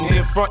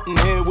here, frontin'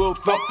 here, we'll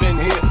thumpin'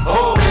 here.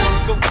 Oh,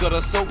 I'm so good,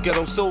 I'm so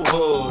ghetto, so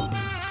hood.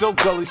 So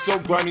gully, so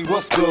grimy,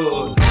 what's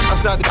good?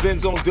 Outside the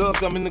Benz on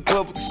dubs, I'm in the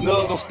club with the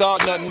snug. Don't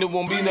start nothing, it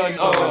won't be nothing,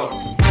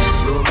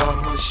 Little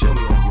mama, show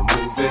me how you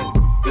move it.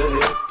 Go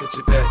ahead, put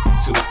your back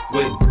into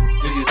it.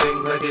 Do your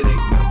thing like it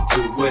ain't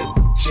nothing to it.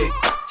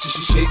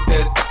 Shake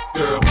that,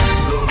 girl.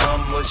 Little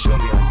mama, show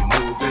me how you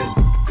move it.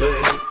 Go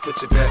ahead,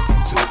 put your back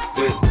into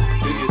it.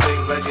 Do your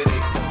thing like it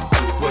ain't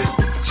nothing to it.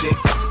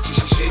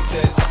 Shake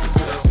that,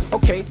 girl.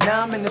 Okay,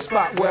 now I'm in the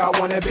spot where I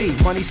wanna be.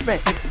 Money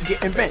spent,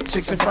 getting bent,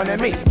 chicks in front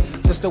of me.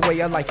 Just the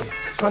way I like it.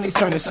 Money's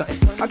turning something.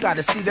 I got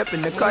a seat up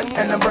in the cut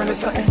and I'm burning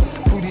something.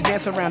 Fruities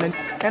dance around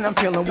and I'm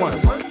feeling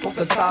ones. Off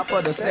the top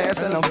of the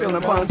stairs and I'm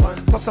feeling buns.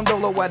 Plus some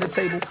dolo at the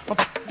table. I'm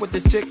with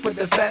this chick with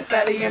the fat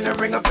fatty and the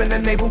ring up in the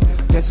navel.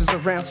 Dances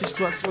around, she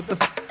struts with the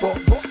ball.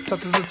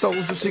 Touches her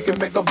toes so she can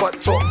make her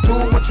butt talk. Do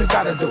what you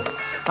gotta do.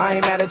 I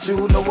ain't mad at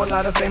you. Know a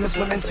lot of famous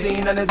women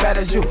seen none as bad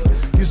as you.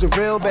 You's a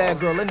real bad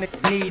girl and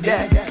they need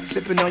that.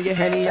 Sipping on your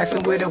Henny,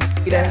 asking where the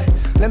weed at.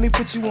 Let me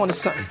put you on to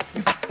something.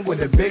 You f***ing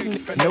with a big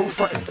nigga, no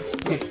frontin'.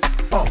 Yeah.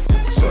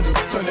 Shorty,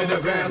 turn it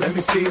around, let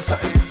me see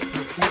something.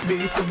 With me,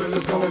 for real,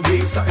 it's gonna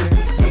be something.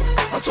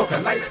 Yeah. I'm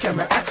talking lights,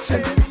 camera,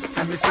 action.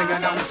 And me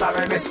singing, I'm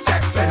sorry, Miss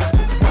Jackson.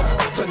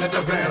 Turn it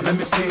around, let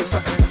me see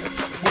something.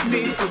 With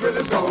me, for real,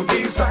 it's gonna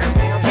be something.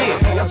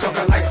 Yeah, I'm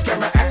talking lights,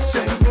 camera,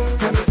 action.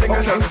 And me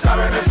singing, I'm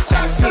sorry, Miss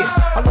Jackson.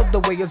 Yeah. I love the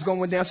way it's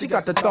going down, she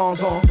got the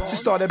thongs on. She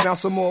started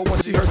bouncing more when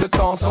she heard the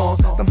thong song.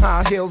 Them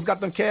high heels got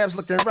them calves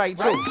looking right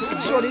too.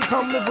 Shorty,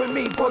 come live with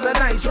me for the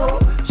nitro.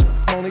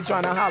 Only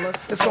tryna holler,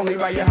 it's only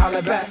right you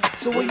holler back.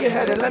 So where you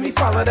headed, let me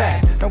follow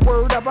that. And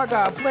word up, I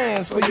got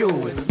plans for you.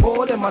 It's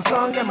more than my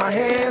tongue and my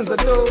hands are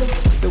do.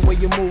 The way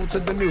you move to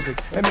the music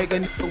and make a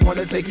nigga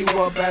wanna take you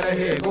up out of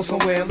here, go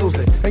somewhere and lose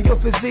it. And your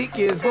physique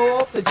is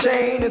off the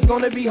chain. It's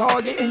gonna be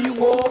hard getting you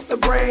off the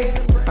brain.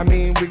 I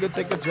mean, we could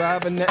take a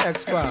drive in the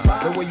X5.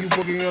 The way you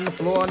boogie on the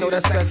floor, I know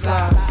that's sex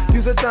high.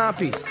 Use a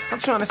timepiece, I'm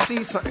tryna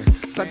see something.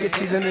 Suck your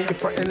teasing in your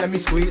front and let me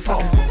squeeze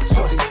something.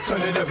 Shorty,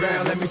 turn it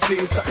around, let me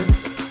see something.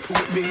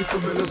 With me, for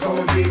real, it's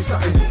gonna be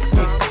something.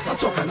 I'm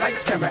talking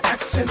lights, camera,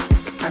 action.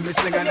 And me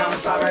singing, I'm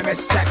sorry,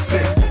 Miss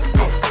Jackson.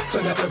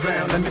 Turn it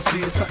around, let me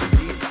see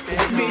something.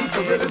 With me,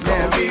 for real, it's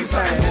gonna be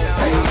something.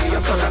 Hey,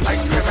 I'm talking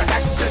lights, camera,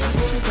 action.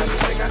 And me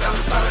singing, I'm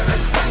sorry,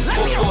 Miss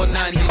Jackson. Before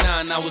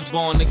 99, I was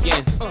born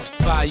again.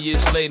 5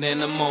 years later,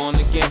 and I'm on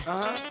again.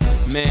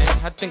 Man,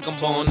 I think I'm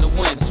born to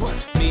win.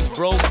 Me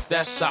broke,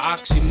 that's a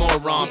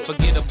oxymoron.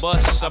 Forget a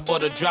bus, I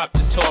bought a drop to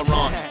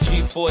Toron.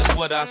 G4 is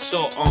what I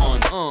saw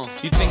on.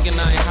 You thinking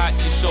I ain't hot,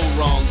 you so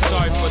wrong.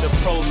 Sorry for the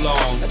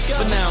prolong,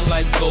 but now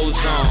life goes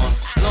on.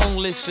 Long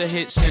list of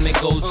hits and it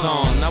goes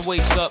on. I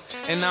wake up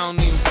and I don't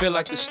even feel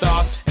like a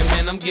star. And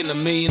man, I'm getting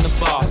 $1 million a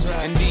bar.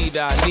 Indeed,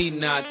 I need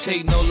not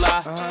take no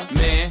lie.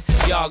 Man,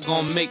 y'all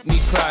gon' make me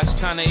cry. It's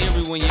kinda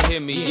eerie when you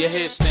hear me, your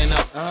head stand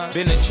up.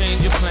 Been a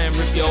change of plan,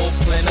 rip your old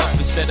plan up.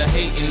 Instead of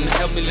hating,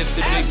 help me lift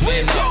the big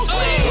man up.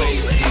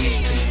 Wake these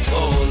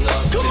people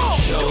up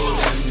and show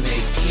them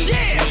they keep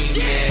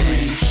dreaming.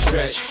 Breathe,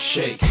 stretch,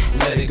 shake,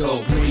 let it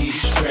go. Breathe,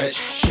 stretch,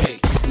 shake,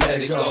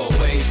 let it go.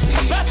 Wake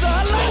these people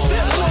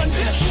up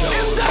and show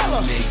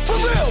them they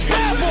keep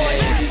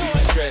dreaming. Breathe,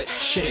 stretch,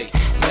 shake,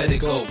 let it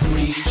go.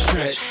 Breathe,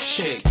 stretch,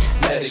 shake,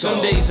 let it go.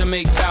 Some days I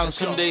make thousands,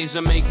 some days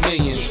I make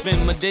millions.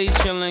 Spend my day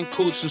chillin',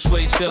 coots and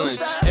sway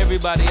ceilings.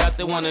 Everybody out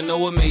there wanna know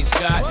what Mace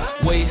got.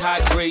 Way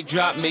high grade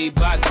drop made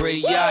by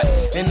great yacht.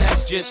 And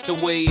that's just the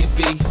way it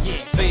be.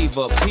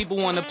 Favor, people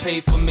wanna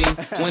pay for me.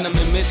 When I'm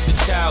in Mr.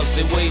 Childs,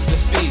 they waive the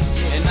fee.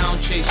 And I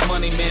don't chase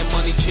money, man,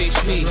 money chase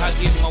me. I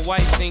give my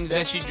wife things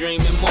that she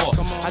dreaming more.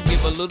 I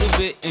give a little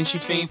bit and she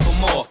fiend for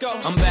more.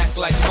 I'm back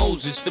like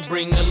Moses to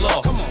bring the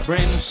law.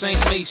 Brand new St.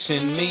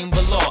 Mason, mean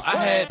below. I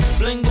had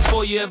bling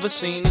before you ever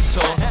seen it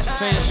talk.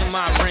 Fans from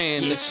Iran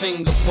to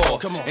Singapore.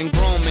 And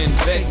grown men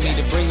beg me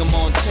to bring them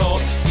on tour.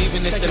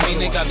 Even if they mean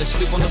they got to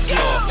sleep on the floor.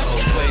 Oh,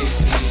 wait,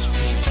 these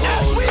people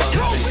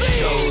up and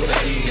show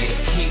them they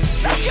keep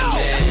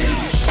dreaming.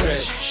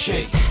 Stretch,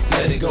 shake,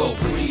 let it go.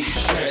 Breathe,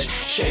 stretch,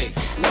 shake,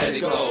 let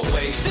it go.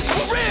 Wait, this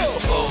for real.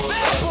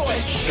 Bad boy,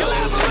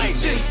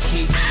 collaboration.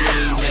 Keep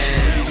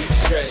dreaming.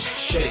 Stretch,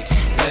 shake,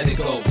 let it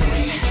go.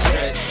 Breathe,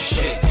 stretch,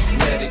 shake,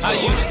 let it go. I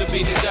used to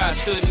be the guy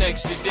stood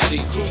next to Diddy,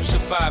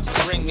 crucified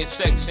for bringing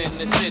sex in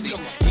the city.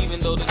 Even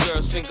though the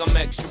girls think I'm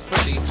extra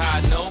pretty,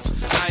 I know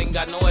I ain't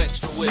got no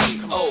extra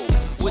witty. Oh,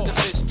 with the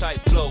fist type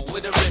flow,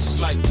 with a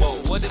wrist like whoa.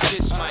 What if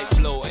this might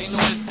blow? Ain't no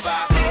if I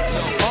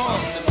know. I'm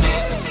the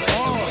man to play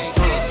the way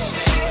this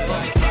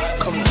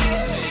shit. Come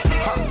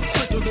on,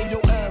 sicker than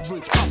your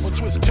average. Papa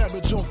twist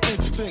cabbage off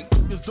instinct.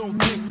 Niggas don't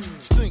think,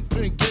 stink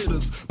pink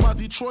gators. My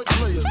Detroit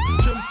players,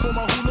 Tim's for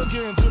my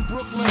hooligans in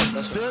Brooklyn.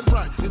 Dead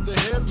right, if the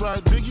head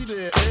right, Biggie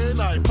there, every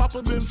night.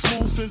 Papa been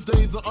smooth since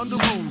days of under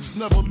rules.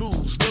 Never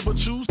lose, never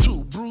choose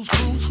to. Bruise,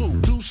 cruise, who?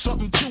 Do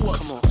something to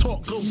us.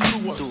 Talk, go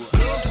through us.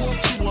 Girls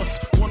want to us,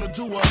 wanna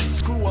do us,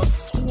 screw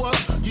us, who us?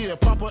 Yeah,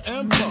 Papa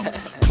and Pump.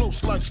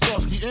 Close like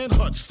Starsky and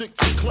Hutch, stick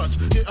to clutch.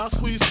 Yeah, I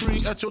squeeze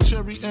 3 at your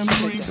cherry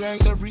M3, bang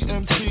every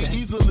MC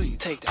easily.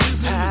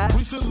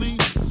 Recently,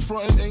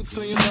 frontin' ain't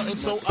saying nothing,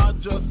 so I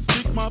just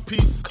speak my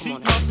peace,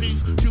 keep my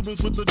peace.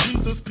 Cubans with the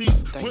Jesus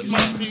peace, with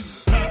my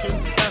peace.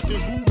 Packing, asking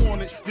who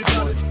want it, you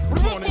got it,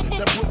 we want it.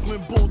 That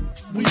Brooklyn bull,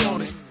 we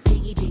on it.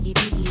 Biggie, biggie,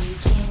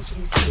 biggie, can't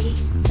you see?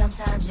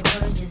 Sometimes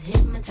your words just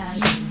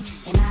hypnotize me,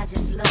 and I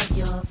just love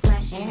your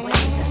flashing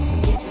ways.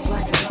 This is why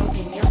they're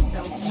broken, you're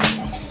so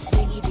mean.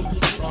 Biggie, biggie,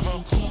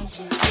 biggie, can't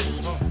you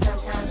see?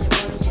 Sometimes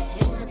your words just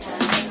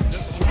hypnotize me,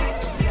 and I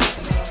just love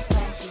your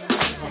flashing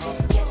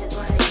ways. This is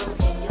why they're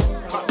broken, you're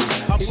so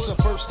mean. It's our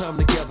first time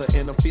together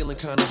and I'm feeling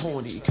kinda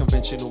horny.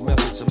 Conventional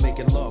methods of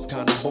making love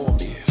kinda bore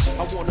me.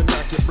 I wanna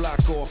knock your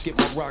block off, get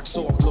my rocks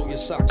off, blow your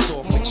socks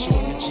off, make sure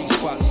your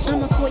G-spot's off.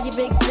 I'ma call you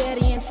Big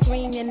Daddy and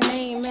scream your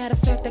name. Matter of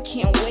fact, I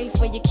can't wait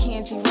for your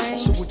candy rain.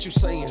 So what you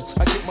saying?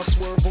 I get my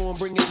swerve on,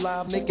 bring it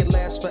live, make it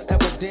last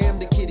forever. Damn,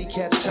 the kitty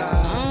cat's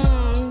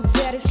tired.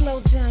 Daddy,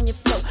 slow down your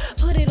flow.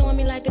 Put it on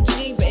me like a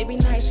G, baby,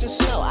 nice and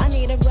slow. I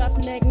need a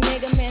roughneck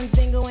nigga,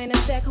 Mandingo in a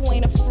sack who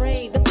ain't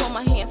afraid to pull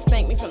my hand,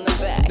 spank me from the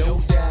back.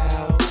 No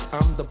doubt,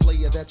 I'm the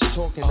player that you're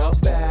talking about.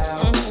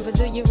 But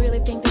do you really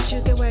think that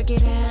you can work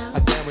it out? I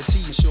guarantee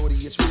you, shorty,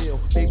 it's real.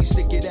 Baby,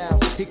 stick it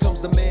out. Here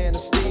comes the man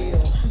of steel.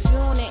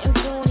 Doing it and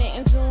doing it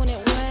and doing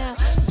it well.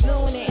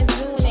 Doing it and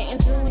doing it and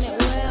doing it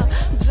well.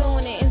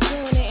 Doing it and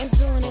doing it and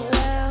doing it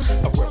well.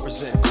 I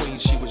represent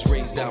Queens, she was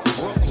raised out in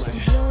Brooklyn.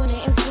 Doing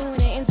it and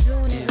doing it and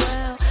doing it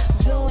well.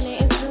 Doing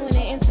it and doing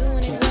it and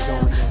doing it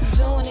well.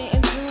 Doing it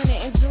and doing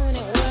it and doing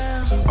it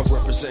well. I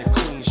represent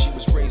Queens, she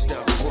was raised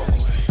out in Brooklyn.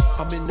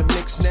 I'm in the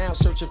mix now,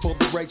 searching for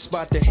the right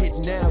spot to hit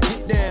now.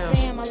 Get down.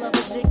 Damn, I love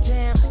a dick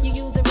down. You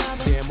use a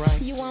rubber. Damn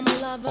right. You are my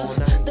lover. All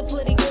night. The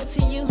putty good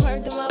to you,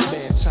 hurt the mother.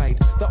 Man tight.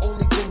 The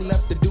only thing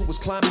left to do was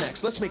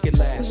climax. Let's make it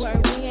last.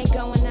 Word, we ain't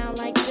going out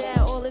like that.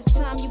 All this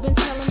time you been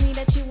telling me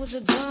that you was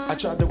a dumb. I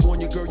tried to warn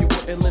you, girl, you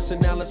wouldn't listen.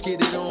 Now let's get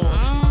it on.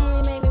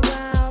 You made me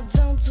wild.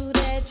 Don't do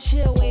that.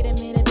 Chill. Wait a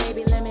minute,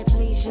 baby. Let me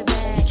please your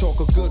back. You talk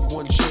a good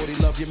one, shorty.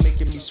 Love you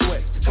making me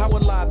sweat. How a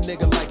live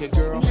nigga like it,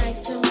 girl?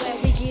 Nice and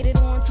wet. We get it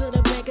on to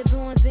the record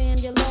on. Damn,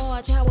 you're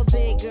large. How a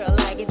big girl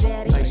like it,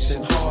 daddy? Nice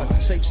and hard.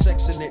 Safe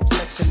sexing it,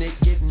 flexing it,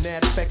 getting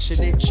that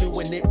affectionate,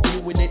 chewing it,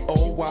 viewing it,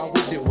 all while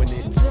we're doing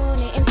it. Doing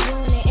it and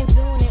doing it and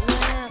doing it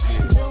well.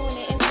 Doing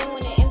it and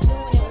doing it and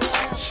doing it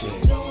well.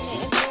 Doing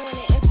it and doing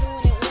it and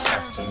doing it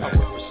well. I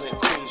represent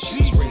Queens,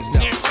 she's raised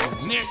out.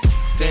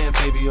 Damn,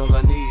 baby, all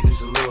I need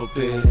is a little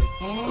bit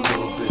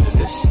of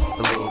this,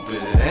 a little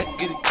bit of that.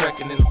 Get it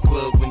crackin' in the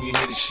club when you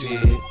hear the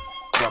shit.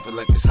 Drop it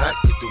like it's hot,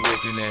 get the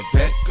work in that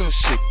back. Girl,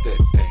 shake that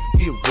thing,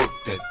 yeah, work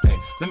that thing.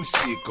 Let me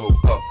see it go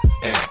up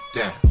and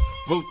down.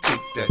 Rotate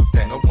that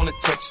thing, I wanna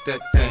touch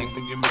that thing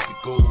when you make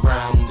it go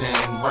round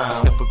and round.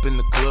 Step up in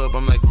the club,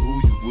 I'm like,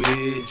 who you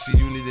with? See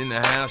unit in the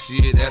house,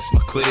 yeah, that's my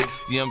clique.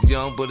 Yeah, I'm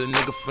young, but a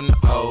nigga from the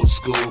old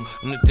school.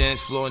 On the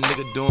dance floor, a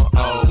nigga doing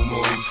old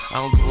moves.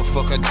 I don't give a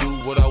fuck, I do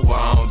what I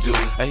want to.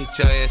 I hit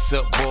your ass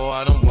up, boy,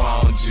 I don't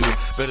want you.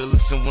 Better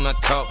listen when I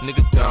talk,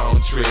 nigga,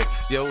 don't trip.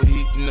 Yo,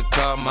 heat in the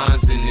car,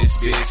 mine's in this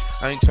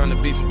bitch. I ain't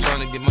tryna beef, I'm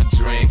tryna get my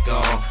drink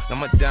on. Now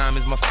my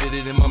diamonds, my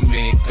fitted, and my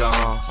mink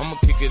on. I'ma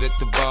kick it at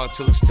the bar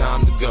till it's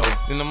time to go.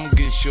 Then I'ma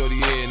get shorty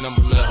here and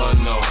I'ma let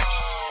her know.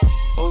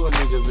 All a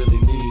nigga really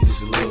need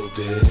is a little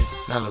bit.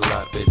 Not a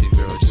lot, baby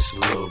girl, just a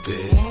little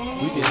bit.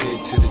 We can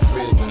head to the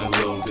crib in a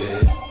little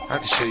bit. I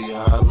can show you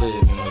how I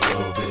live in a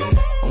little bit.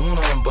 I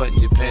wanna unbutton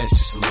your pants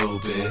just a little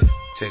bit.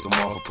 Take them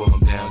off, pull them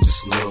down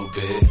just a little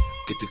bit.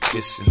 Get the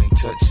kissing and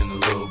touching a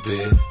little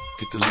bit.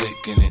 Get the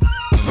licking it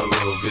in a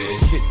little bit.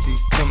 50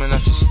 coming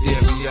out your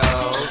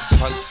stereos.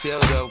 Hard to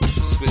tell though, with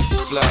the switch the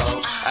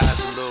flow.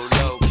 Eyes a little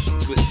low,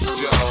 twist the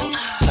jaw.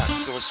 Cock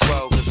so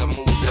swell, cause I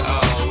move the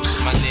O's.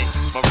 My neck,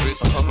 my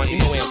wrist, my you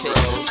know where I'm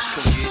froze.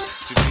 Come get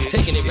your bitch.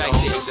 Taking it back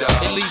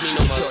there. It leave me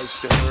no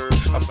choice. To her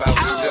about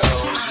the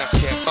dough. Now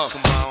can't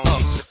come on.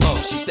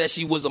 She said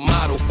she was a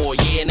model for a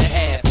year and a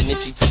half, and then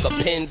she took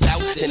her pins out,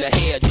 then her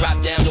hair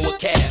dropped down to a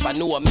calf. I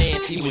knew a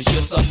man, he was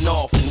just up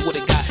north, and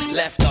would've got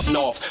left up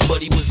north,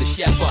 but he was the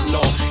chef up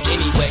north.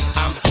 Anyway,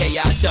 I'm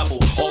K.I. double.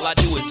 All I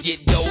do is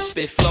get dough,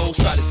 spit flows,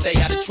 try to stay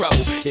out of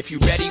trouble. If you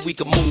ready, we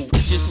can move.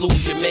 Just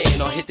lose your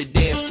man or hit the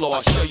dance floor.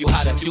 I'll show you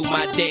how to do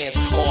my dance,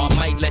 or I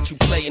might let you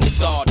play in the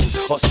garden,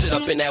 or sit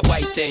up in that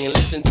white thing and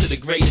listen to the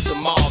greatest of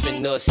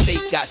Marvin. The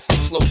estate got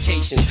 6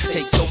 locations.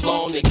 Takes so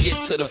long to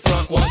get to the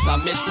front once I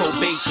miss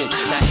probation.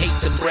 And I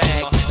hate to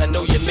brag, I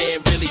know your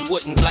man really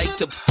wouldn't like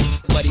to,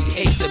 but he'd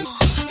hate the.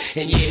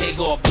 And yeah, here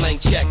go a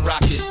blank check,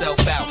 rock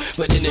yourself out.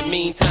 But in the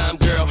meantime,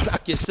 girl,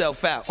 knock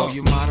yourself out. Oh,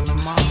 you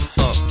modeling, mom?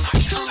 Knock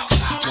yourself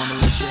out. Wanna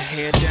let your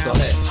hair down? Go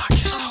ahead. Knock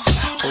yourself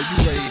out. Oh, you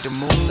ready to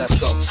move? Let's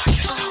go. Knock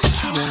yourself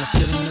out. You wanna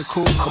sit in the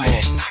cool? Come on.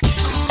 Knock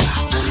yourself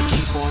out. Wanna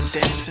keep on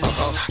dancing?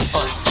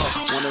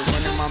 Wanna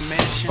run in my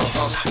mansion?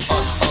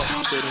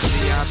 Sit in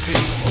VIP.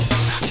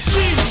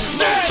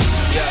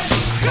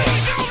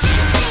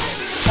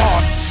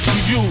 Do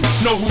you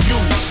know who you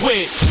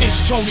with?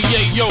 It's Tony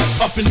Ayo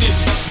up in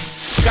this.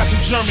 Got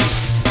them German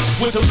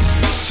with them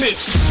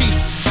tips and see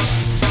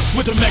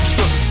with them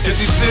extra. 50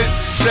 Cent,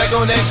 back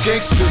on that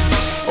gangsters.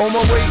 On my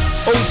way,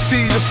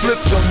 OT to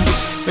flip them.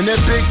 And that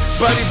big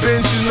body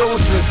Benz, you know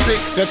it's a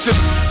 6. That chip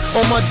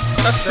on my,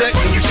 I stack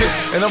them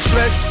chips. And I'm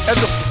flash as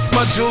a,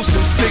 my jewels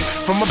is sick.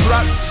 From a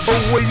block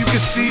away, you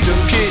can see them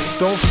kid.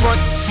 Don't front,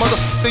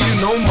 motherfucker, you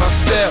know my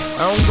style.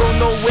 I don't go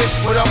nowhere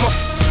without my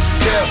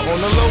cap on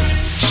the low.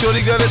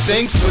 Shorty got a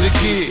thing for the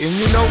kid. And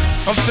you know,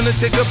 I'm finna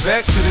take her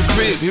back to the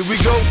crib. Here we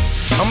go.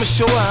 I'ma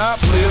show her how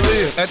I play a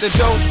live. At the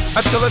door,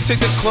 I tell her take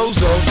the clothes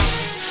off.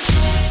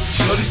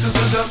 Shorty so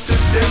seductive,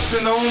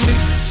 dancing on me.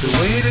 It's the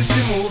way that she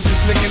moves,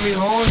 it's making me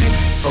horny.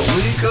 If I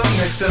wake up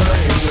next to her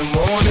in the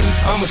morning,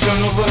 I'ma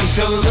turn over and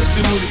tell her let's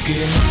do it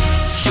again.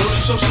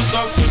 Shorty so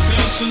seductive,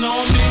 dancing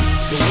on me.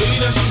 The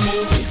way that she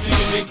moves, it's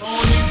making me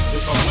horny.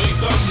 If I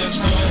wake up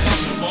next to her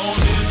in the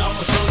morning,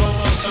 I'ma turn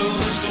over and tell her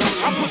let's do it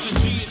again. I put the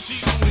G and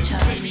G on it,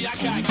 baby, I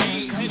got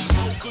game. Hit it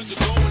low, cause you're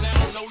going, I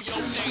don't know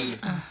your name.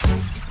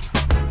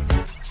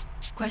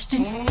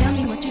 Question, tell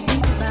me what you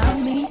think about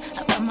me.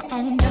 I buy my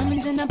own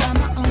diamonds and I buy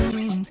my own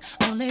rings.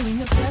 Only ring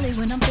your belly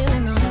when I'm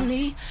feeling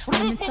lonely.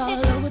 When it's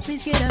all over,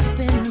 please get up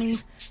and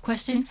leave.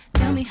 Question,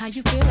 tell me how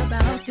you feel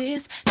about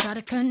this. Try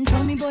to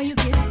control me, boy, you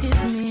get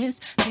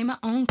dismissed. Pay my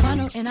own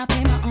condo and I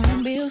pay my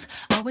own bills.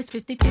 Always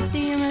 50-50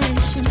 in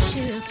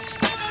relationships.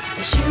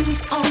 The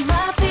shoes on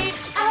my feet,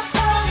 I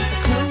buy. The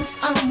clothes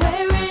I'm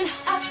wearing,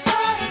 I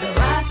buy. The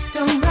rock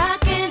I'm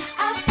rocking,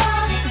 I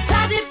buy. 'Cause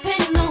I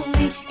depend on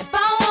me. If I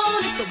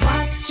want it, the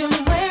watch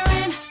I'm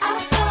wearing, I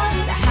buy.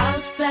 The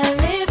house I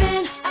live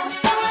in, I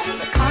buy.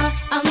 The car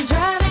I'm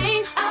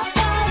driving, I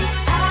buy.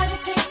 I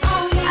depend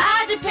on me.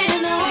 I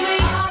depend on me.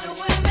 All the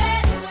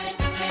women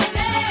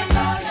independent,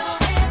 throw your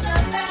hands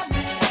up at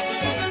me.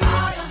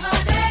 All the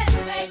honeys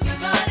making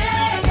money,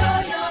 throw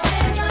your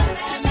hands up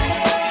at me.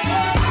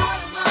 All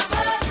the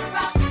mamas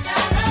rocking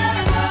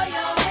dollars, throw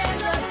your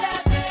hands up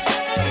at me.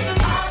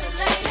 All the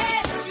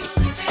ladies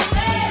truly feel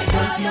me,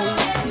 throw your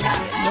hands up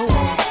at me. No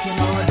walking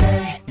all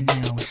day, and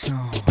now it's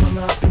on. Pull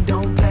up and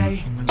don't play,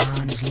 and my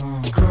line is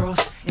long.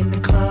 Girls in the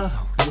club,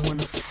 you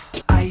wanna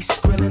ice,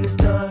 grilling the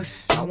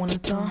studs. I wanna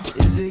thumb.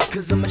 Is it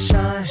 'cause I'm a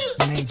shine?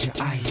 Major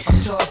ice.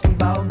 I'm talking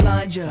about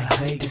blind ya, like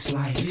Vegas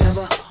lights.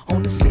 Never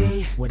on the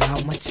scene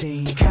without my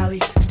team.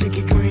 Cali,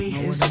 sticky green.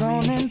 It's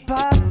on and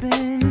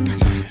poppin'.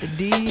 The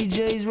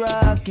DJ's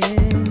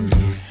rockin'.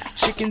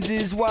 Chickens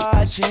is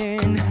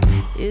watching.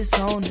 It's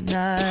on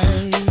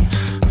tonight.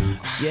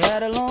 You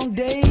had a long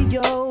day,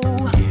 yo,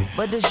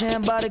 but the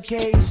sham by the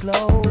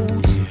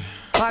caseloads.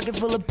 Pocket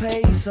full of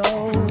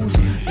pesos.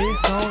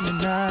 It's on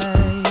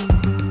tonight.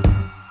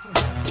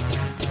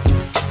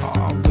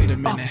 Oh, wait a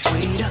minute.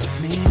 Wait a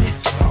minute.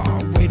 Oh,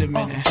 wait a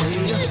minute.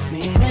 Wait a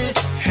minute.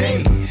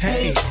 Hey,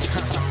 hey.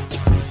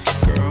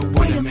 Girl,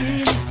 wait a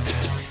minute.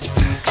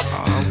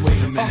 Oh,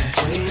 wait a minute.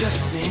 Wait a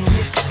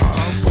minute. Oh,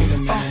 wait a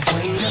minute.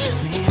 Wait a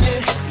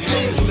minute.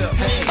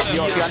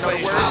 Yo,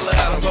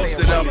 I'm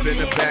posted up in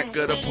the back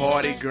of the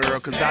party, girl.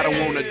 'Cause I don't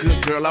want a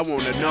good girl, I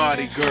want a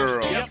naughty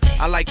girl.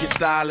 I like your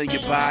style and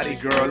your body,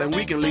 girl. And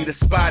we can leave a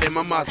spot in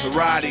my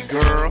Maserati,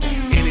 girl.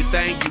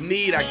 Anything you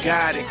need, I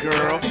got it,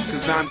 girl.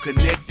 'Cause I'm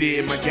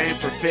connected, my game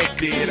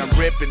perfected. I'm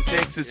reppin'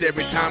 Texas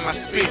every time I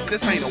spit.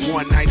 This ain't a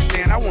one night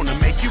stand, I wanna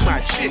make you my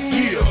chick,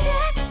 yeah.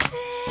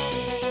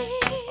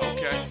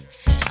 Okay.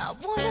 I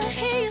wanna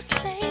hear you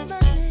say my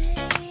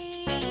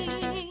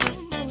name,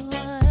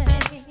 boy.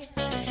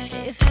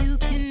 If you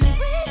can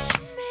reach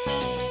me,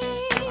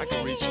 I can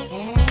reach you.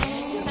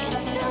 you can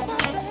feel my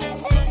burning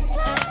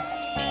flame.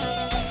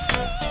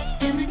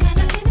 In the kind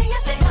of feeling I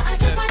say, I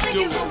just want to take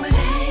you home with me,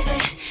 baby.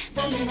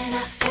 The minute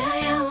I feel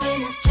your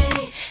energy,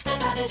 the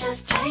vibe is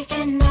just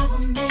taking over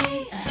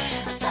me.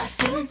 I start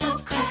feeling so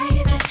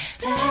crazy,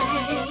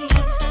 babe.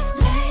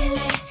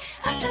 Lately,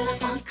 I feel the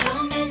funk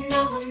coming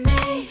over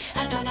me. I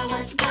don't know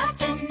what's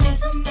gotten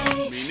into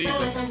me. The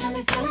rhythm got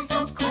me feeling so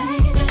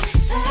crazy,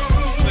 babe.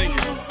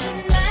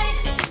 Tonight,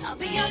 I'll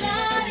be your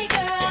naughty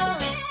girl.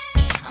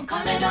 I'm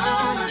calling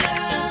all my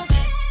girls.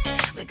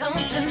 We're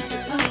gonna turn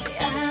this party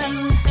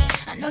out.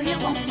 I know you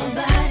want my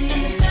body.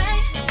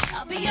 Tonight,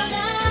 I'll be your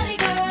naughty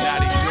girl.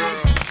 Naughty girl.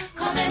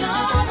 Calling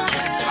all my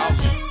girls.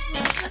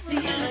 I see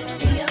you look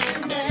me up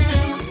and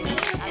down.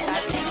 And I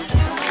think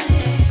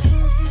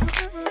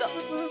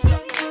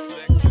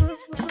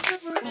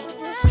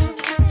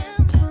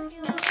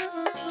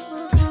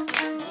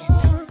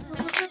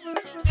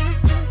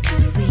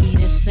See,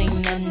 this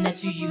ain't nothing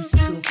that you used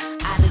to.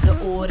 Out of the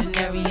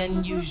ordinary,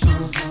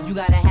 unusual. You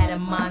gotta have a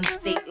mind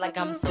state like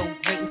I'm so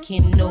great.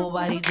 Can't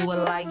nobody do it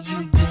like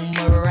you do.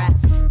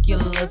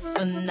 Miraculous,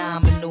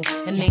 phenomenal.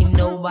 And ain't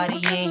nobody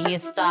in here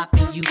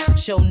stopping you.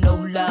 Show no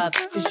love,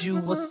 'cause you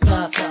what's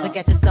up. Look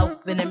at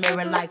yourself in the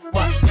mirror like,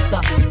 what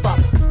the fuck?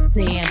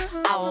 Damn,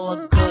 I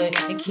look good.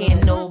 And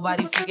can't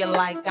nobody figure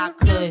like I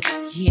could.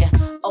 Yeah,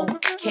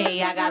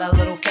 okay, I got a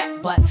little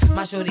fat butt.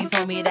 My shorty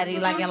told me that he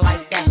like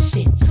that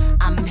shit.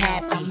 I'm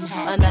happy,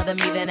 another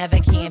me that never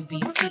can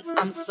be. See,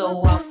 I'm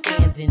so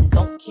outstanding.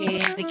 Don't care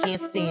if they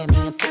can't stand me.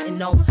 I'm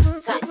sitting on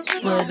top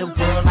of the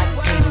world like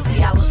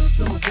crazy. I look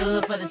so good.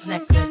 good for this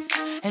necklace.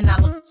 And I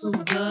look too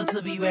good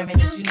to be wearing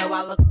this. You know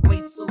I look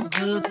way too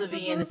good to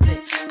be innocent.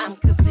 I'm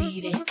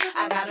conceited,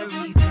 I got a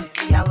reason.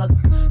 See, I look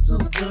too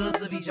good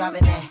to be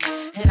driving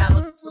that. And I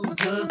look too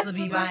good to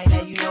be buying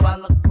that. You know I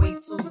look way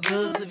too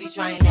good to be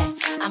trying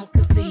that. I'm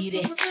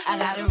conceited, I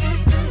got a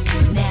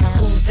reason. Now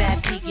who's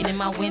that peeking in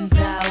my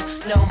window?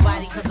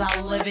 Nobody, cause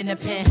I live in a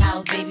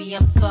penthouse. Baby,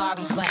 I'm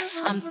sorry, but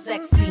I'm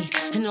sexy.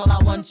 And all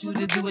I want you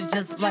to do is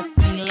just bless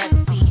me. Let's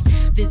see.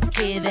 This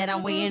kid that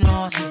I'm waiting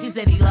on, he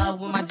said he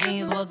loved when my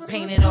jeans look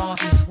painted on.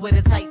 With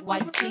a tight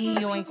white tee,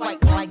 you ain't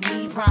quite like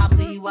me,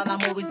 probably. While I'm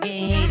always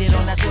getting hated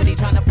on, that shorty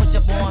trying to push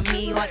up on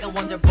me like a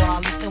wonder bra.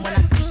 Listen, when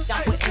I speak,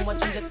 I wouldn't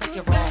want you to take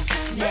it wrong.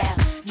 Yeah,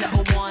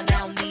 number one, I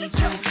don't need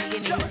you. Me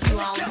and you,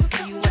 I only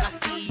see you when I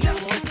see you.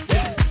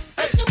 Listen.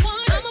 Mission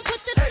one, I'ma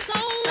put this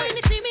on. When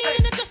they see me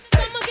in the dress,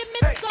 I'ma give me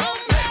some.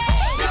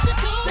 Mission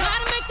two,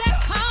 gotta make that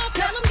call.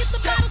 Tell them get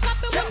the bottles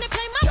poppin' when they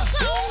play my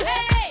song.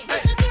 Hey,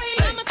 mission three,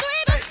 I'm a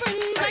three best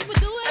friends. Like we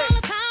do it all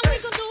the time, we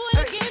gon' do it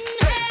again.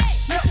 Hey,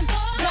 mission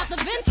four, got the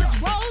vintage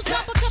rolls.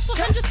 Drop a couple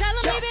hundred, tell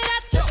them leave it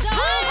at the door.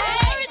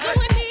 Hey,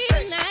 doing me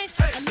tonight.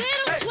 A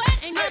little sweat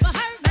ain't never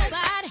hurt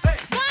nobody.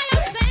 Why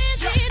I'm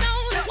standing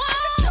on the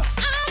wall?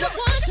 I'm the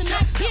one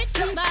tonight. Get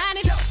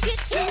invited, get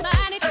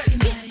invited,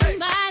 get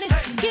invited,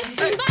 get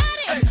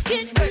invited,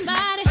 get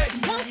invited.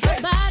 Want my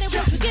body,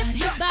 won't you get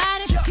my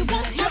body? You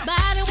want my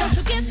body, won't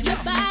you get my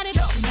body?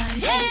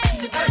 Yeah,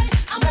 everybody,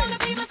 I wanna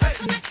be myself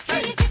tonight.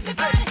 Can you get me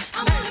body?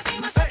 I wanna be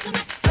myself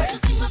tonight. Don't you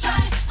see my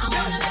body? I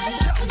wanna light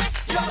it up tonight.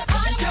 Wanna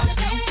party, wanna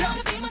dance,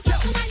 wanna be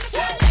myself tonight.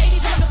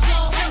 Ladies on the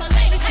floor, all my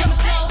ladies on the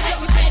floor.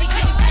 Everybody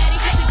get ready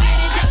to get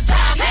it.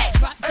 Hey,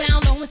 drop down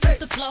low and sweep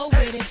the flow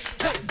with it.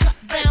 Drop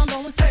down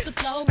low and sweep the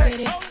flow with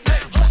it.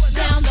 Drop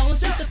down low and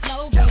sweep the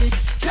flow with it.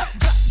 Drop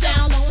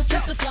down low and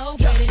sweep the flow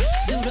with it.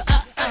 Do the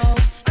uh-oh,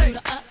 do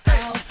the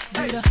uh-oh,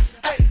 do the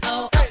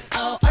uh-oh,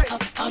 uh-oh, uh-oh,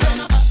 oh no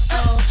no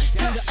uh-oh,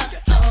 do the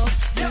uh-oh,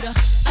 do the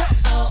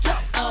uh-oh,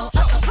 uh-oh,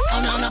 uh-oh,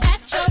 oh no no.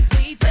 Pat your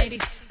weed,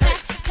 ladies,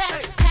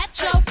 pat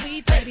your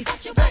weed, ladies,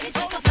 pat your weed,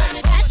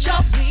 pat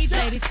your weed,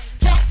 ladies,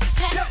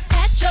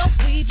 pat your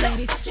weed,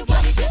 ladies,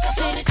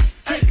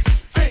 tick,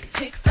 tick,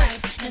 tick, fight,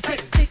 now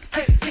tick, tick,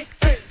 tick, tick,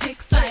 tick, tick,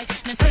 fight,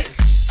 now tick,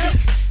 tick,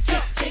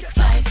 tick, tick,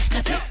 fight,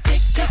 now tick,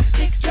 tick, tick,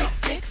 tick, tick,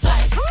 tick,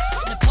 fight.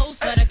 Now pose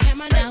for the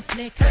camera, now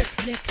flick, flick,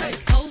 flick,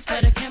 flick. Pose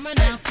for the camera,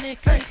 now flick,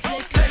 flick,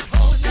 flick, flick.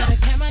 Pose for the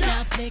camera,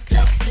 now flick,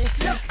 flick, flick,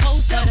 flick.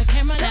 Pose for the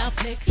camera, now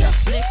flick, flick,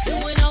 flick.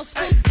 Doing old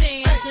school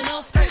dance and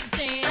old school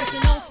dance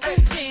and old school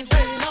dance,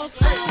 doing old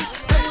school,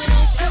 doing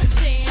old school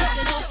dance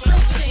and old school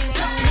dance,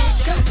 doing old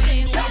school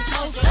dance and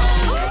old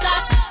school.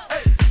 Stop.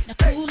 Now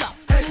cool off,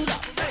 cool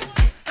off.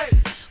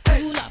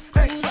 Cool off,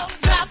 cool off,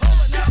 drop.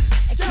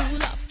 And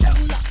cool off,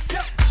 cool off.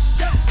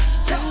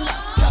 Cool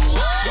off, cool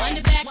off. Run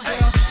it back,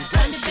 girl.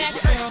 Run it back,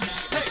 girl.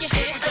 Work your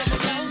head to the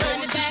floor.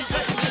 Run it back.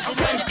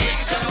 Run it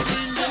back, girl.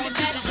 Run it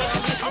back, girl.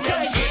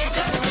 Work your head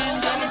to the floor.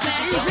 Run it back.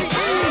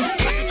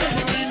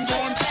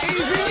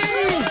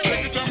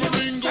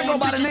 I go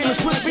by the name of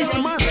Swiss Beast the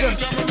Monster.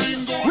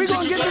 We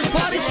gonna get this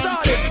party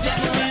started.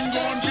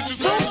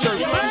 Closer,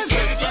 man.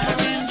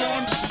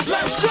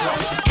 Let's go.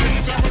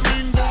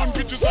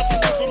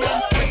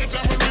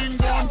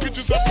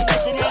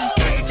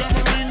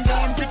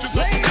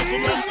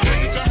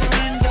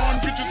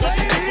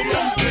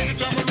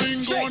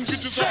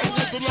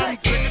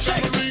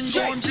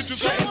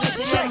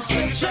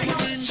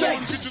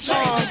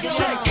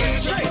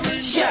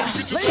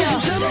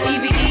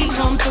 EVE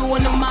come through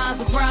in the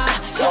Maserati.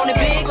 On it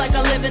big like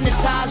I live in the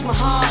Taj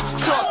Mahal.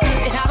 Talk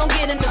it, I don't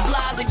get in the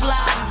blase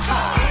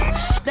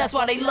blah. That's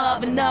why they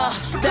loving her.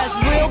 That's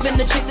real, been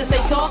the chick that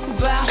they talked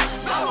about.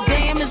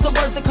 Damn is the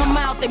words that come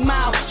out they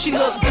mouth. She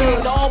look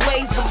good,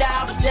 always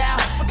without a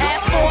doubt.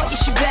 Ask for it,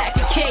 she back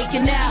a cake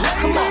and now.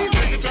 Come on.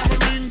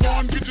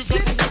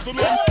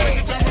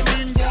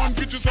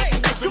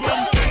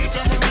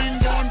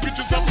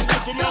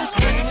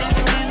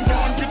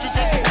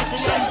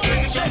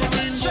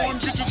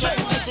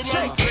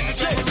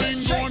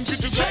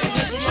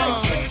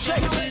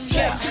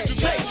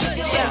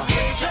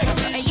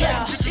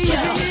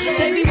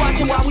 They be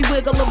watching while we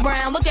wiggle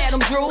around. Look at them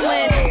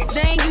drooling.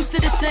 They ain't used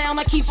to the sound.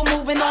 I keep them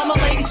moving. All my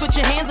ladies, put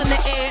your hands in the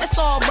air. It's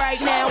all right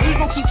now. We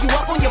gon' keep you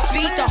up on your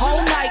feet the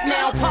whole night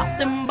now. Pop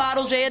them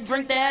bottles, yeah,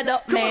 drink that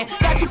up, man.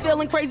 Got you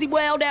feeling crazy?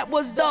 Well, that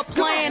was the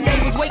plan. They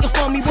was waiting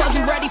for me,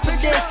 wasn't ready for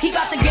this. He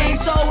got the game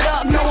sold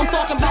up. No, I'm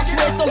talking about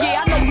Swiss. So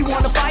yeah, I know you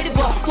wanna fight it,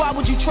 but why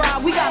would you try?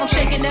 We got them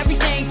shaking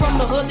everything from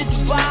the hood to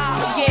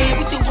Dubai. Yeah,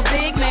 we do it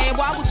big, man.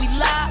 Why would we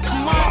lie?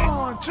 Come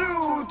on.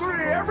 1, 2,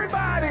 3,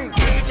 everybody.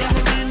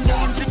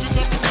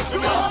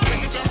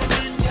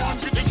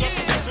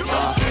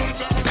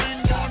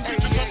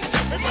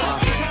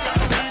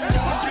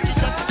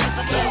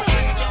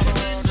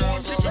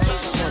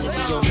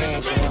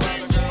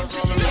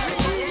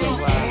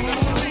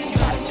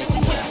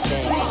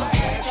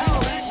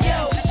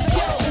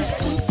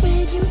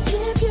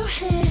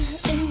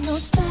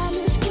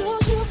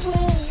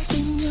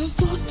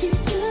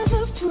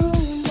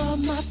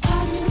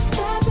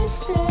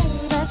 Step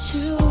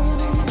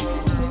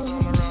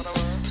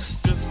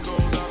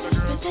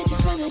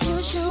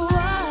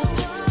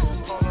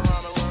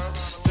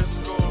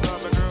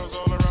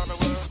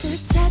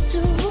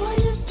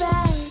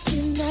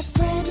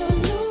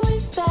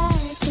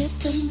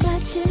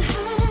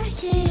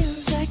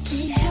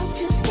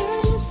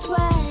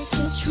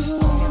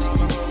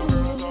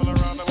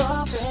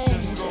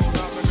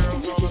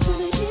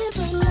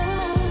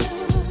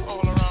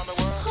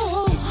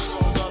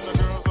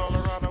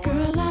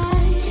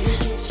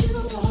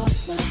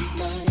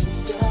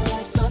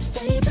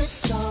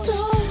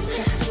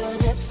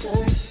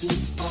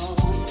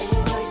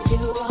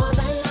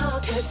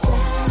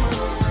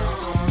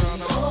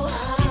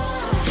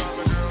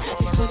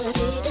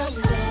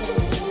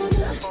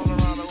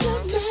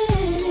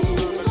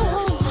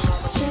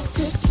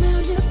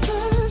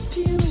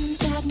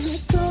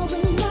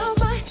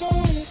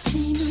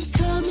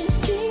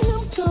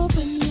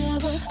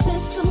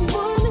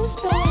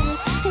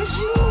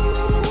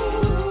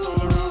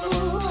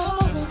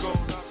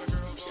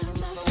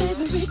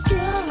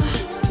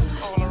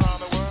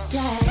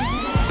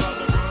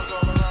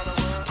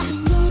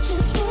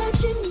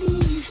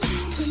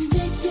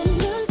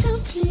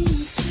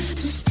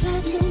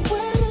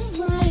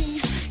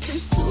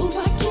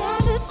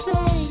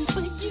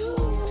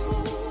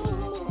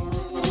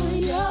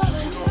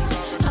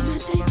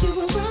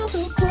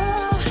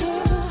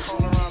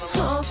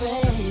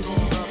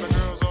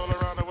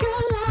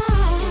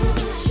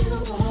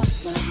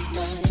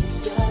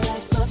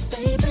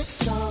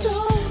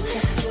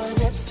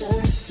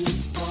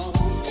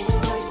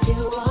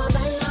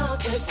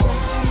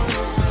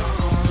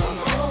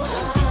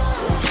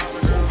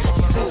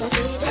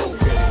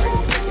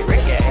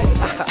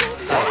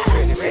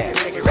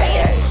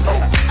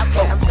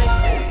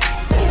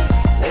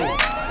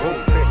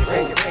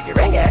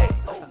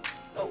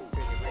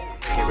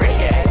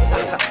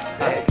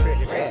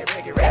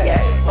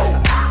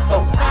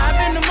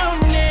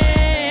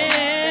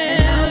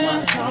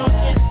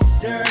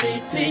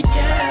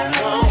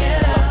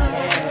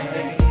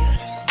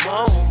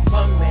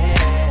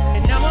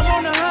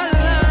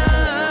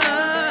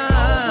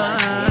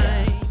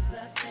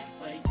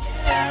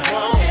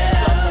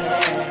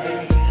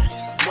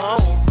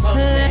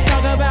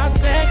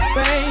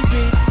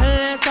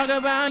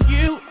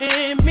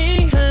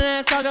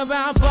talk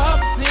about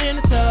bubbles in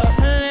the tub.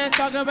 Let's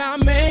talk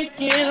about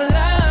making love.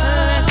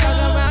 Let's talk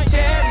about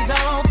cherries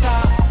on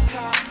top.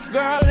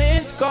 Girl,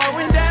 it's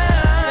going down.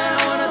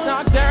 I wanna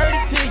talk dirty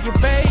to you,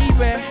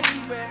 baby.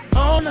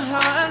 On the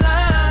hotline.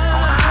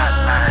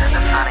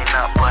 The sun ain't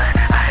up, but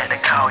I had to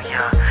call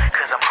ya.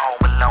 Cause I'm home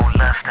alone,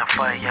 lusting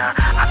for ya.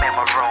 I'm in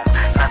my room,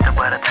 nothing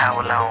but a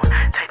towel on.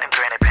 Take them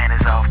granny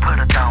panties off, put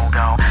a thong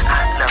on.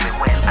 I love it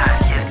when I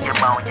kiss your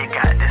bone. You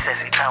got this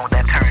sexy tone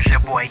that turns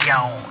your boy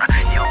on.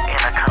 You in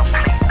a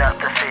complete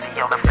other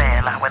city on the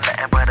fan line with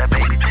nothing but a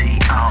baby G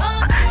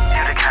on. You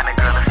the kind of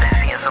girl that's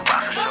sexy in some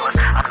boxer shorts.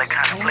 I'm the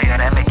kind of player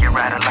that make you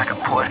ride it like a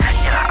port.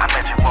 Yeah, I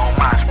met you on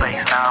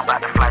MySpace. Now I'm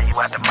about to fly you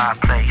out to my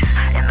place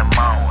in the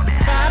morning.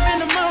 5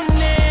 in the morning.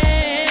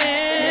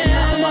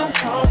 And I'm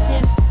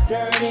talking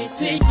dirty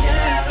to you.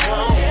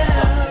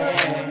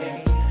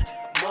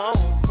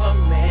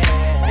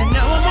 And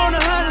now I'm on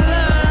the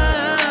hotline.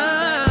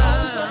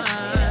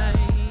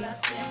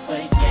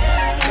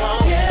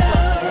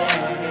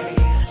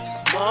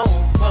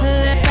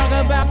 Let's talk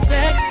about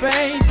sex,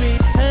 baby.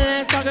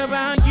 Let's talk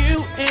about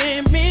you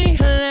and me.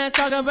 Let's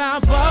talk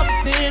about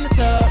bubbles in the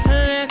tub.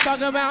 Let's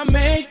talk about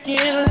making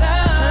love.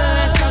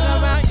 Let's talk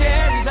about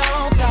cherries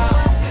on top.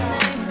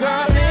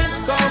 Girl, it's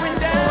going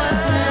down.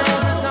 I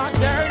wanna talk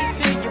dirty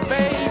to you,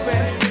 baby.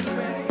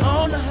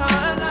 On the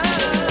hotline.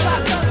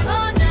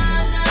 Oh,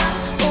 nah, nah.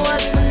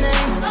 What's my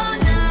name? Oh,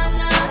 nah,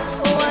 nah.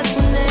 What's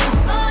my name?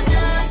 Oh,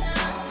 nah,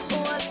 nah.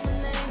 What's my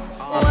name?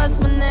 What's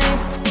my name?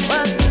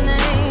 What's my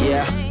name?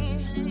 Yeah,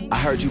 I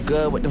heard you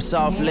good with them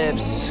soft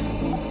lips.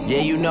 Yeah,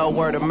 you know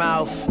word of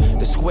mouth.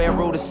 The square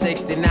root of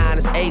 69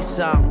 is 8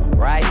 something,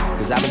 right?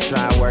 Cause I've been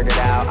trying to work it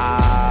out.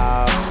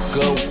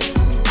 Go,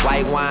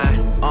 white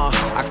wine.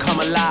 I come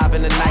alive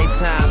in the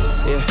nighttime.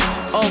 Yeah,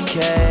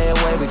 okay,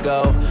 away we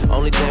go.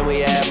 Only thing we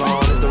have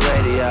on is the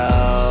radio.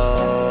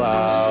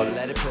 Oh,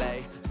 let it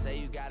play. Say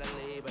you gotta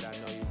leave, but I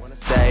know you wanna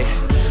stay.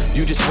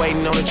 You just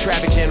waiting on the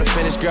traffic jam to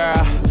finish,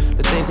 girl.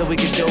 The things that we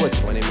can do in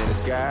 20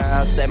 minutes,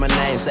 girl. Say my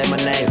name,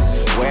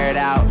 wear it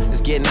out.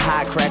 It's getting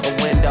hot, crack a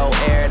window,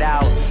 air it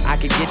out. I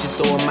could get you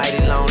through a mighty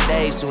long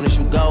day. Soon as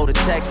you go, the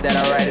text that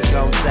I write is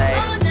gonna say,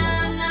 oh,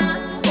 nah,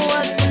 nah.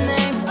 What's my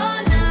name?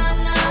 Oh, nah,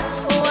 nah.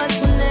 What's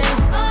my name?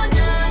 Oh,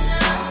 nah,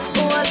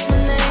 nah. What's my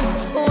name?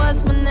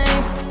 What's my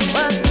name?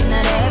 What's my name?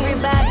 Not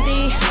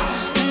everybody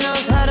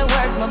knows how to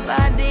work my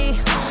body,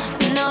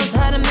 knows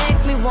how to make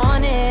me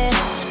want it.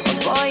 But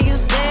boy, you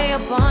stay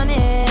up on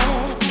it.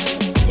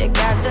 You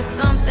got the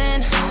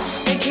something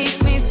that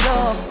keeps me so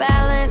off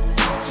balance.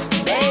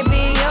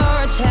 Baby, you're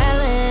a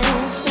challenge.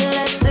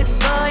 Let's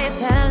explore your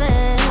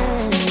talent.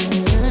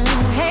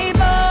 Hey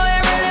boy,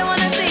 I really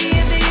wanna see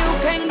if you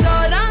can go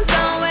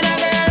downtown with a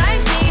girl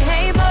like me.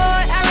 Hey boy,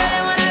 I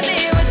really wanna be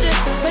with you,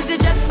 cause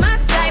you're just my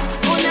type.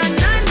 Oh nah,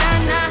 nah,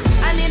 nah,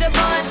 nah. I need a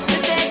boy to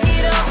take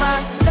it over.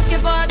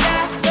 Looking for a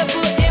guy to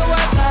put in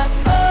work up.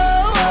 Oh,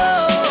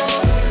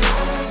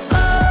 oh,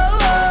 oh,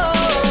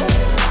 oh.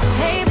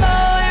 Hey boy,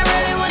 I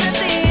really wanna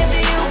see if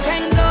you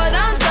can go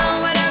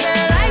downtown with a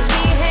girl like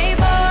me. Hey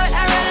boy,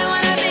 I really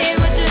wanna be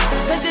with you,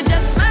 cause you're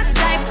just my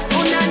type.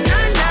 Oh nah,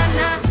 nah, nah,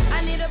 nah. I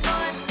need a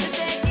boy to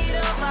take it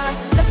over.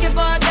 Looking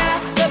for a guy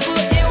to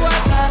put in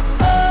work up.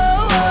 Oh,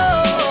 oh,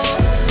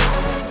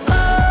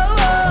 oh,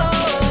 oh,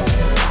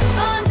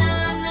 oh,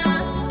 nah, nah.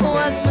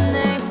 What's my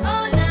name?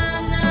 Oh,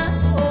 nah, nah.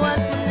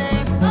 What's my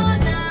name? Oh,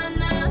 nah,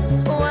 nah.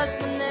 What's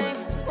my name?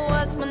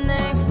 What's my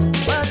name?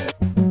 Work,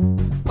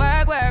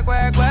 work,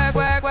 work, work,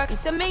 work, work. You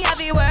see me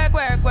heavy work,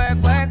 work, work,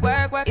 work,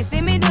 work, work. You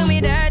see me do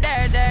me dirt,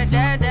 dirt, dirt,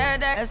 dirt, dirt,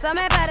 dirt. There's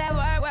something about that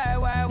work, work,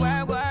 work,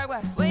 work, work,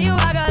 work. When you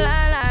walk a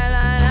line, line,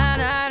 line,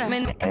 line, line. Me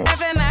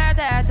every man,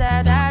 ta,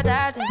 ta, ta,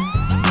 ta, ta.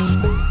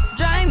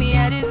 Drive me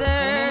a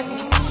dessert.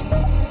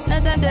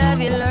 Nothing to have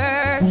you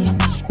lurking.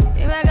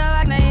 You make a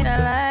walk, now you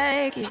don't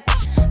like it.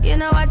 You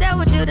know I dealt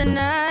with you the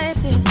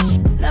nicest.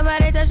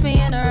 Nobody touched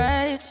me in a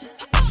righteous.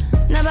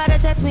 Nobody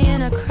text me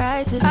in a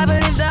crisis. I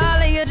believed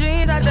all of your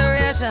dreams are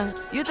duration.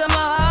 You took my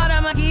heart,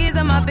 all my keys,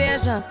 and my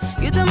patience.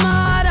 You took my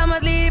heart, I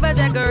must leave a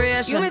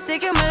decoration. You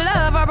mistaken my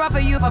love, I brought for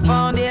you for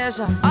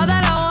foundation. All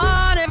that I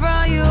wanted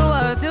from you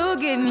was to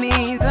give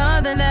me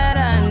something that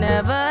I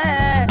never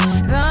had,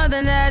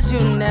 something that you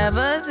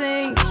never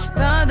seen,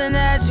 something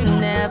that you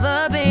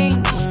never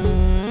been.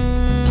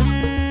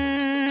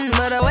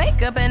 But I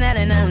wake up and that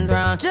ain't nothing's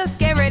wrong. Just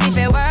get ready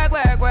for work,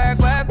 work, work,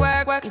 work,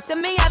 work, work. You see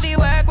me heavy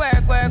work,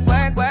 work, work,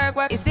 work, work,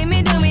 work. You see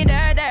me do me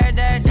dirt, dirt,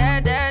 dirt,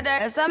 dirt, dirt, dirt.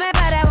 There's something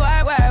about that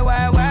work, work,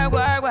 work, work,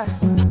 work, work.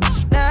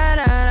 Da,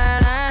 da, da,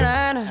 da,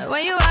 da, da.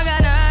 When you walk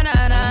out, da, da,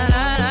 da,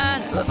 da,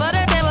 da. Before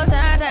the table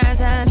turn, turn,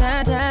 turn,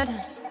 turn, turn, turn.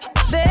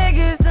 Beg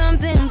you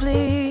something,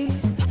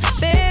 please.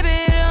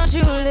 Baby, don't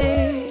you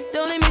leave.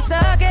 Don't leave me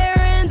stuck here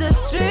in the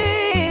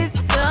streets.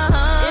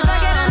 If I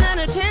get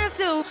another chance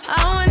to,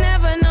 I won't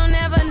never, no,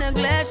 never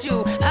neglect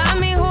you. I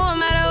mean, who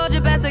am I to hold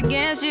your best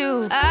against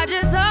you? I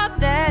just hope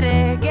that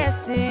it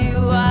gets to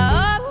you.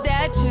 I hope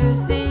that you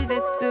see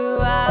this through.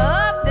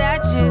 I hope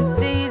that you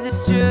see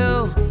this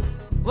true.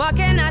 What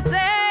can I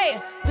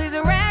say? Please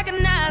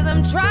recognize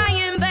I'm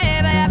trying,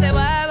 baby. I feel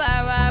why.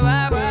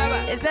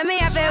 It's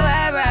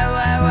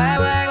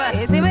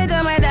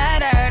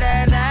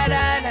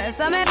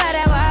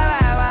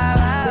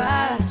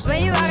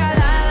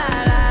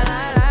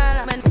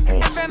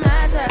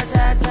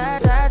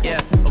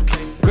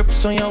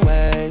ice on your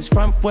ways,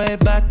 front way,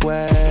 back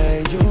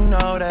way. You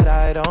know that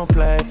I don't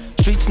play.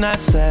 Streets not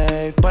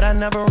safe, but I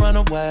never run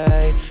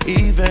away,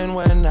 even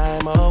when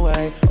I'm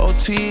away.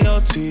 OT,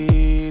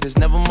 OT, there's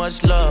never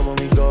much love when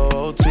we go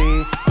OT.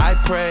 I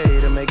pray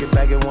to make it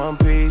back in one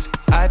piece.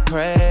 I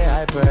pray,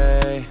 I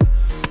pray.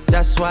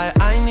 That's why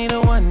I need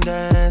a one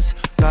dance.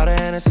 Got a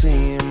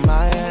Hennessy in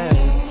my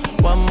hand.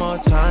 One more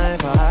time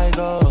before I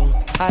go.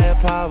 Higher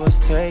powers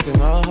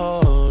taking a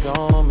hold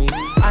on me.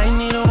 I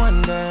need a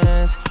one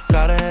dance.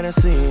 Got a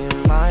Hennessy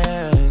in my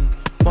hand.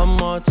 One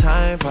more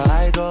time before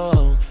I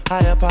go.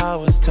 Higher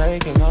powers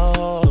taking a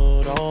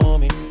hold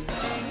on me.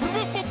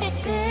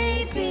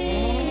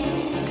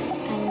 Baby,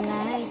 I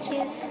like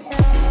your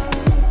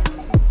style.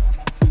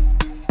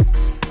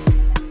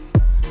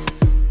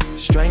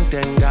 Strength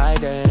and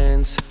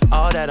guidance,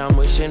 all that I'm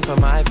wishing for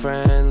my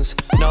friends.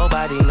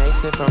 Nobody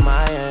makes it from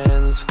my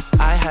ends.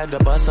 I had to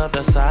bust up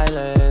the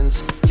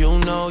silence. You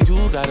know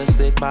you gotta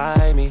stick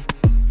by me.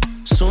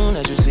 Soon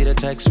as you see the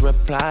text,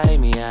 reply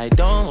me. I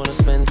don't wanna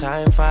spend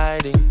time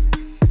fighting.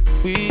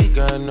 We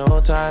got no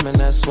time, and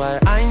that's why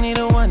I need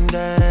a one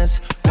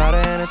dance. Got a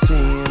Hennessy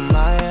in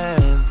my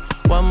hand.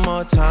 One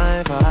more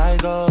time before I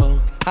go.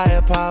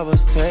 Higher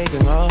powers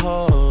taking a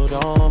hold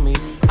on me.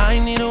 I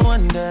need a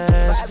one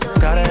dance.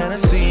 Got a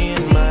Hennessy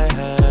in my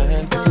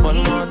hand. One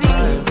more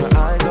time before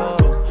I go.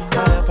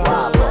 Higher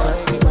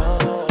powers taking a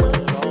hold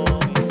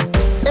on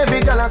me.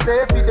 Every girl I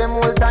say fit them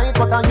all tight,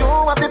 but you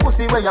have the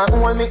pussy where you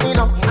hold me in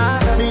up.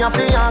 Me have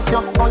to ask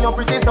you, how you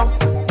pretty so?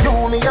 You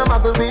me a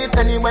muggle with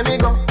anywhere me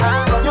go.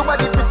 You are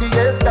the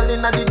prettiest girl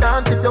inna the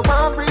dance. If you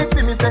want breathe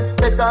for me, say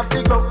take off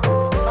the glove.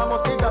 I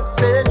must see God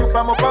say you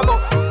from up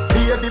above.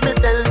 Baby, me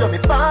tell you me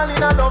fall in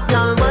love.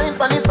 Y'all mind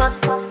pon this fat,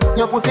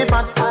 your pussy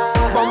fat,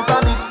 bump a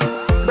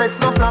bit,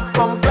 breast no flap,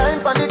 come climb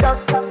pon the cock,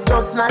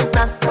 just like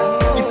that.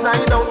 It's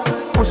slide out,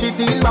 push it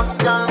in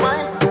back, y'all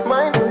mind,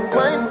 mind,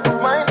 mind,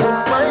 mind,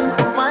 mind,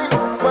 mind,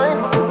 mind,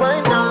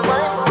 mind, y'all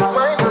mind,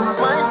 mind,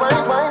 mind,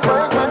 mind, mind,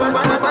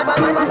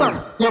 mind, mind.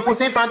 Your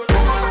pussy fat.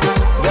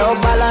 Girl,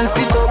 balance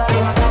it up.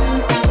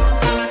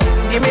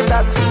 Give me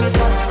that.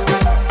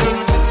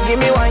 Give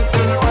me wine.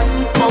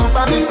 Bump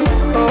a bit,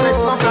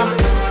 breast no flap.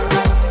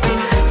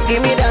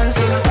 Give me dance.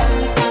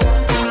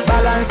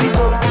 Balance it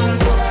up.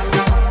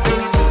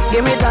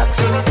 Give me that.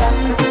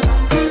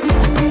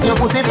 Your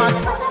pussy fat.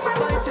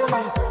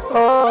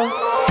 Oh,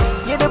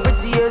 you're the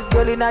prettiest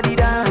girl in the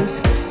dance.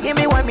 Give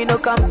me one, me no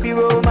comfy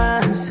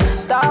romance.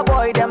 Star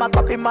boy, them a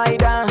copy my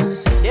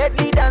dance.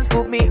 Deadly dance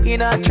put me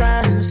in a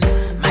trance.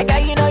 My guy,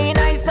 you know you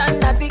nice and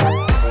naughty.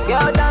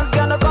 Girl dance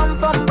gonna come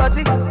from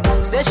body.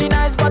 Say she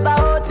nice but I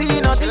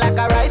OT naughty. Like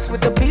a rice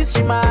with the peas,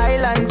 she my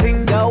island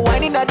thing. Girl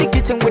whining at the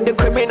kitchen with the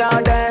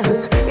criminal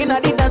dance. In the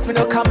dance, me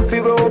no comfy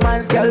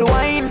romance. Girl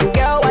wine,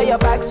 girl why your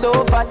back so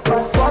fat?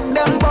 Fuck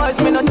them boys,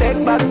 me no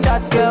take back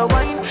chat. Girl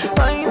wine,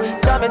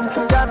 wine, jam it,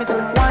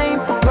 wine,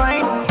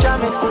 grind,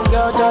 jam it.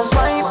 Girl just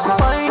wine,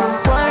 wine,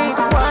 wine,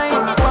 wine,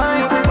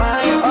 wine,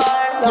 wine.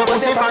 Your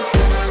pussy fat.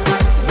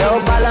 Girl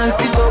balance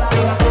it up.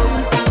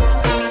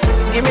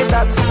 Give me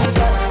that.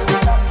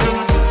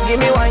 Give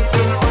me wine.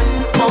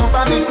 Bump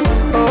a bit,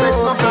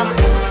 breast no flap.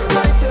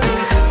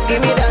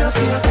 Give me dance.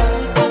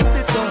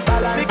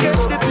 Balance it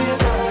up.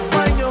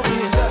 Wind your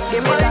waist.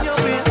 Give me that.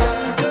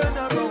 Turn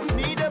around,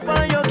 need up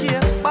on your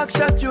case. Back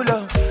shot you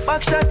love,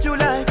 back shot you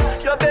like.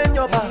 You bend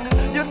your back,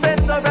 you said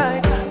so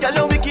right. Girl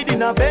you wicked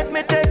in a bed,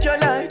 me take your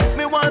life.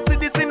 Me want see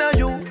this in a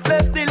you,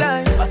 left the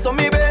line. I saw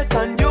me best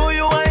and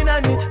you whine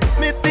on it.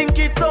 Me sink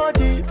it so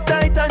deep,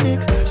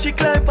 Titanic. She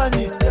climb on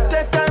it,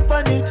 take time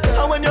on it.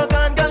 And when you're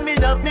gone, girl, me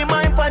have me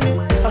mind on it.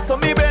 I saw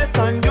me best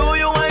and you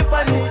whine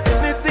on it.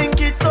 Me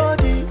sink it so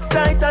deep,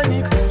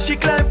 Titanic. She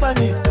climb on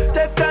it,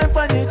 take time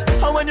on it.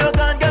 And when you're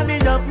gone, girl, me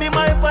have me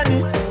mind on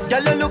it.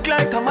 Girl, you look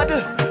like a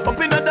model. Up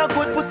in that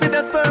good pussy,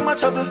 the sperm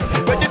travel.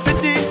 Ready for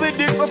deal with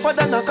it, rougher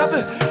than a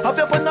gravel. Have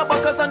your on the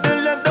backers and the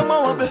length them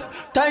a wobble.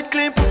 Tight,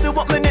 clean pussy,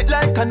 what me it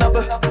like a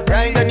novel.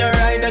 Ride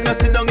and you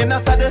sit down in a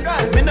saddle.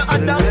 Me no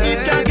add down,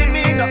 it can't give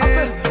me no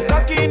apples.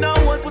 Cocky in a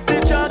one pussy,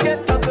 can't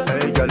get tackled.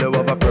 Hey, girl, you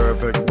have a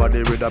perfect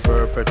body with a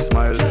perfect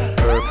smile.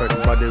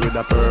 Perfect body with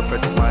a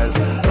perfect smile.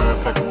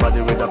 Perfect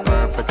body with a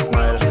perfect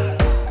smile.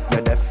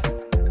 You're deaf.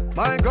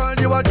 My girl,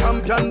 you a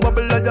champion.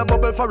 Bubble like you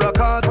bubble for a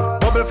cause.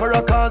 Bubble for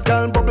a cause,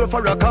 girl, bubble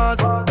for a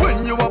cause.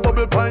 When you a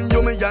bubble pine,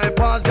 you me eye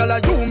pass. Girl,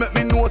 you make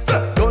me know,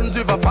 sir, don't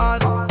give a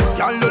false.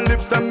 Girl, your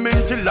lips them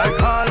minty like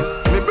hearts.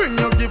 Me bring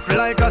you gift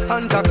like a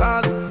Santa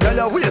Claus. Girl,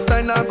 your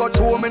waistline I got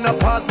show me no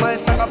pass. My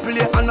song I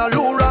play on a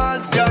low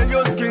rolls. Girl,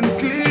 your skin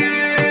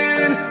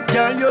clean.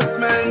 Girl, you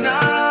smell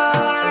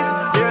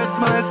nice. Your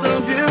smile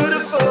so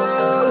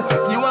beautiful.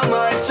 You are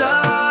my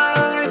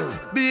choice.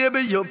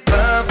 Baby, you're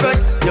perfect.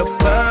 You're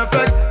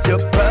perfect. You're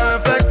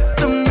perfect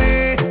to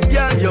me.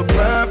 Yeah, you're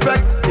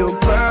perfect. You're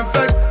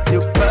perfect.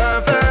 You're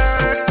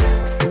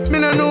perfect. Me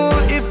no know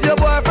if your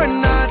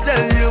boyfriend not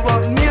tell you,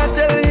 but me I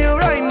tell you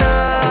right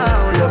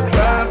now. You're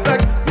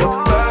perfect.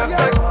 You're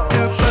perfect.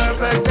 You're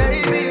perfect,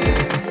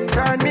 baby.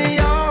 Turn me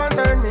on,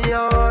 turn me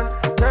on.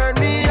 Turn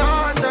me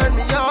on, turn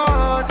me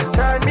on.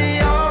 Turn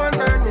me on,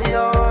 turn me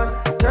on.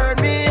 Turn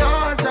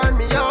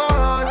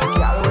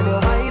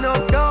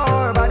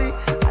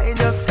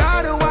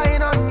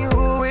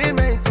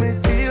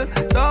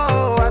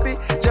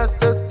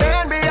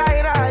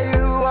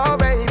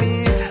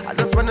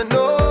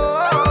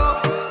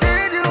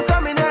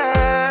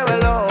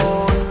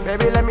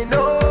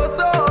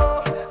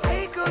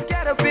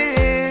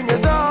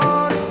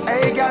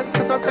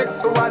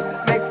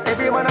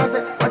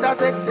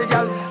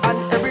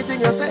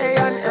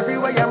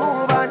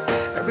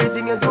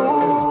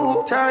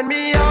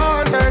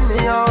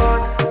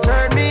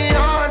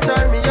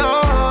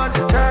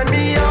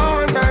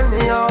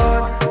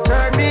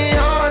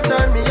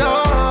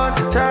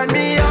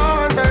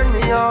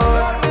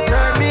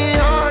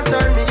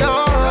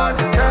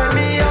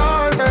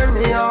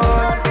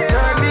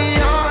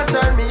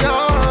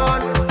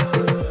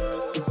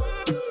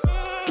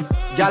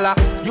Gala,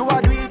 you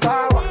a do it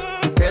or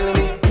what? Tell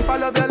me if I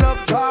love your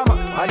love drama.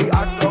 All the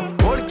hot so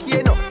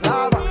volcano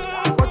lava.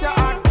 But your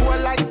heart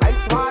cold like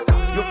ice water.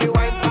 You feel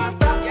wine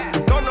faster, yeah.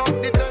 Turn up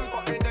the tempo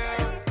in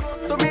there.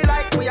 Close to me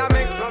like we are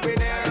make love in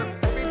there.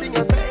 Everything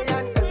you say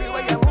and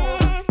everywhere you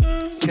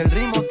move. Si el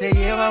ritmo te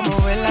lleva a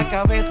mover la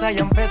cabeza,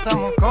 ya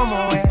empezamos como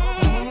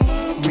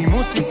es. Mi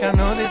música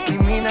no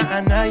discrimina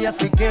a nadie,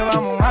 así que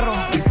vamos a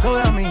romper.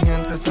 Toda mi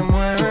gente se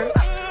mueve.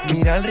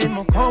 Mira el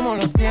ritmo como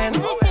los tiene.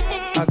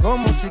 Hago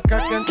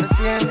música que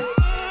entretiene.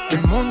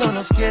 El mundo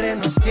nos quiere,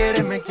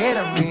 me quiere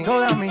a mí.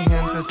 Toda mi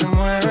gente se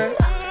mueve.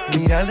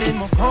 Mira el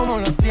ritmo como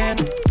los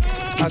tiene.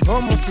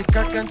 Hago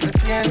música que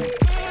entretiene.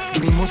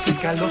 Mi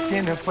música los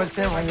tiene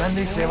fuerte bailando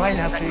y se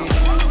baila así.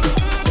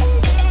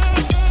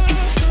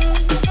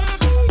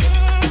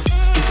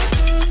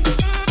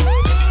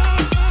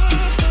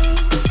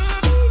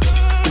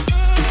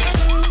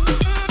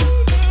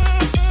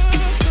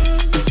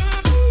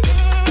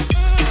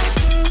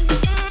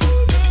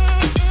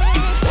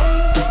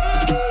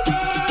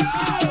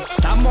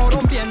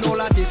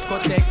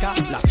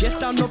 La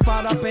fiesta no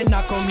para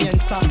apenas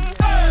comienza.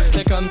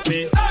 C'est comme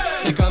si,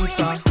 c'est comme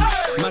ça,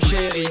 ma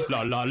chérie.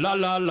 La la la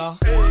la la.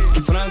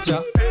 Francia,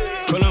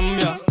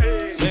 Colombia,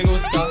 me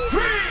gusta.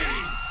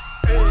 Freeze.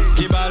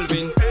 J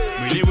Balvin,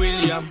 Willy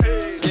William,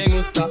 me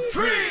gusta.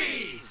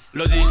 Freeze.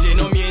 Los DJ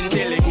no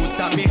mienten, le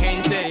gusta a mi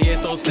gente y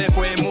eso se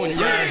fue muy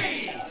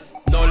bien.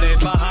 No le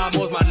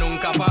bajamos, mas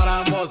nunca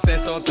paramos,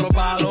 es otro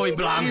palo y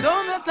blanco. ¿Y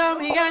dónde está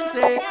mi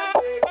gente?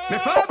 Me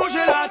fue a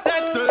bouger la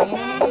tête.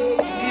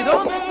 ¿Y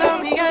dónde está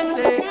mi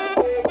gente?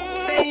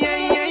 Sí, yeah,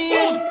 yeah,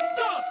 yeah. 1, 2,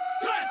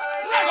 3,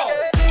 ¡Lego!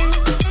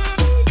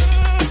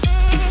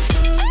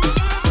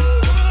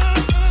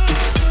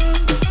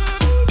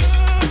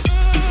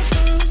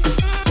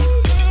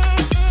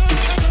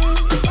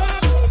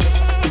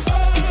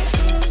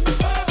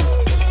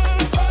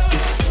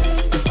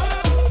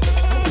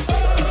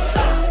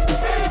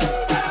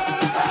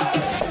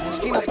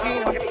 Esquina,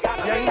 esquina,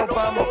 y ahí nos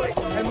vamos.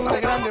 El mundo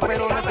es grande,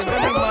 pero no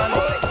tendremos en mano.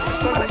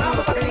 Estoy muy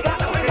duro, sí.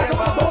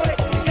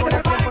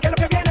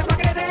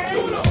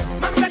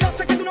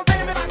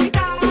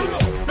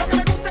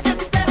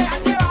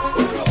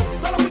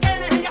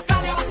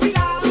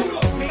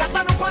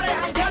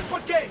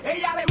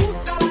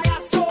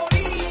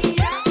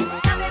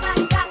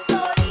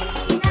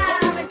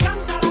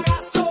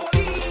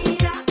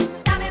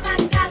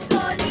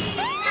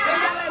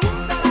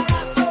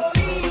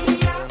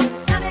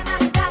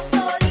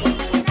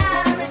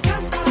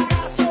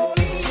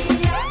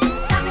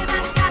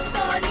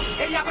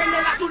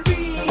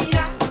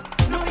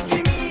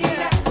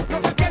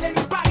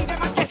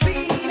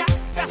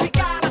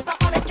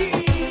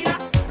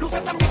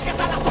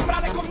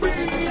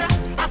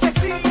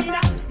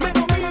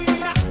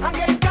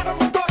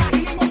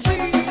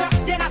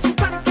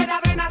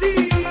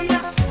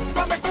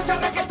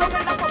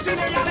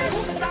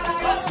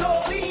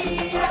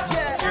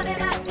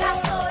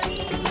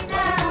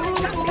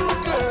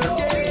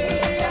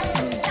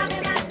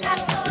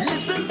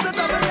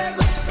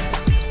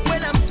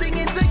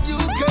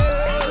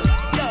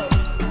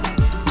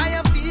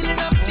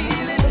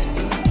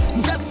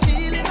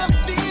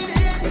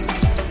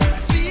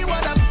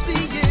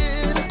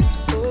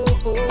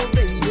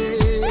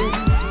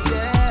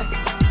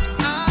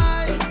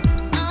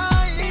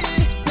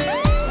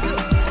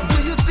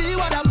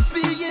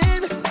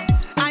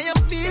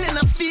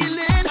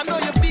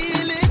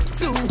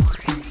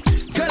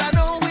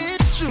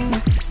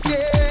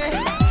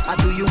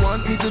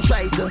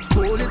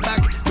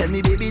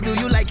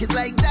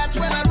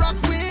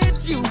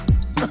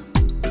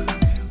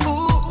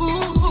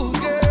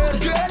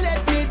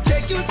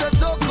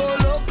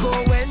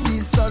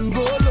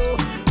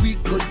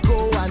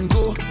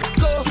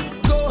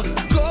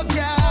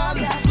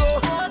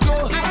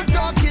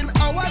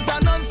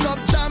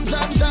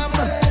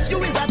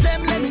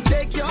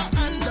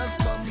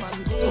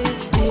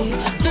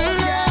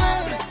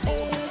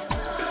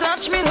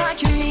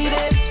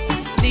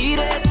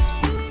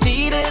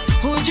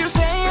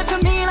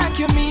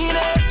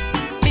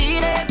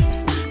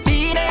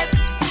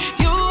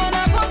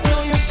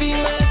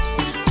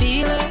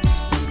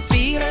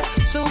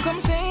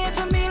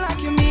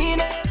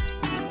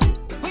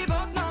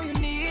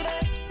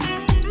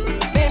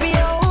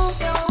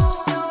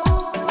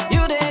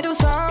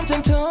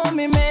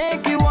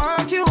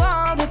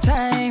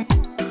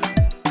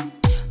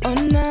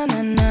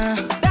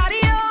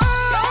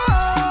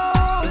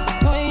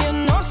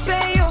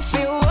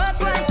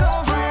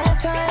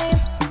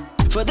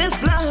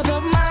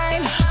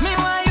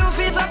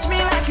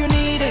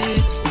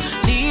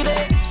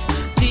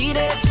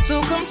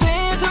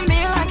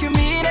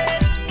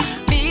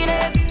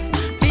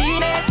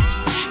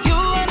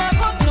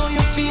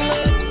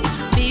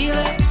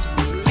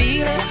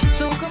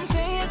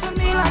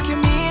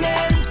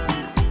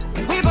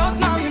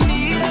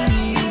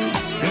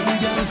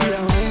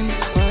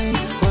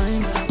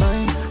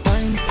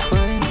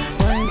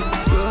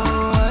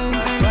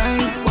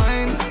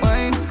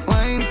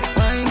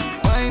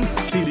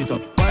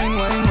 Wine,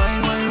 wine,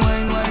 wine, wine,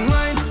 wine, wine, wine,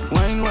 wine,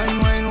 wine, wine,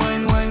 wine,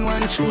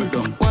 Roll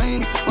down.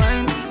 Wine,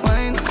 wine,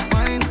 wine,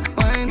 wine,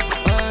 wine,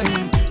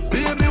 wine.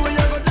 Baby, when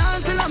you go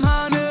dance till I'm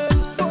morning,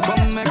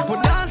 come make we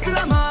dance till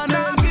I'm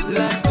morning.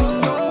 Like you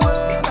know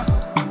it,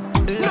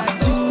 like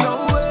you know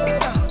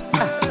it.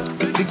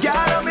 The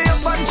girl on me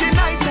up on she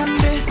night and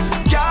day.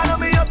 Girl on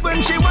me up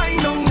when she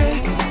wine on me.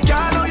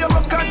 Girl on you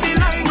rock on the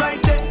line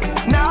right there.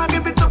 Now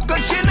give it up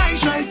 'cause she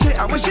nice right there.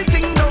 And when she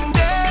ting down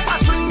there, I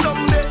swing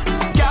down there.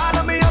 Girl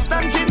on me up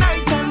and she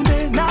night and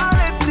day. Now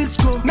let this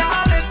go,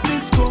 now let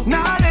this go,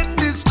 now let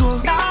this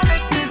go, now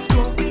let this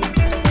go.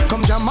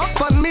 Come jam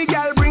up on me,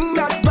 girl, bring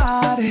that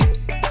body.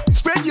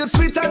 Spread your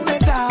sweet and me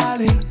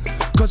darling.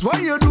 'Cause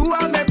what you do,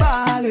 I'm me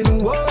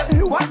balling.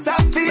 Whoa, what I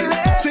feel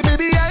it. Say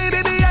baby,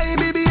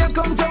 I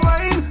come to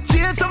wine.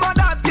 See some of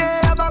that,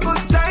 yeah, have a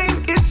good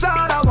time. It's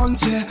all I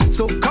want, yeah.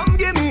 So come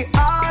give me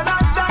all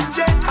of that,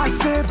 yeah. I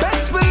say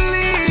best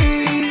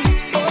believe.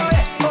 Oh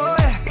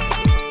yeah.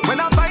 When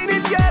I find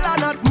it, girl, I'm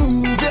not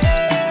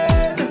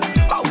moving.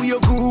 How you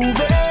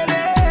grooving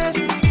it?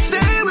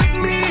 Stay with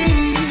me.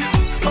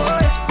 Oh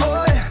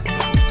yeah.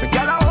 So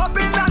girl, I'm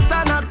hoping that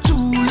I'm not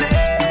too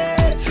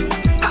late.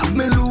 Have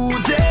me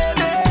losing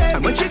it.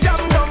 And when she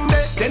jam down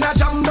there, then I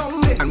jam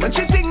down there. And when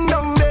she ting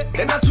down there,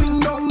 then I swing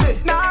down there.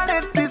 Now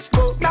let this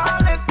go, now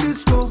let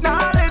this go,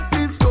 now let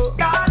this go,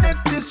 now let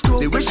this go.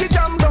 The way she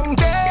jam down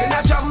there, then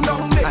I jam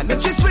down there. And then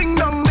she swing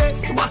down there,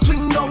 so I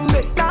swing down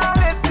there. Now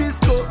let this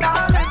go,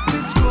 now let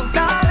this go,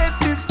 now let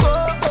this go.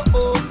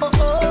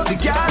 Oh. The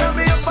girl on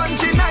me up and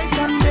she night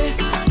and day.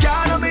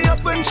 Girl on me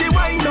up when she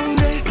wine down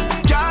there.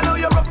 Girl on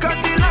you rock on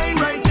the line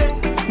right there.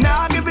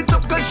 Now give it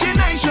up 'cause she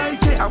nice right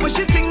there. And when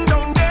she ting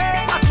down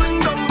there, I swing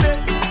down there.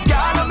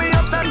 Girl on me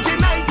up and she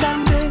night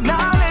and day.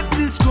 Now let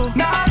this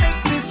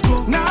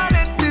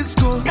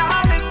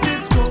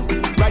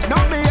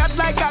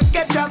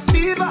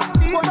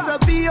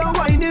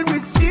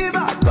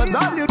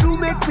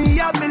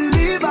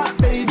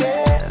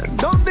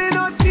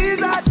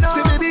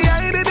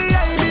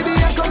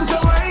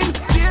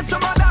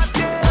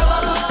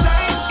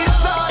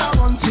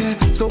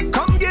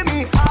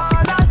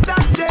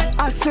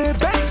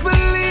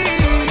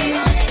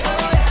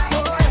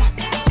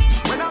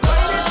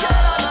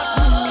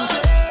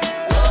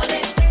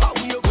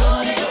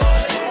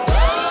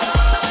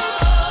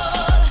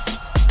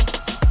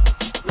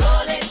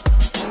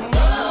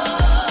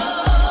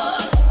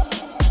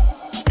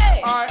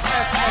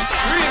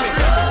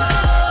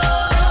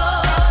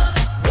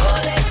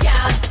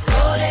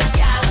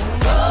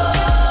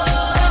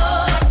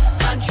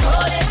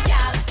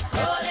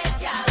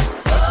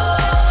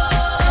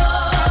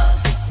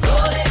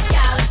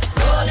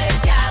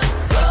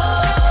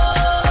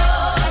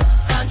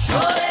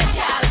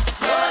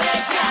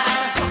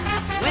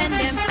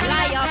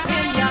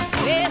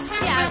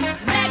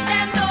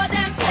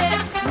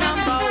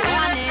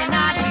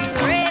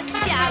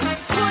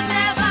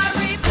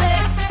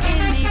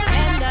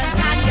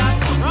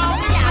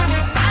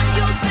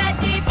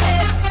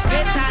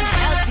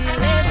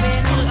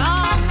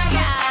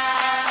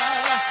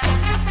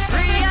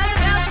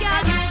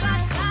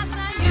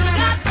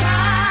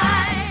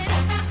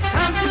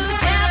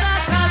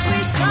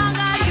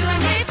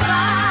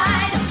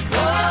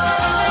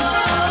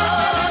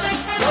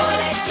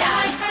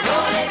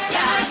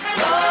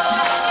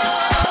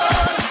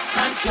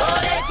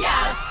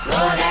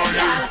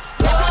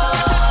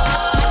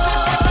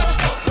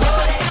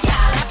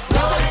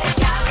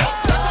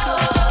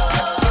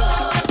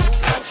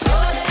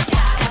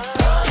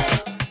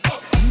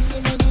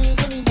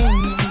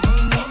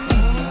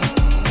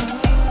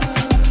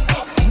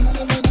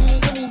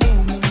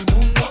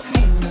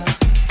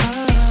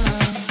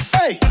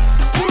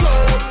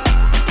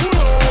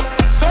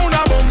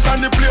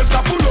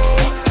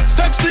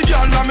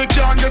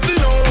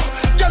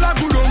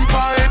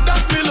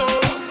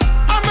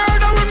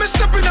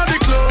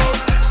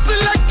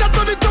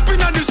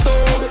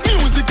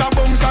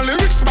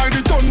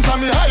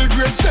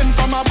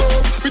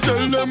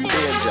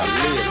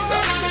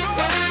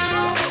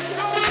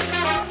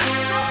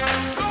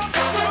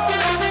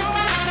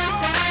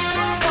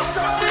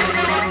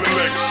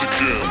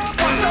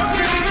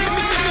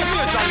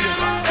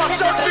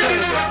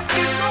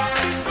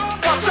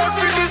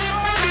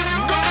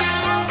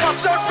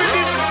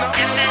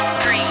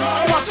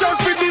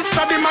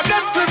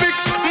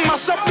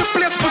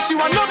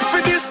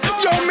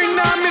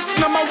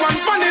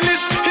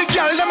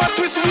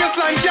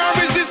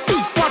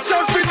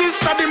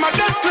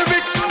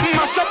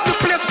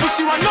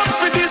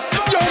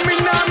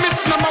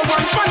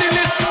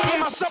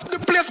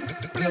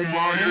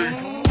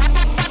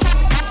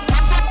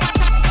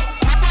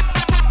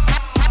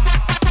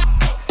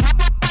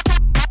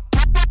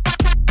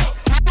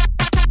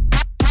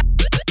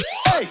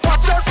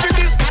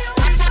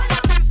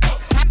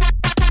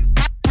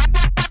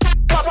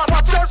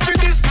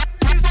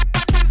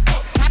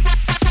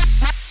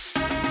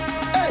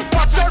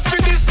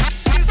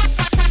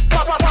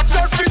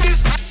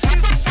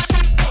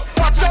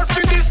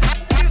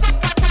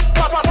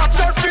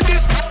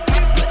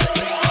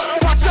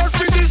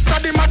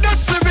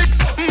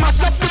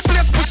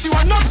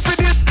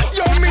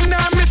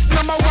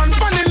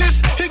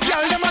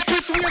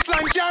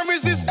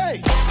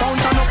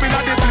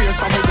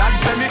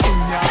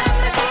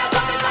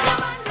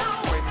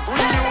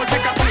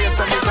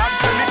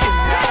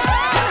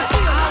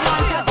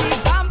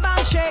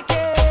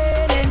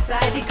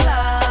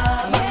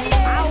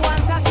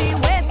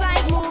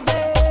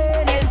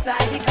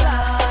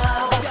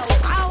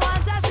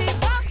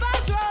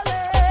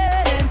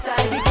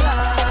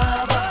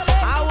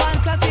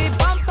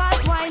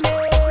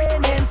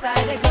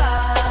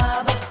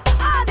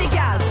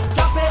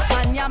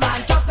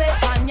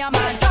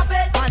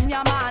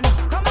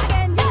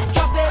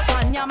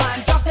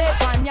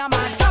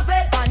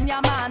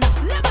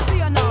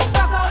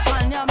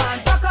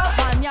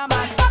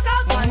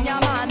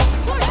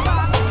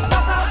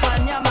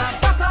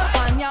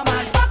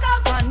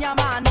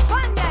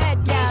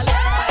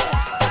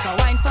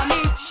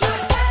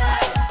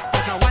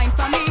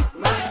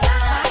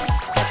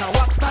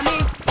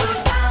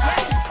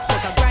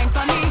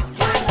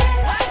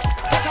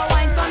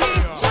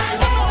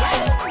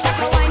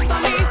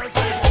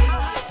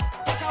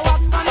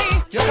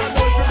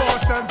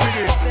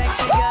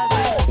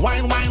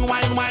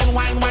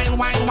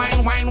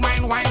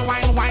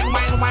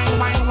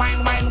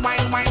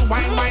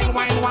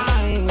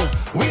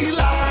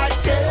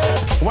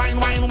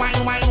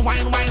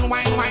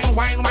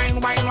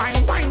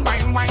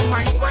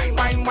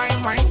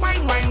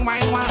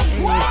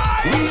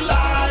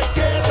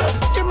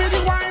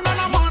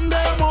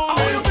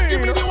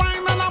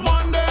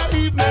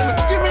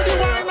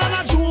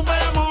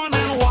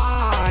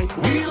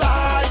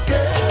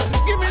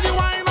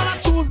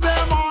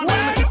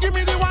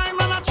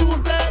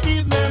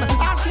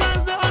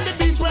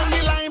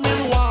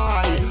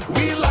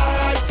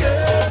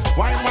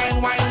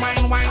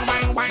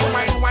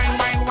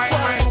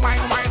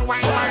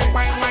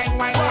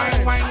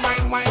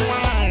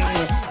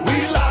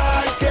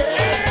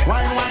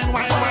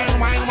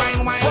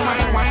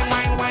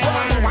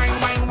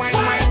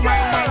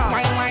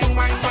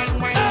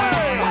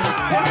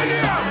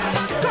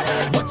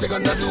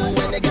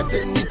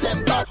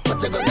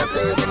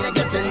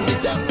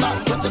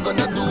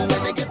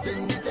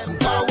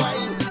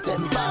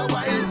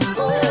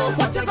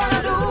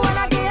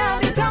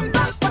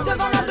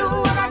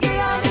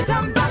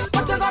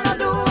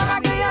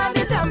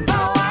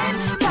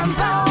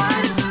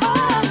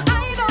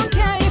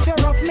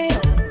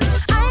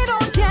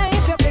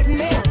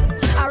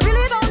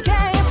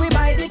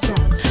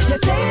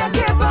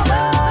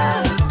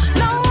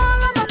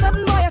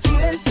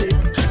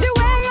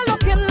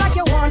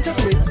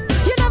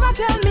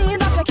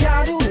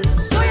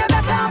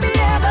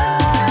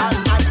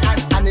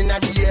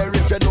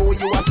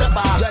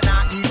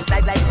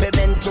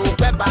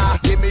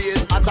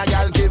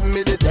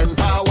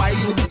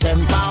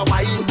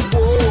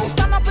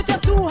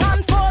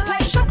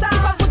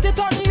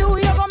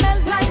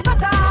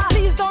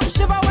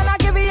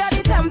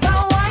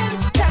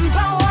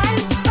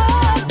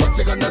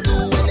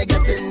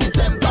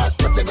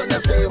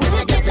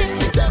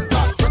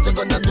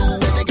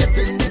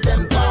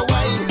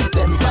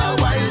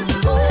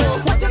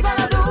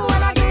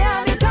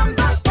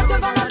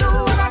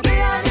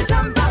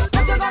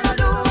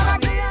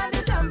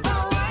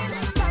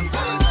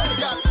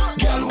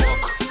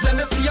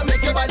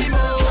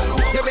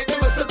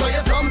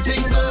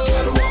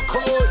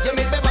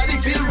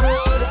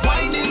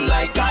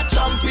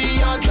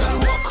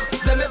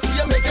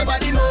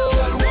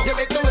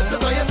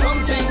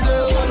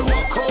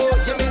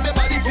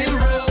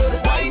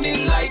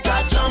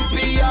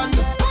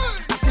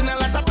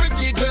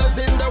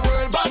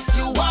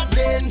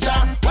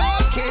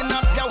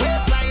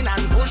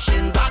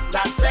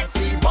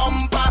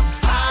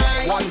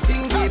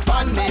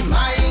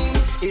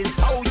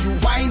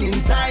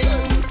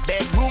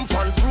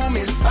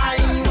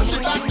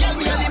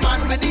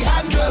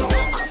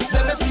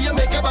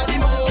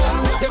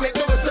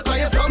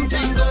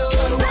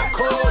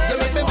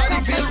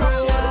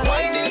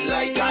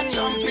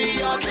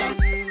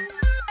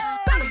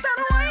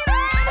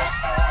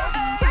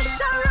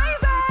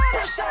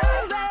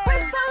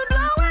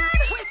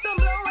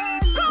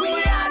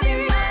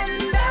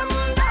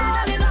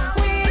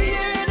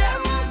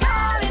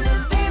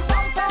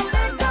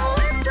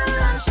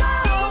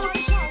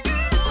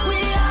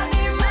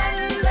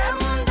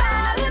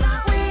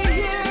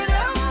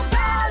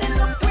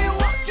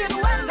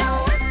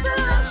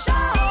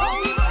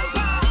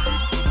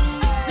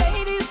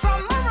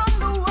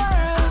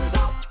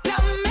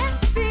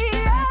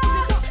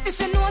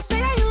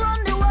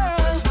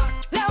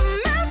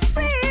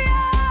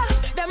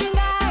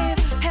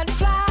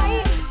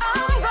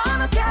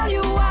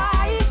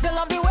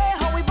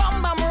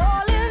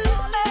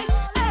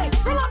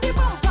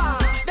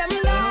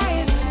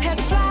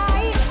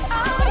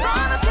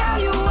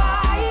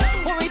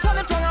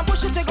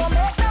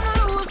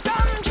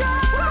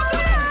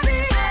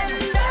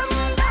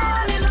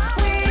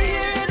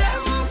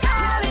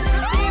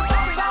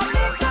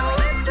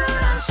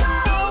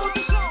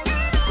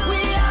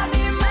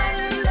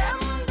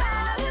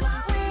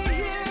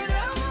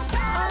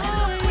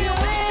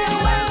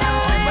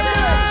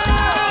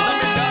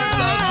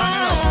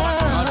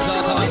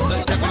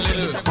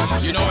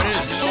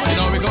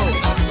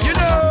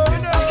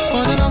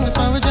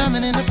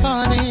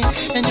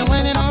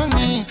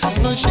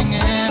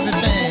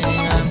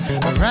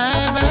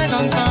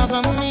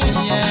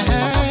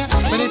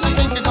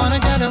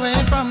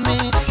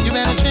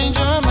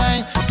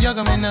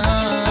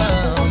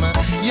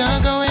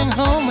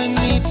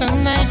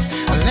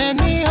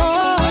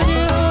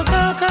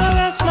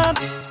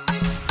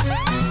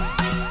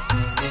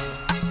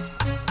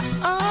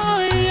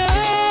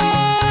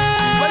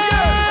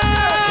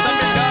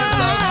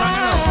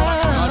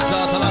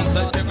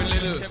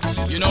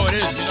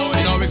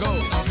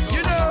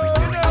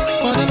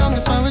For the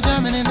longest while we're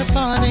jamming in the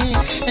party,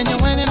 and you're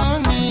whining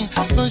on me,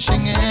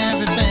 pushing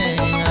everything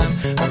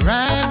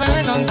right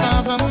back on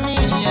top of me,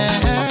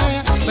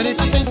 yeah. But if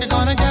you think you're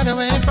gonna get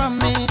away from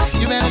me,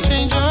 you better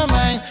change your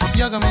mind.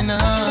 You're going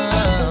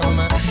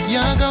home.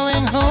 You're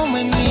going home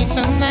with me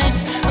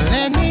tonight.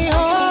 Let me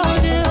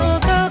hold you,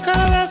 go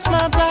caress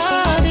my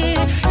body.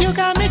 You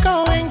got me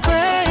going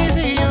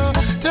crazy. You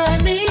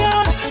turn me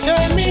on,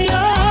 turn me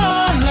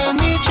on. Let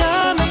me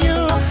charm you,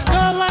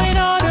 go right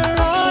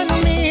on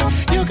me.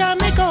 You got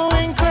me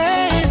going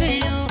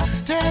crazy. You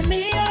turn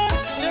me on,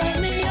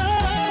 turn me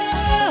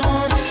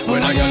on.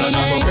 When I get on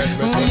a go get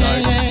me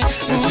tonight,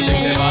 if she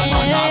thinks a bad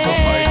man not go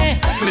fight,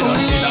 me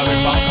don't feel that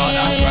with back on,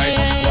 that's right.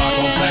 Walk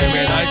on play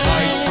with I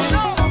fight.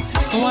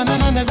 One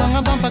on underground,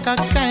 a bumper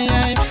cock sky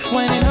high,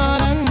 whining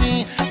all on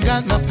me,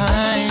 got my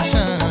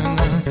python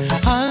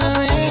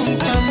hollering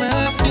for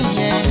mercy,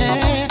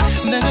 yeah.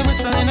 Then I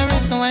whisper in her ear,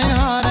 so went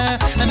harder,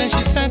 and then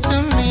she said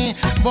to me,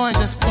 boy,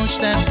 just push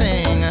that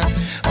thing,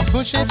 or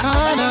push it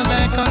harder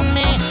back on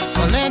me.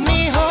 So let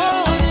me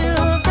hold you,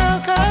 girl,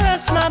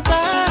 caress my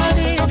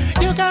body.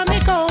 You got me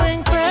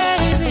going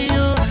crazy.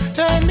 You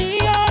turn me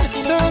on,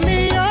 turn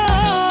me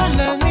on.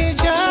 Let me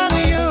jam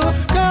you,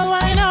 go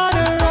wine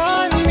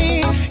on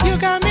me. You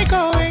got me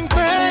going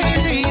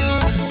crazy. You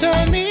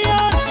turn me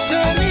on,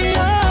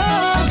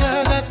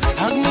 girl. Just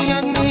hug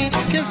me,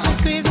 kiss me,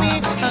 squeeze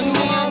me, hug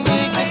me,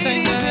 kiss and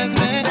caress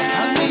me.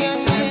 Hug me, kiss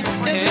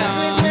me,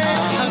 squeeze me,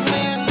 hug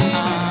me.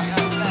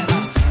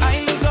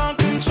 I lose all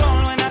control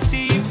when I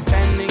see you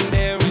standing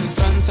there in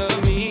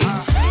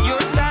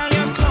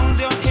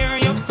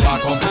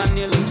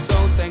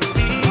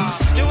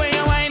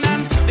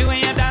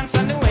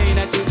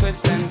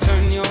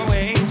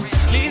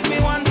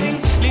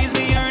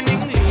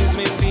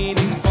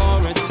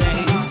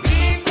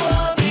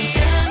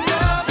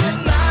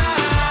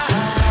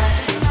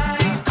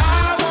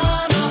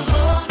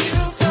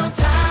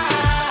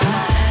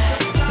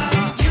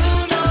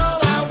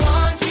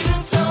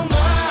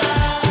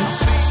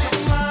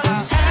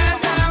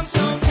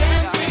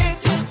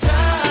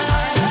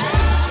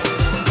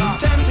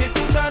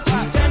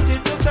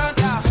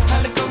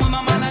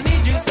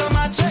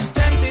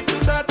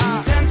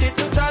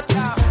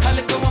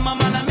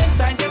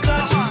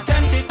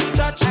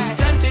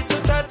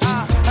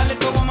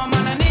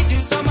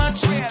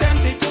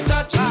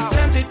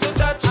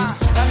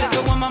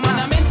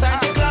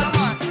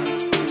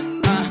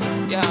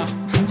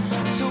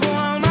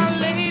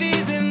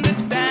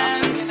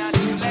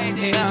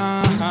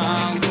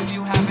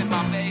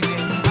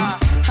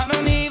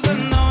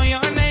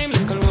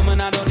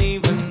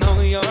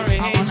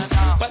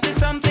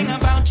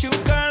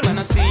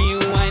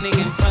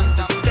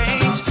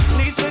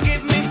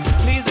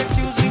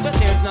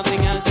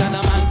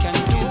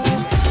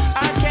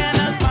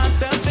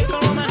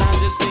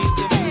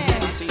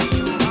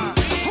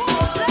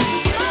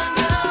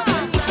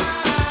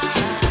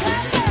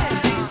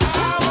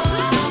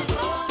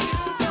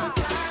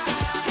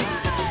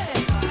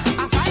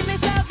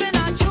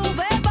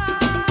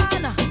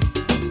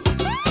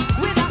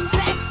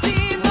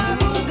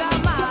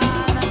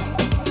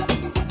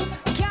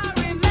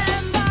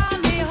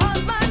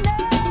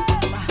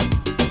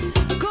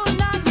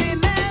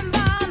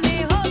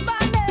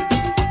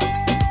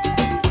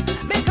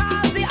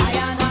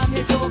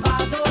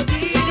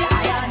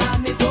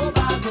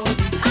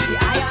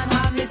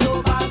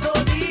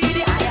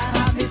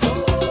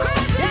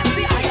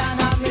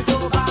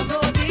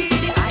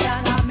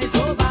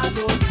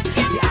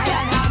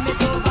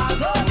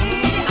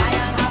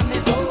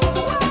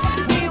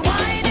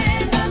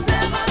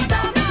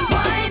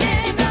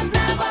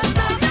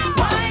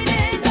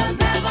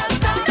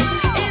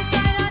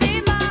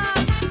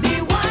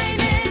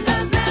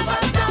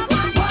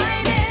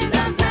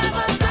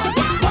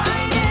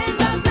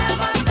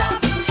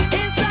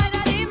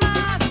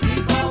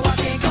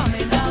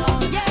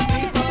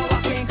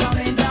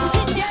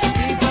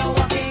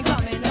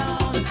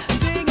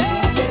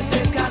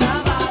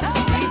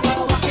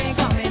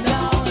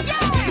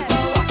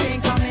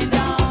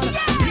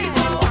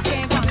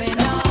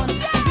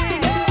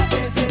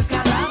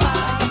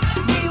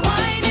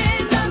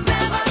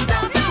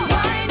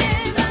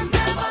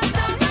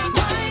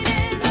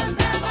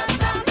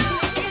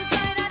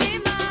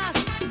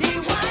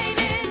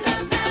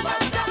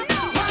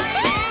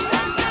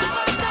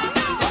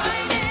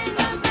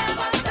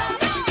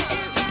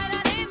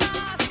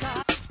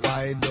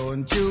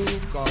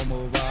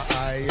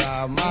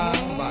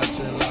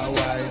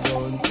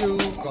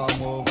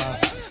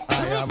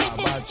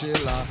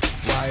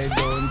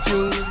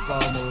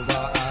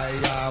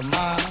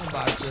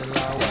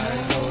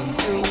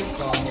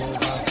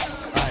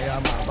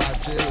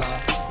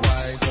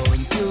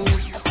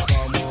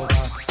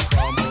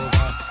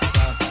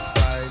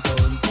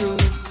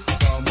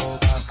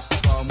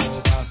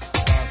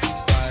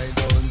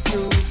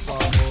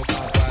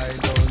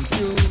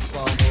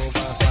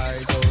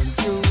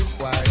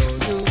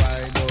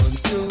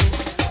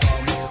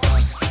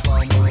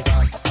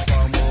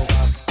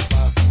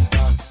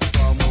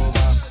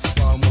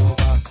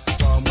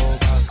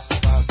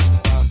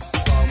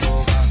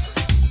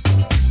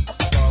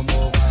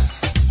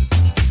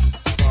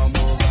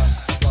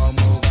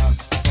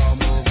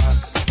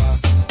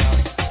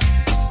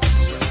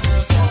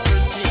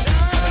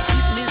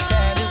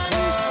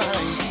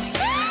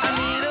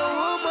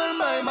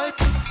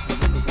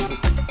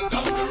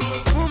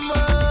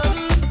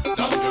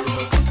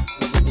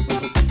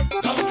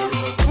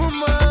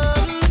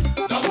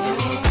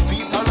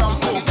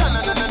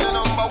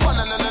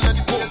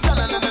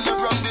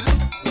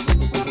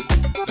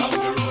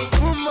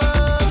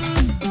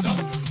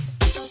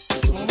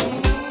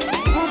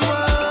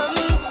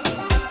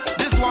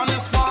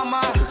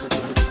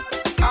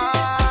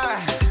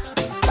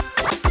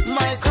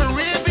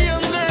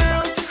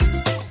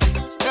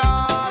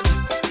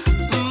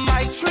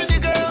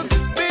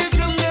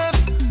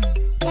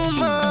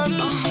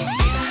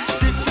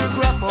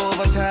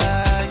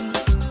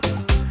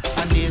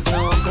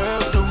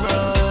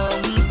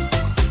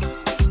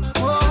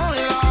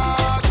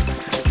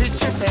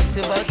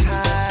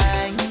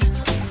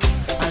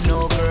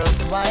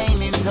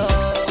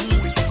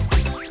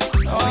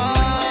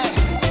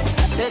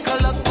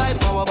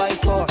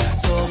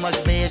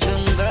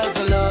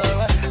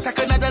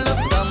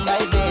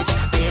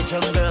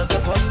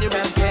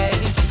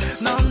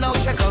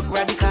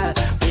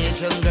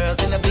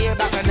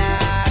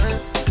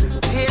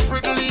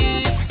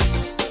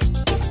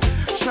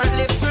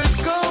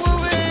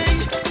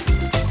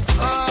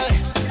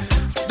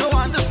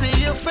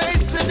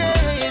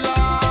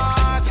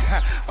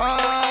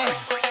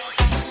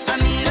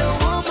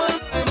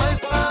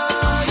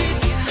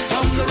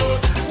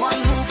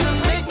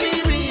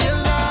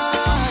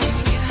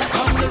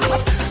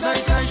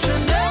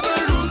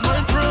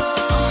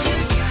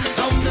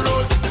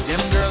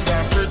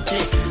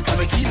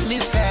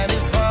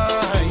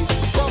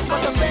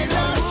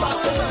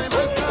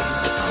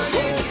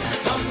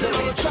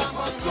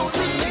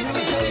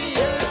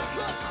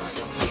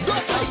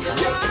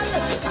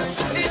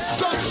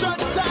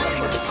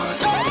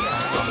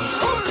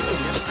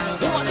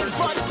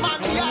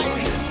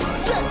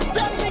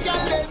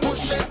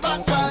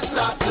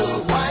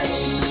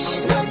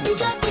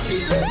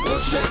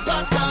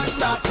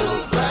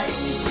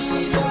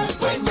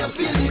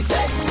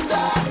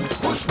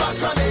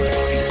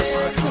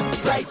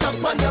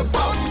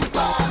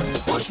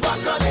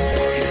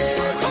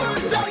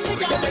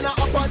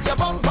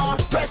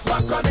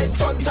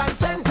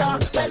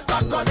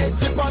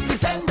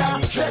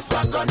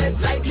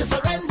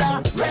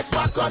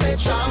the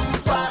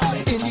champer.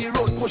 In the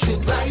road, push it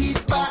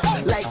right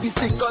back. Like we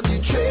stick on the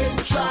train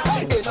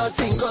track. Ain't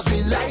nothing cause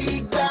we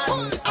like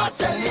that. I'm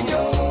telling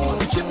you,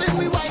 we chipping,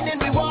 we whining,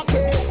 we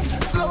walking.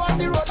 Slow on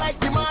the road like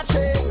we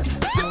marching.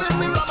 Sipping,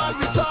 we rum and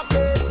we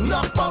talking.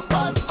 Knock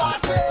bumpers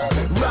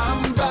passing.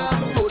 Ram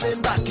bam,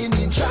 rolling back in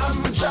the jam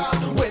jam.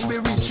 When we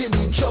reach in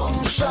the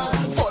junction,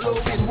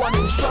 following one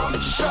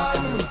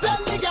instruction.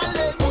 Tell the girl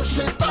they push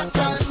it back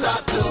and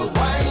start to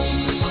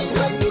whine.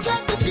 When you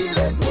get the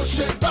feeling, push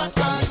it back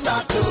and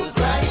start to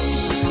grind.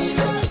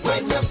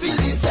 When you feel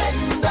the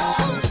fender,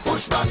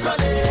 push back on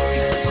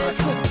it.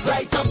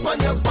 Right up on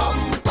your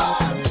bumper,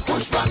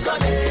 push back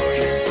on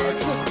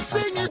it.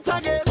 Sing it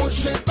again,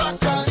 push it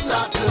back and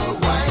start to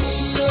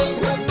whine.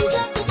 When you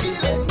get the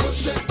feeling,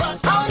 push it back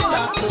and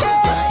start to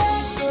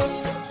grind.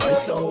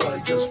 Right now I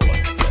just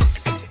want this.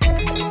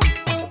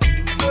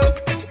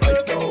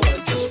 Right now I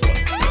just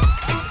want this.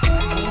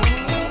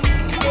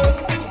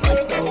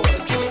 Right now I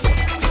just want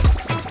this.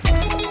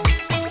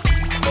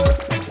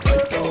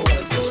 Right now I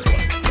just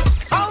want this.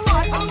 I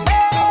want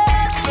this.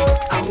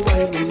 I'm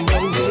whining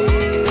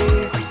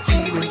away,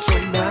 feeling so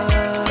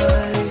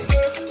nice,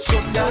 so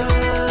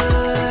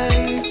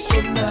nice, so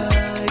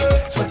nice.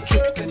 So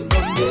tripping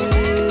on me,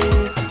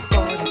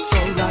 but it's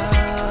alright,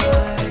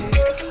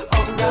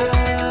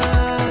 alright,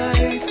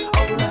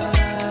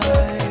 alright.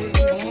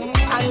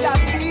 And I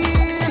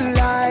feel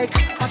like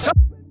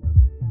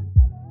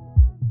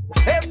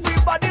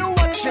everybody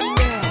watching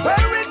me,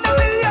 wearing a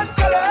million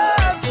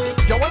colors.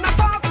 You wanna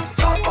talk?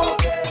 Talk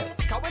about it.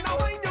 'Cause when I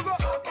whine, you go.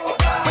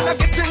 When I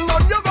get in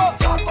on, you go.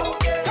 Talk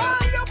about it.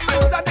 Call your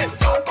friends and then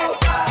talk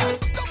about it.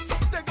 Come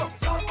some they go.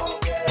 Talk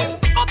about it.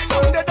 Up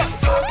down they don't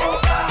talk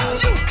about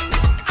it. You,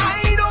 I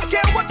don't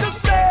care what you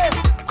say,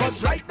 'cause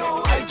right now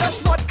I just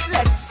want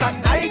less, and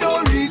I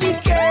don't really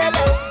care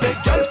less. The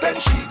girlfriend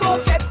she go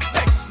get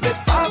vexed, the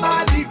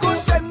family go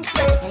send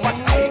text, but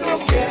I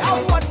don't care. I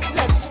want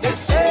less. They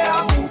say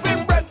I'm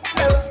moving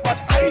breathless, but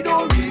I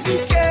don't really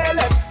care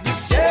less.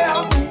 This year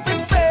I'm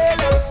moving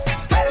fearless.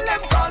 Tell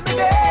them call me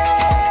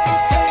name.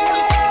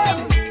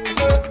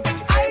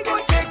 I go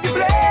take the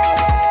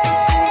blame.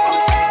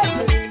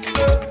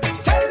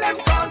 Tell them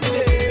call me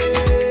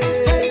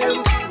name.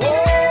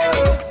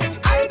 Oh,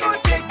 I go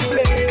take the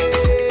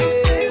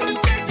blame.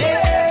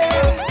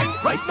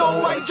 Yeah. Right now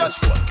I just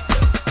want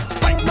this.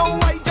 Right now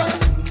I just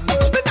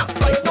watch me now.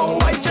 Right now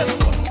I just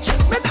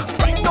check me now.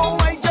 Right now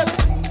I just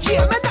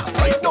cheer me now.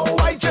 Right now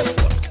I just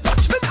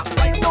watch me now.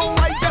 Right now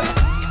I just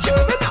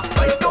check me now.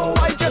 Right now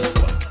I just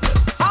want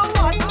this. I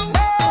want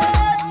this.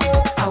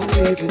 I'm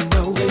waving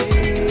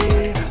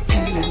away,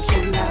 feeling so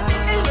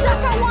light. It's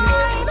just a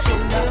wine. So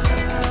light.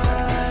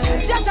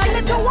 Just a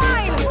little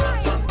wine.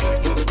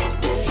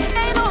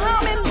 Ain't no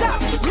harm in that,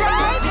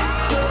 right?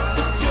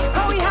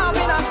 'Cause we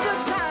having a good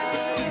time.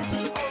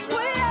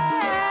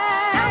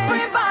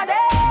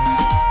 Everybody,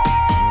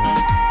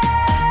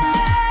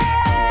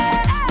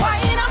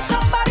 wine on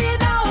somebody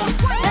now.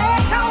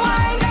 Take a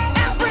wine,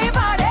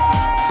 everybody.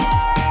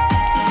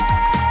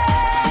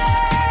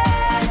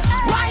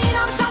 Wine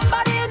on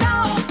somebody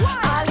now.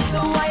 A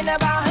little wine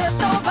never hurt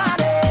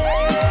nobody.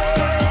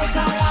 So take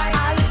a wine.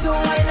 A little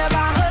wine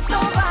never hurt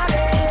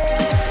nobody.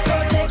 So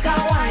take a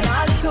wine. A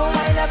little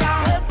wine never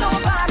hurt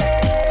nobody.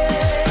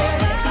 So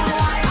take a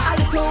wine. A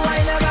little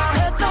wine never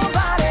hurt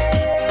nobody.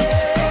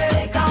 So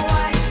take a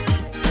wine.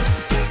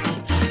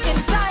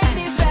 Inside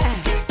the bed,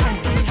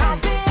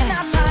 having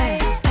a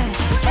time.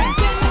 It's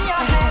in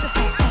your head.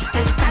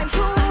 It's time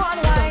to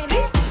unwind.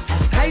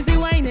 Icy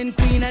whining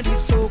queen of the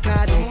soca.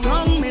 They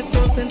call me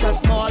so since I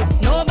small.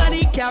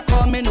 Nobody can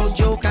call me no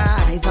joker.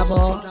 I's a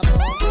boss.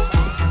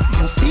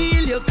 You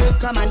feel you could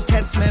come and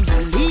test me.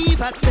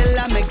 Believe I still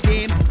am a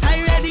game.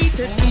 I ready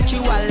to teach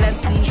you a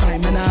lesson. Try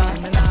me now.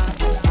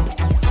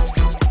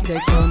 They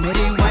call me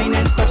the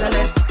whining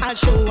specialist. I'll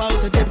show how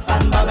to dip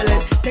and bubble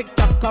it. Tick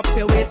tock up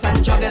your waist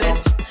and juggle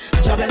it.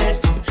 Juggle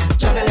it,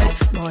 juggle it.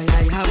 Boy,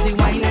 I have the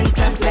whining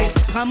template.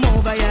 Come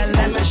over here,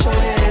 let me show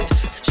you it.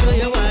 Show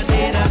you what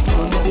they just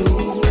want to do.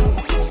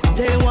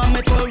 They want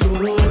me to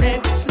roll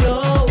it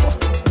slow.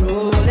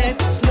 Roll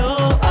it slow.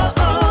 Oh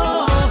oh.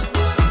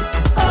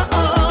 Oh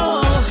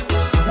oh.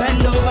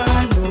 Bend over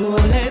and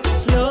roll it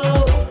slow.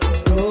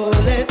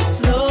 Roll it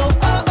slow.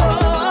 Oh oh.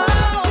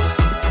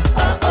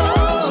 Oh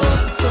oh.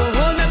 So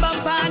hold me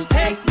bumper and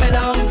take me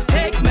down.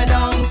 Take me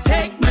down.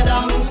 Take me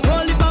down.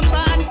 Hold the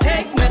bumper and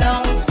take me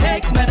down.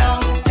 Take me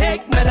down.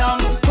 Take me down.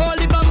 Hold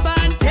the bumper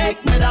and take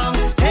me down.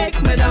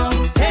 Take me down.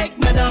 Take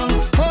me down.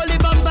 Hold the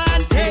bumper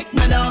and take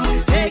me down.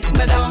 Take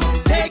me down.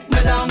 Take me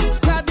down.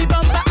 Grab the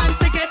bumper and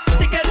stick it.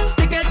 Stick it.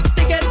 Stick it.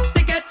 Stick it.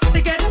 Stick it.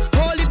 Stick it.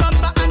 Hold the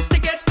bumper and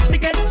stick it.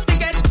 Stick it.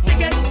 Stick it.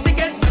 Stick it. Stick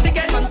it. Stick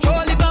it.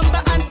 Control the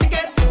bumper and stick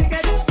it. Stick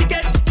it. Stick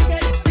it.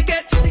 Stick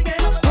it. Stick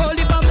it. Hold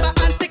the bumper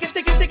and stick it.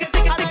 Stick it. Stick it.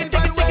 Stick it. Stick it. Stick it. Stick it.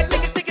 Stick it.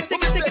 Stick it. Stick it.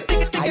 Stick it.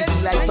 Stick it. Stick it. Icy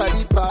life for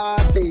the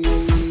party.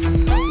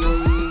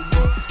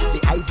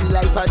 Say icy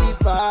life for the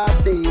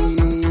party.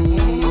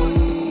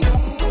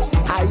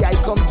 I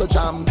come to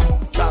jam,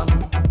 jam.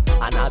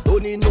 And I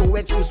don't need no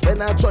excuse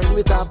when I join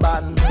with a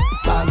band,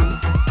 band.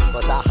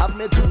 But I I have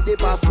me to the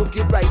pass, look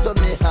it right on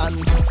me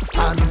hand.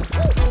 And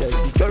the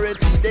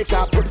security, they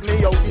can't put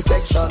me out the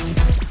section.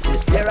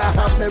 This year I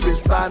have me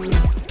respond.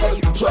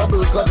 Hey,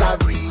 trouble cause I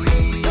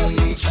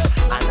reach.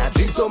 And I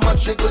drink so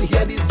much you could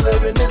hear the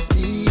slur in the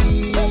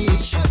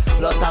speech.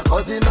 Plus I'm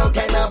causing all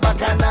kind of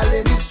bacchanal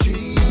in the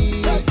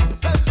streets.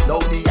 Now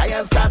the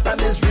iron start and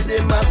this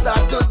rhythm I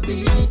start to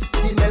beat.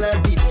 The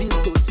melody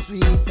feels so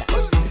sweet.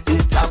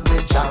 It have me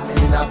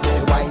jamming, have me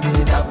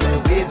whining, have me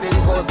waving,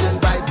 causing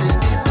vibes in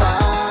the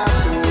party.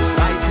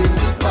 Vibes in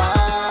the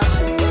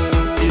party.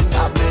 It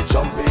have me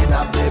jumping,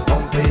 have me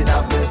pumping,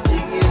 have me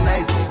singing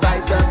nicely.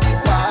 Vibes of the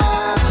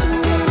party,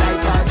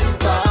 life of the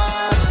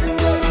party.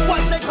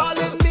 What they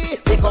calling me?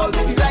 They call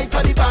me the life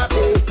of the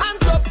party.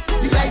 Hands up,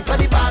 the life of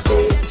the party.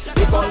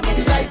 They call me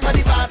the life of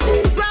the party.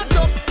 Hands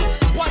up,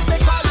 what they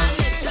calling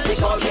me? They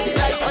call me the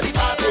life of the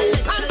party.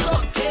 Hands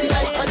up, the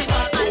life of the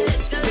party.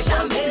 They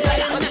call me the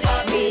life of the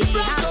party.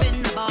 Having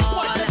the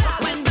ball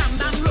when bam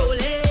bam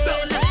rolling,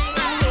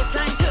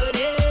 waistline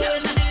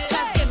turning.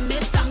 Just give me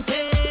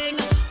something,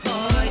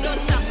 boy, don't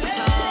stop at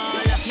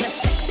all. You're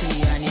sexy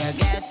and you're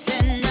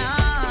getting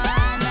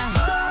on.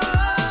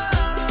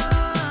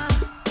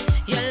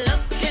 You're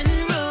looking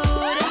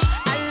rude.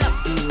 I love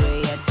the way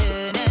you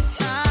turn it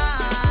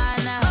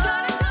on.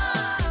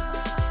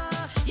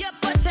 You're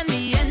putting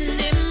me in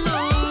the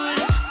mood.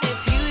 If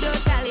you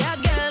don't tell your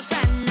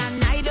girlfriend and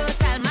I don't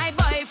tell my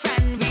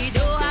boyfriend, we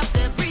don't have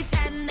to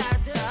pretend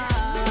at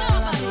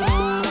all.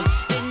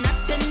 There's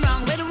nothing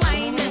wrong with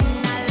whining,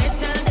 a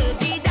little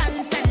dirty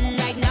dancing.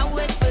 Right now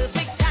is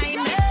perfect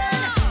timing.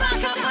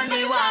 Back up on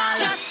the wall,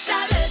 just a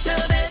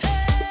little bit,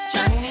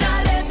 just a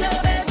little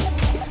bit,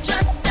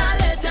 just a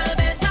little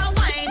bit of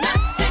wine.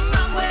 Nothing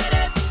wrong with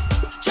it.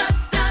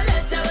 Just a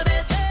little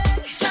bit,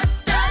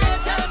 just a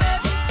little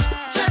bit,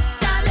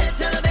 just a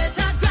little bit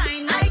of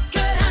grind. I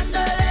could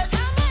handle it.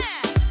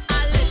 A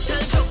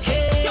little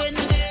joking,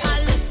 a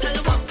little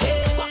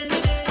walking,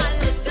 a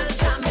little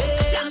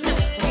jamming.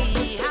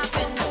 We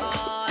having a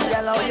ball.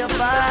 Girl, how you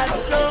bad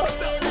so?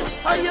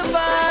 How you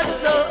bad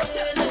so?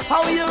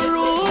 How you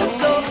rude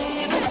so?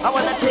 I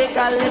wanna take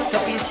a little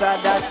piece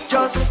of that.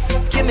 Just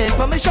give me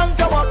permission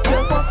to walk you.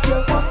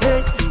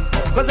 Hey,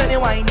 cause when you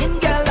whining,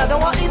 girl, I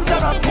don't want to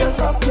interrupt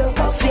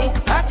you. See,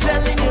 I'm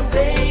telling you,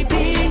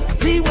 baby,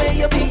 the way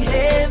you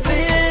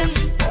behaving.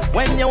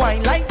 When you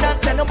whine like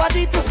that, tell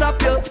nobody to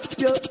stop you.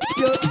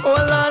 Oh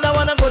Lord, I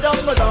wanna go down,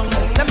 go down.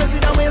 Let me see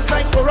the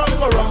waistline, go wrong,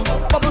 go wrong.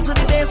 Bubble to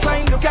the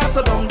baseline, you can't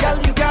sit down. Girl,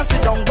 you can't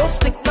sit down. Don't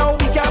stick now,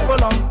 we can't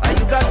prolong. And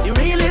you got the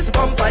realest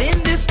bumper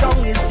in this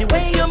tongue. It's the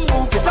way you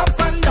move it up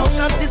and down.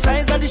 And the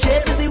size and the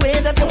shape is the way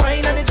that you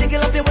whine and the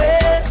jiggle of the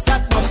waist.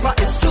 That bumper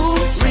is too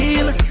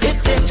real,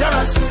 it's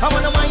dangerous. I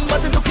wanna whine,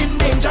 but it's looking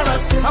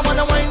dangerous. I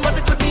wanna whine, but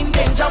it could be in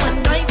danger.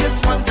 When I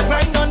just want to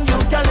grind on you,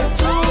 girl,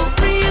 it's too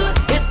real,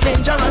 it's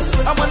dangerous.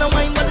 I wanna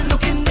whine, but it's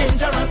looking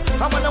dangerous.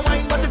 I wanna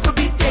whine, but it could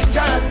be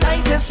danger. And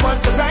I just want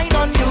to grind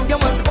on you. You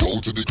must go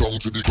to the ground,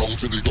 to the ground,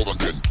 to the ground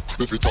again.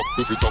 Lift it up,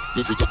 lift it up,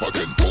 lift it up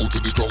again. Go to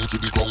the ground, to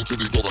the ground, to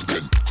the ground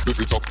again.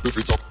 Lift it up, lift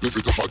it up, lift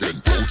it up again.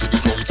 Go to the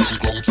ground, to the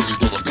ground, to the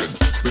ground again.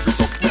 Lift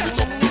it up, lift it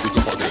up, lift it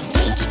up again.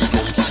 Go to the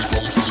ground, to the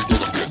ground, to the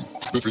ground again.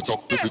 Lift it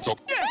up, lift it up,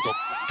 lift it up.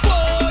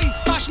 Boy,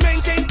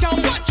 bashment in town.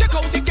 Check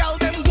out the gal,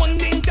 them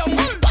winding down.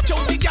 Watch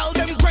out the gal,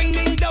 them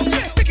grinding down.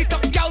 Pick it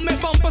up, gal,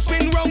 make bumper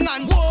spin round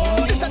and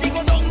whoa. This a the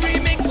go down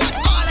remix.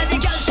 All of the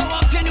gal show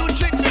off your new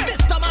tricks.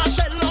 Mr.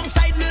 Marshall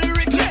alongside Little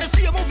Rick. Let me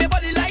see you move your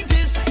body like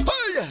this.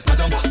 Hey,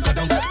 gadam,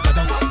 gadam,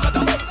 gadam,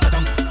 gadam,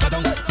 gadam,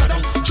 gadam,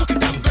 gadam. Chuck it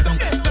down, gadam,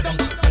 gadam,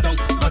 gadam,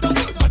 gadam,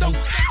 gadam.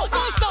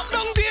 Don't stop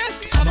down there.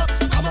 Come up,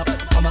 come up,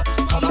 come up,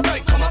 come up,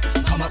 right, come up,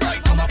 come up,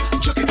 right, come up.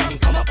 Chuck it down,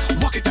 come up,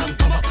 walk it down,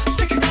 come up,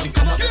 stick it down,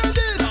 come up. Hear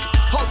this.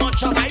 How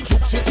much of my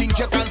jokes you think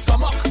you can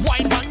stomach?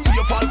 Wine bang,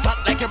 you fall flat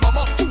like a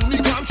bummer. 2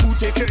 milligram true,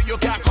 take care, you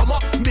can't come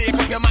up. Make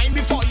up your mind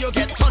before you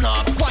get turn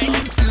up.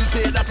 Whining skills,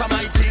 say that's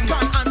my thing.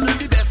 Can handle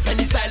the best,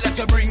 any style that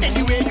you bring.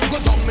 Anyway, you go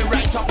down, me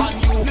right up on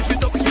you. If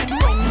it up, spin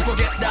wrong, you go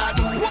get that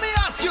do. Let me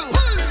ask you,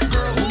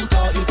 girl, who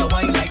taught you to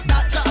whine like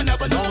that? I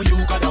never know you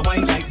got to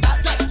whine like that.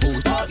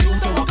 Who taught you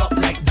to walk up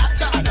like that?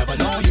 I never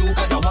know you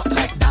got to walk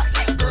like that.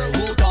 Girl,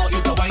 who taught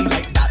you to whine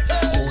like that?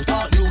 Who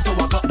taught you to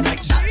walk up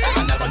like that?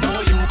 I never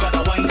know you got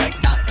to whine like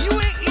that. You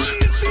ain't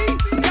easy.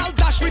 Gal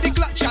dash with the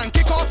clutch and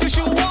kick off the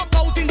shoe. Walk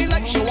out in the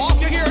light, show off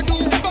your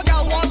hairdo. If a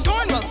gal wants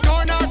scorn, well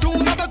scorn her too.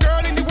 Not a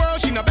girl in the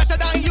world, she no better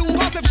than you.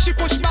 Cause if she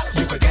push back,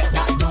 you could get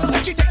that do.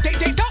 If she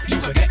take up, you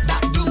could get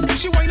that do. If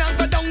she whine and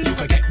go down, you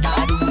could get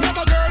that do. Not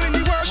a girl in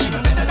the world, she no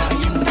better than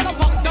you. Tell a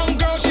pop down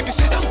girl, she be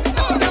sit down.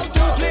 Oh, girl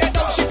do play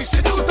down, she be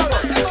sit down. If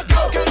a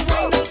girl can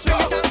whine and swing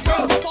it and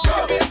girl pop off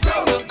your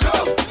waistline and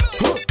go.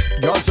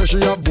 Girl say she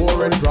a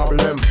boring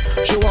problem.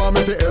 She want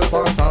me to help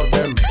her solve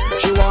them.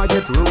 She want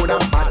get rude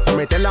and bad, so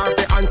me tell her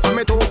to answer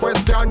me 2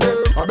 questions.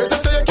 I better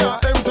say you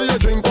can't empty your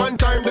drink one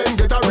time, then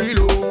get a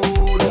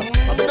reload.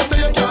 I better say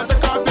you can't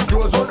take off your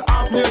clothes, run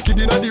half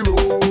naked inna the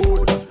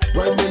road.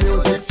 When the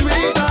music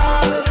sweeter,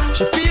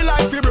 she feel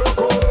like she broke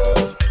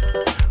out.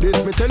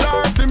 This me tell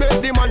her to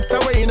make the monster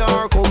way in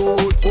her come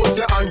out. Put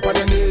your hand on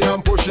your knee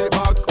and push it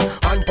back.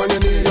 Hand on your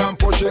knee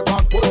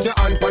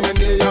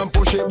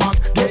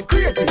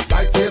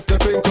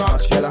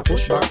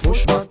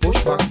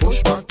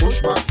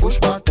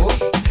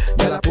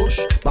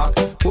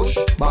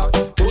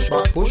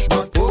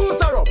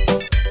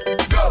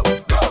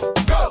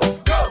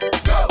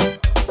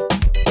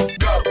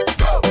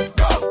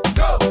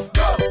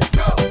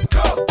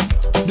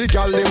The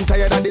girl them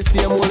tired of the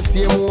same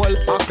old.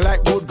 Act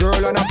like good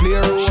girl and a play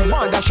role. She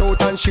want dash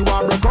out and she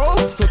want break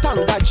out. So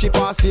thank God she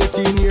pass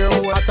 18 year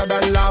old. Hotter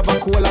than lava,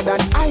 colder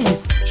than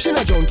ice. She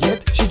not drunk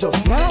yet, she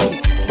just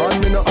nice. And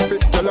me not have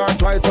it tell her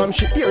twice when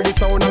she hear the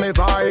sound of my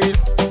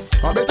voice.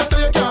 I better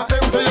say you can't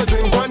empty your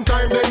drink one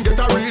time then get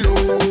a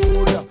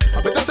reload. I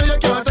better say you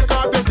can't take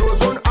off your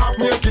clothes run half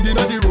naked in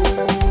the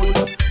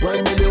road. When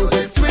the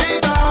music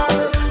sweeter,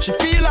 she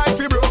feel like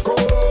she broke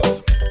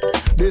out.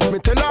 This me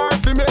tell her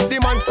fi make the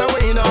monster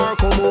in her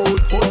come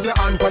out. Put your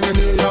hand on your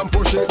knee and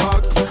push it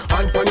back.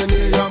 Hand on your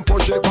knee and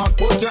push it back.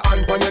 Put your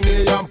hand on your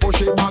knee and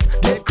push it back.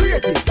 Get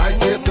crazy like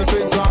say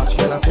sniffing crash.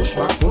 Girl, I push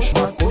back, push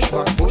back, push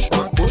back, push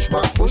back, push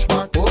back, push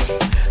back, push.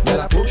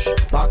 Girl, I push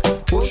back,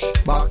 push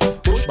back,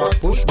 push back,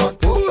 push back,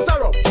 push. Who's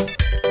her up?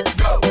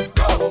 Go,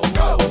 go,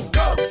 go,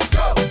 go,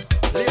 go.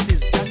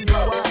 Ladies, can you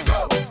wine?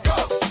 Go, go,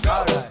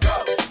 go, go,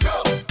 go,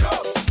 go.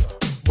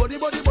 Body,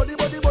 body, body,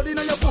 body, body,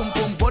 now your pum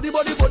pum. Body,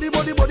 body, body,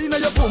 body, body, now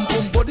your pum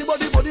pum. Body,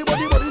 body, body,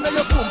 body, body, now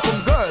your pum pum.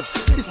 Girls,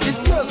 it's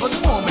yours for the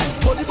moment.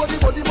 Body, body,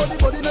 body, body,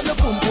 body, now your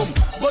pum pum.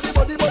 Body,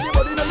 body, body,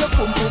 body, now your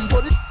pum pum.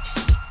 Body.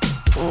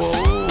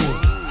 Oh,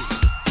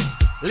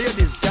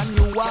 ladies, can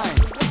you wine?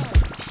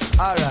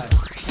 All right.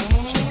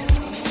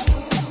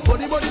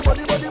 Body, body,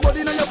 body, body,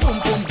 body, now your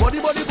pum pum. Body,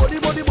 body, body,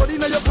 body, body,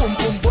 now your pum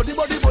pum. Body,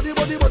 body, body,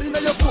 body, body,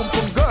 now your pum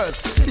pum. Girls,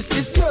 it's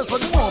yours for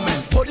the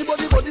moment. Body,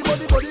 body, body,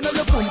 body, body, now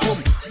your pum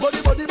pum. Body,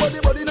 body, body,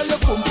 body, now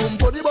your pum pum.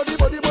 Body, body,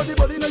 body, body,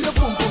 body, now your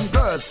pum pum.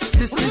 Girls,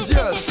 this is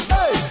yours.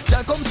 Hey,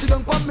 girl, come sit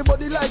down on me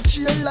body like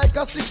chain, like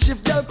a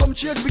 6-shift. Girl, come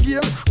change the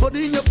gear.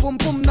 Body in your pum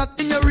pum, not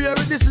in your rear.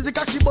 This is the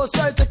cocky bus,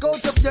 right? Take out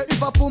of here.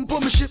 If a pum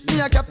pum ship me,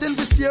 a captain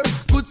this steer.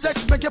 Good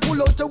sex make you pull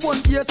out your one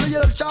ear. So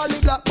you're Charlie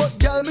Black, but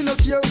girl, me no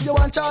care. You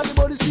want Charlie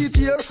body seat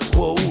here.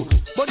 Whoa,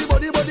 body,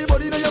 body, body,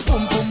 body, now your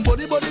pum pum.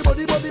 Body, body,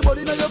 body, body,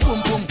 body, now your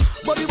pum pum.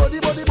 Body, body,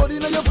 body, body,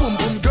 now your pum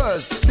pum.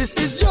 Girls, this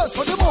is just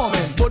for the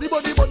moment. Body,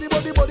 body, body,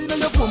 body, body, now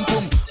your pum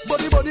pum.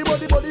 Body, body,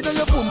 body, body, now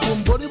your pum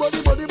pum. Body,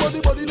 body, body, body,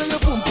 body, now your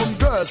pum pum.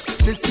 Girls,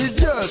 this is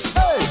just.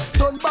 Hey,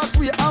 turn back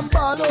we and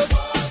ball out.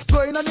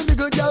 Going on the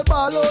niggle, girl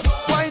ball out.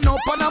 Wine up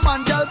on a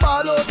man, girl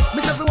ball out.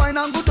 Me say fi wine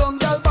and go down,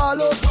 girl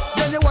ball out.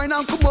 Then you wine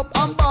and come up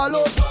and ball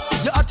out.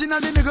 You hot in on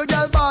the niggle,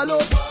 girl ball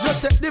out.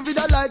 Just take the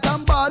video light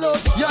and ball out.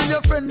 You and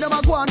your friend them a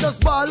go and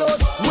just ball out.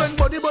 When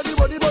body, body,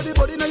 body, body,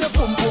 body, now your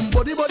pum pum.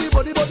 Body, body,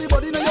 body, body,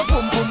 body, now your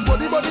pum pum.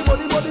 Body, body,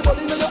 body, body,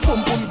 body, now your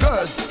pum pum.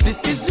 Girls, this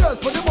is yours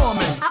for the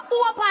moment. I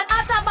open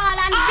Attabal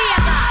and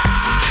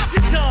Vegas.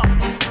 Sit up.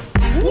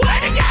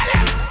 Where the girl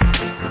at?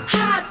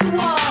 Hot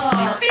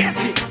walk.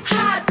 Daisy.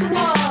 Hot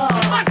walk.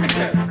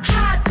 Officer.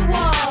 Hot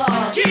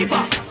walk.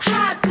 Kiva.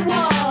 Hot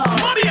walk.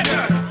 Mommy and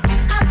girls.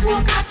 Hot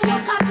walk, hot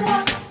walk, hot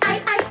walk. I.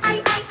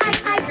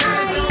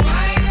 So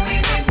wine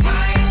with it,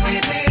 wine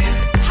with it.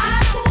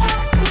 Hot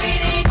walk with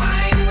it.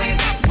 Wine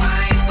with it,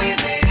 wine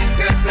with it.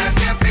 Girls, smash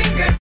your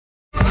fingers.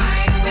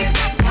 Wine with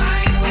it,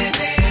 wine with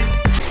it.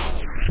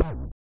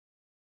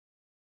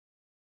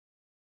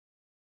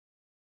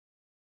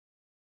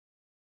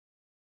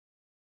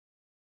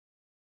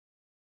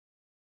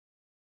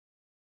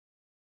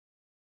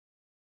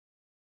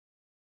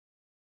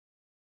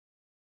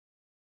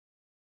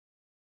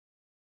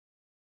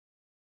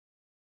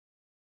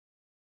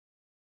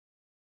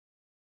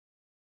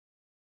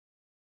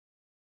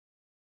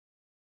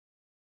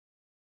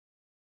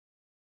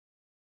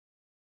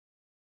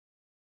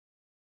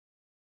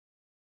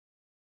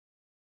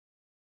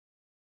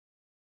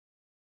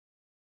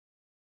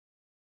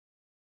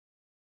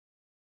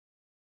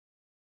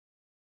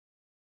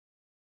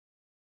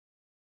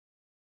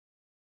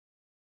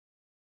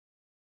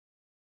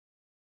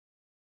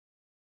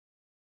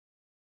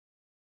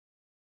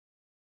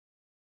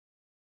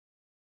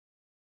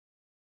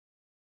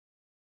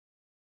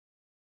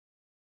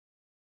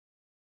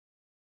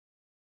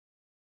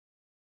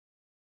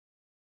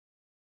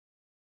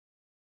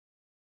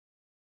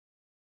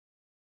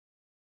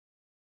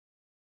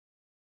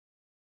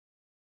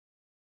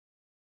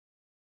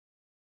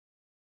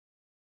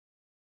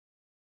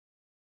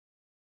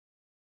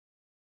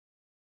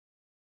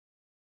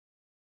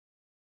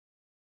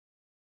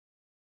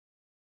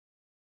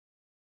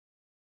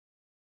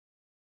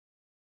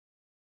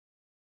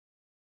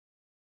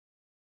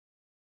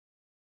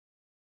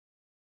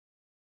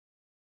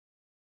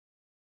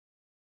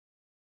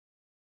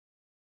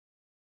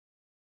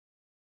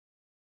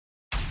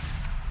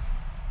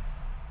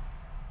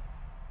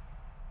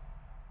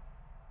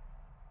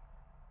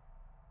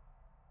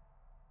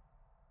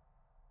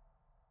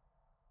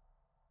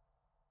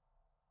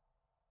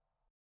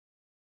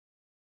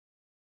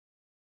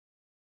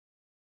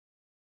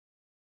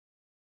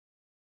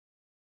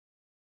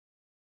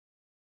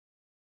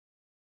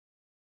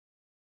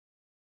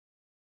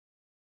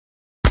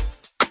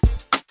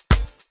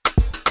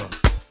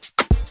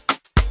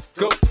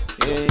 Go,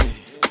 yeah.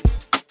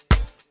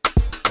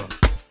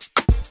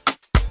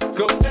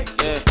 Go,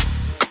 yeah.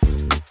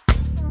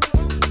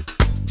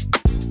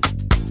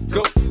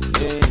 Go,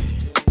 yeah.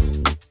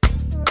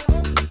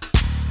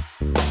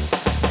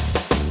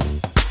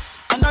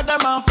 Another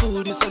man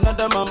food is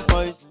another man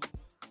poison.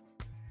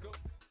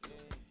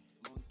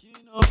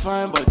 No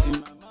fine, but in my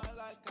mind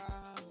like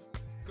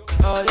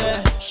oh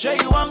yeah, sure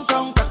you want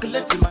come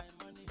calculate my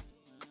money.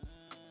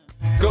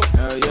 Go.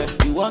 Oh yeah,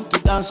 you want to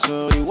dance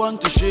or you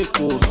want to shake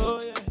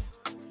oh yeah.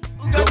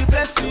 Who got the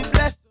bless me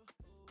bless?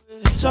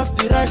 Chop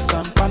the rice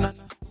and banana.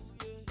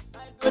 I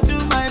go do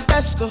my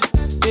best oh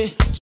yeah.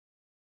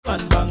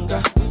 And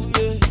banga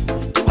yeah.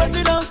 The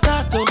party don't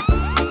start oh.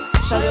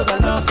 Shall you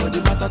love for the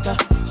matata?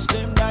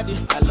 Slim daddy,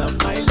 I love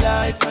my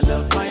life, I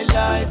love my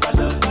life, I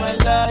love my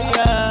life.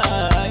 Yeah.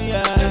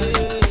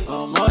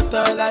 Oh,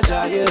 Motola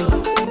Jaye.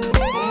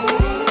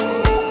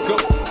 Go.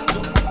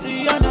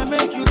 Rihanna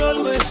make you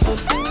always so.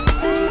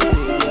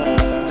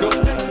 Go.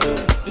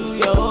 Do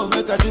your own,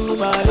 make I do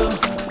my own.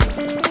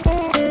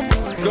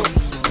 Go.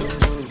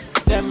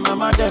 Them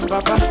mama, them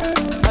papa,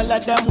 all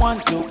of them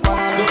want to go.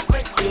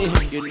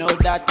 You know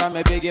that I'm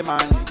a biggie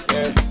man.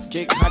 Yeah.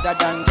 Kick harder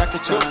than Jackie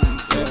Chan.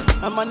 Yeah.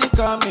 I'm money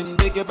coming,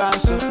 biggie band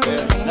so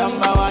yeah.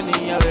 Number one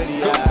in your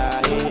area.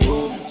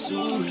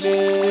 Sule, I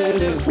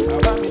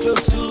me to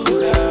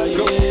Sule,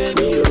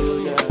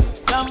 yeah.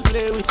 Don't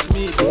play with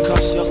me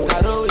because your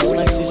caro is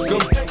my sister.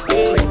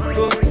 Yeah.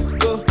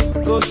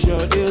 Go, show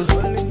deal.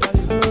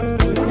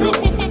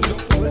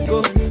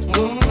 Go,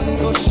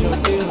 show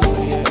deal.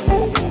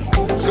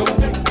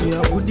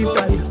 Yeah, woody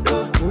fire,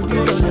 woody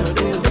fire.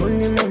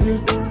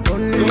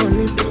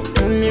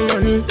 Only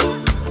money.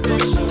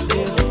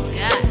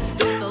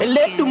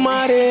 Let the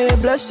money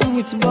bless you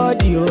with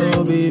body,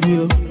 oh baby.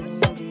 Oh.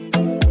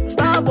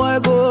 Star boy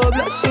go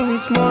bless you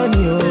with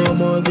money, oh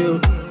my girl.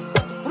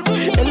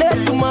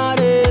 Let the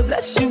money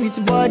bless you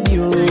with body,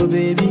 oh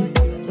baby.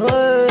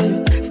 Oh,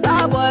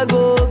 star boy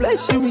go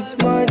bless you with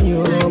money,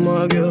 oh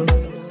my girl.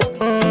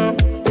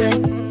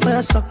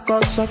 Yeah, sucker,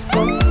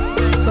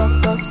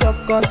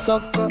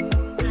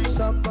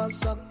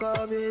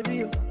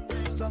 baby.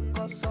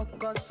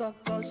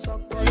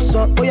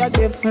 Sucker, oh yeah,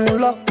 give him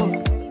lock.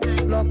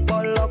 Oh,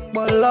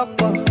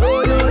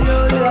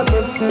 yeah,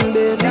 give him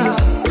baby.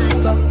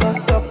 Sucker.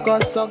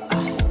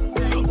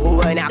 Oh,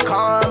 when I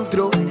come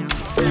through,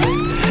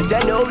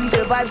 they know we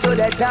survive, so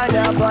they turn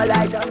up all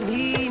eyes on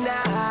me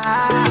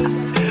now.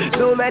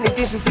 So many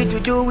things we fit to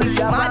do with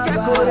your magic,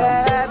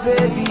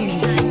 baby.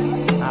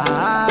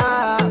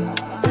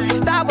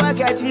 Stop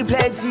getting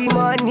plenty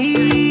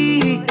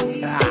money.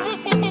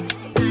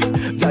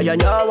 Yeah, you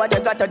know what you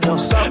gotta do.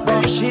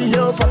 Baby, she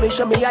low for me,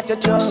 show me how to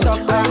do.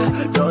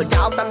 No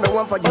doubt I'm the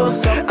one for you.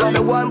 I'm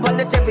the one on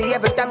the TV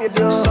every time you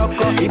do.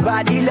 Your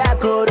body like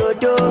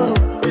Orodo.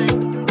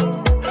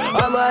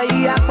 I'm a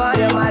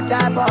yakman, my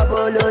type of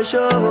polo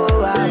show.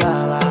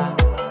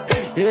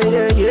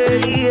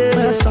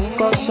 Yeah.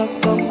 Sucker,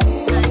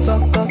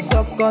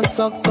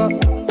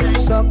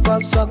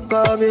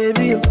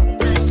 baby.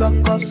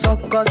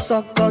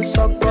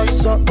 Sucker.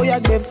 Oh, yeah,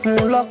 give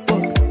him lock.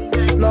 Oh,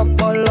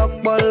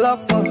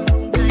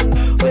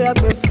 yeah,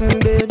 give him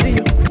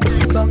baby.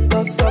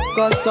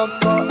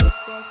 Sucker.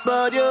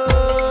 Body,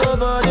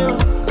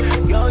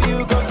 girl,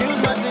 you confuse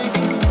my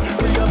thinking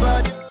with your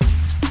body.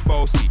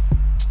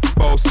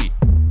 Bossy,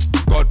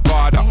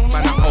 Godfather,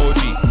 man a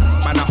OG,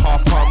 man a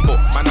half humble,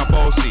 man a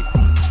bossy.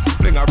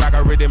 Fling a rag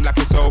a rhythm like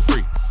it's all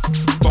free.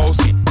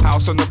 Bossy,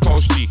 house on the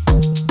post G.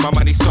 My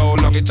money so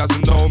long it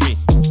doesn't know me.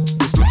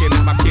 It's looking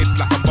at my kids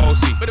like I'm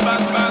bossy. Bang,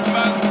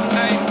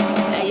 hey.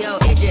 Hey yo,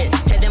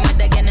 Idris, tell them what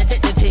they're gonna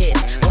take the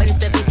piss. When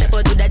step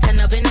or do that turn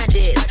up in a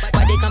dish.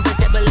 Body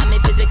comfortable, I'm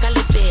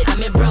physically fit.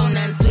 I'm brown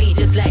and sweet,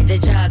 just like the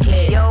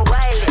chocolate. Yo,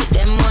 Wiley,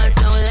 them ones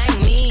sound like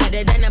me.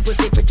 They done a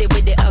pretty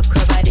with the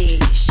okra body.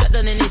 Shut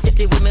down in the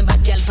city with me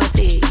bad girl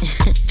pussy.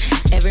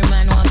 Every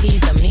man want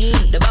piece of me.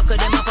 The back of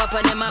them a pop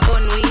and them a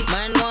bun weed.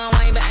 Man want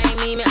wine behind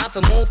me have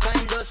to move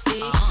kind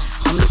dusty.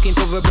 I'm looking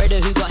for a brother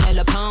who got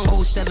hella pound.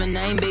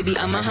 079, baby,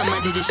 I'm a hammer,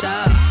 did you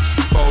shop?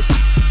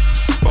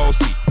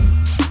 Bossy,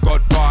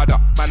 Godfather,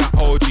 man a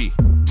OG,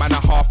 man a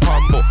half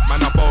humble,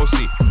 man a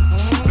bossy.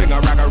 Fling a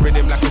rag a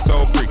rhythm like it's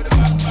all free.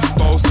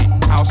 Bossy,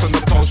 house on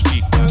the post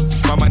G.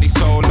 My money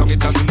so long it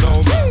doesn't know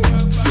me.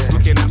 Just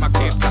looking at my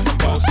kids like I'm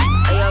bossy.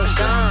 Hey yo,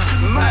 Sean.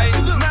 Mad.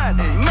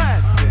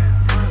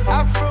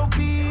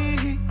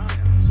 Afrobeat,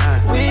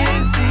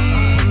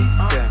 Wizzy,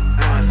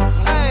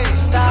 hey,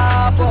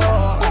 stop.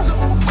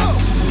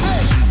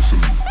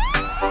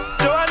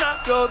 Joanna,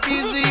 your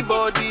busy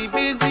body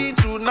busy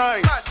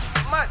tonight.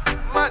 Mad.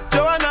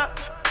 Joanna,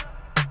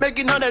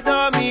 making all the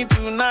dummy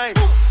tonight.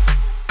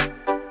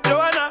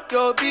 Joanna,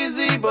 your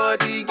busy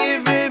body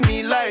giving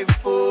me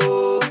life,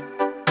 oh,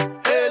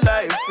 hey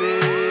life,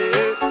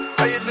 hey.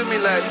 How you do me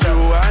like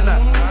Joanna,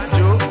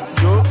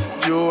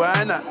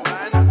 Joanna?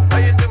 How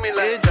you do me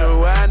like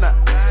Joanna,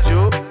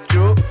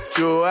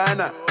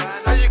 Joanna?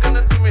 How you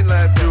gonna do me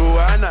like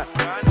Joanna,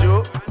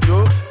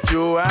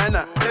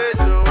 Joanna? Hey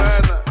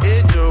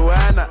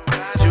Joanna,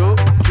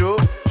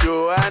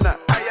 Joanna.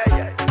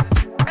 Ay.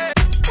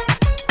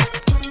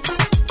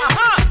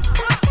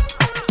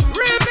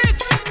 Remix,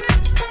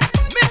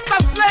 Mr.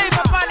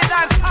 Flavor, Valley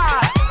Dance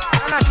Hard,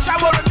 and a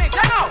shower remix.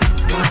 You know.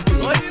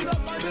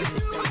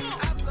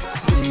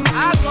 I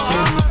go.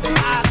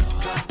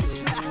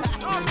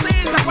 Don't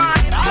please the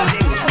party.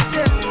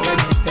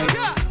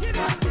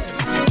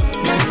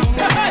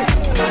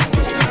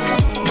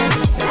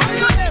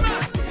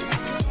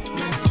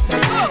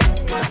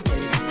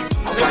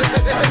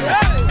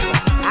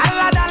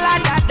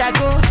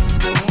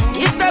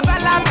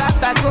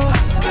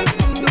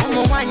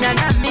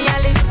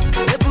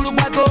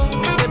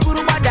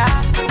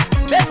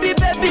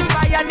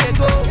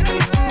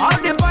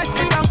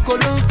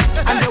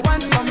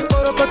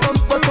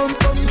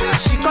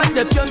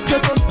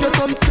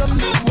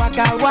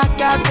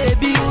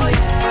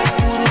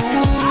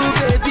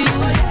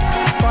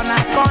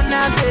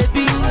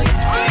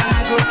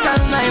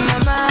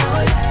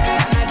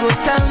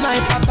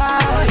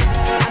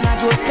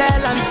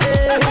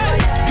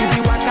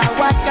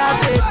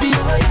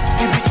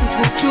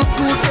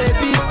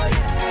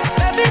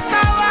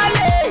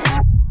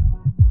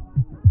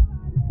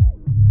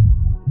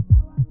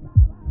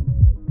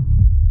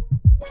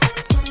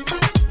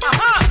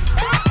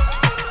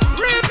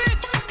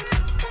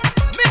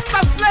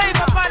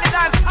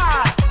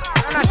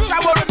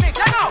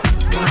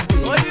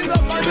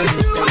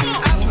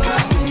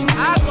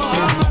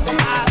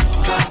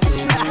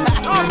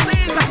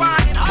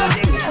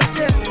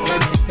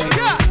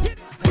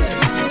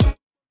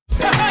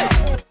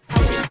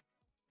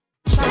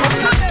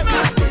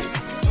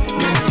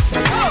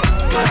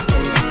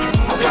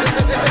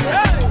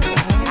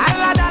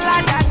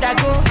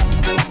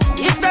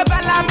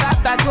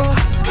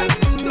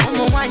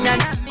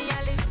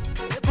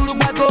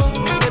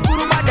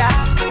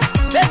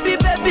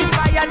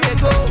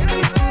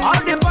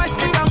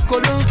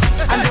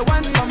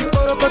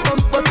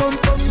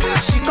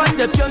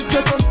 the pium,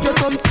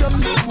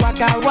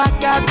 waka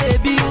waka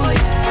baby,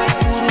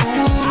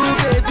 uru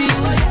baby,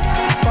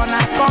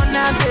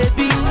 corner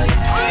baby.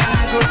 And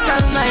I go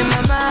tell my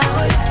mama,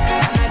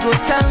 and I go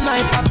tell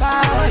my papa,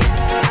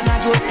 and I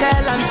go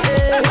tell am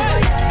say,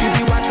 you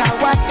be waka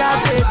waka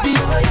baby,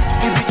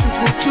 you be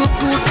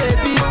chuku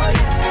baby,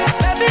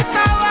 baby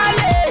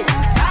sawale,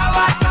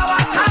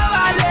 sawale,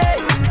 sawale.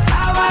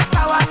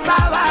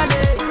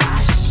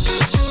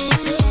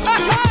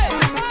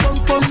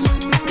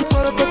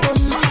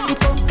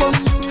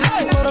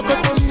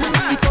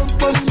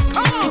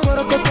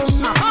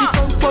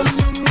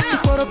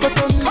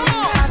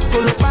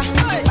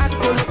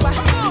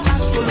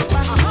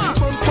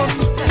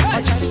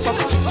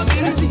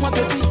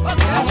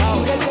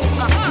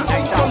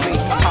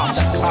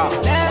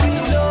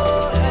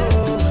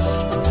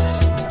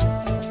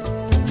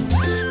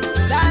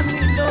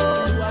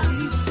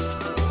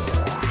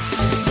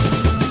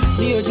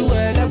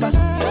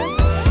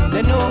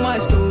 They know my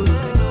story.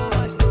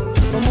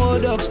 From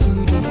old dog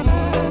studio,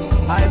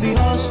 I be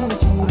hustle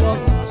to work.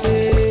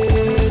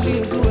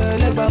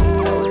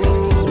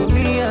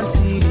 Me and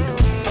see.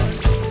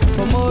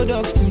 From old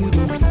dog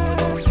studio,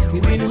 we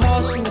been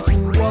hustle to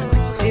work.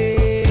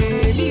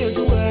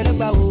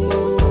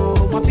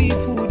 My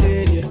people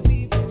dead,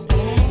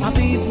 my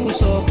people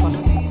suffer.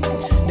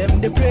 Them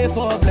they pray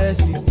for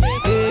blessing.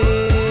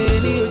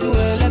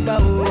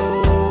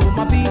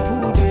 My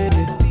people dead.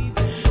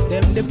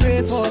 Them they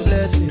pray for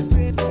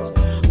blessing,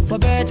 for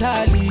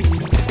better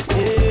living.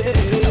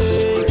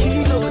 Hey,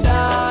 kilo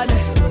dale,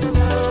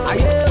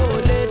 aye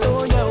ole to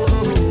yo,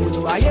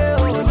 aye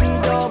oni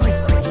dobi,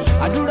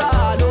 adura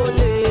lo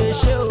le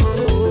she o,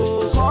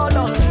 call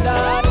on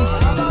daddy,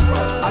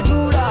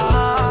 adura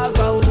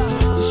go,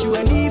 tishu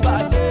eni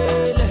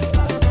badele,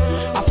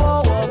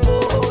 afowo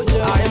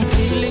boja. I am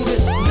feeling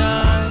good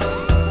tonight.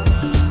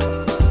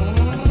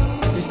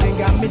 This thing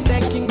got me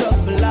thanking God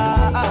for life.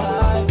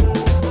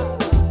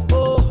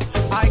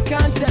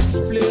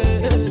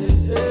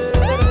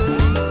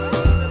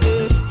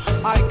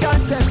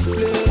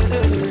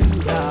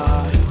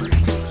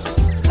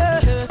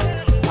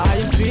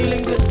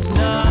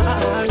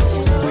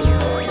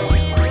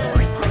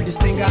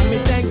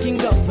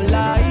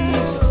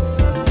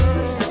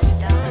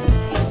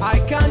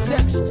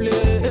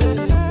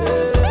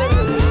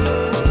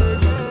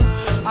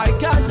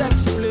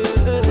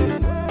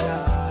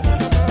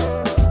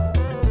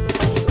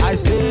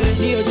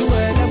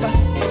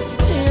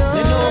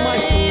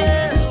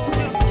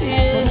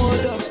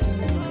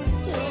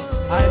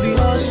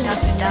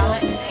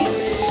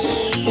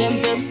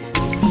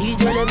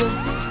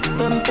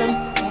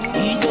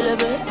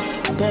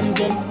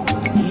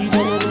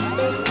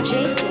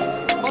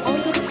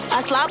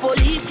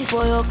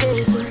 For your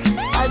case,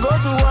 I go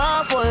to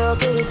war for your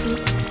case.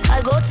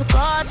 I go to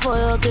court for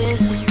your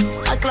case.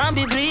 I climb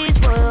the bridge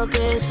for your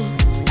case.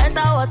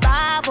 Enter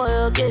water for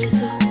your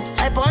case.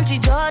 I punch the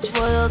judge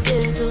for your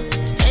case.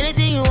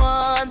 Anything you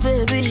want,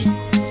 baby,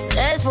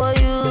 that's for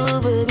you,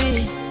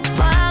 baby.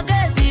 For your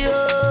case, you.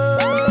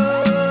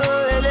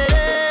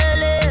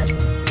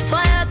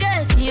 For your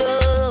case, you.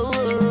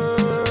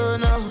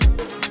 No.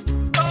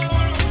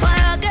 For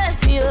your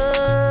case, you.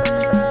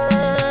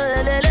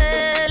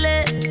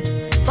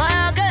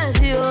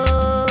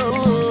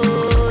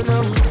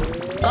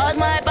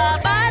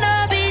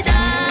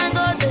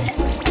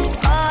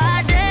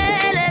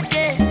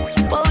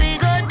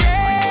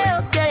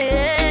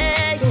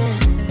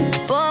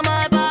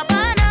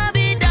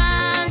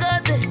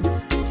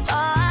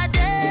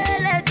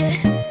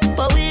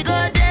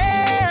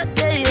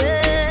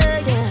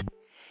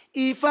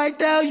 If I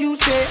tell you,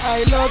 say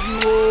I love you,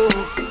 oh.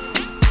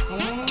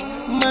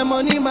 My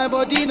money, my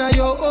body, now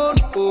your own,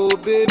 oh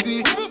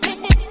baby.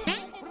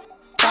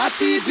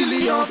 30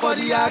 billion for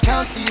the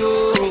account,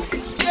 yo.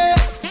 Yeah,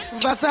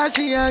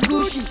 Versace and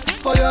Gucci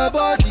for your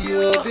body,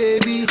 oh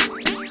baby.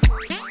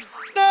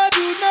 No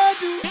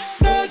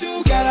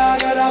do,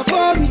 gotta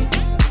for me.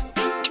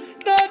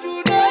 No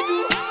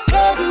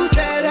do,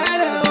 say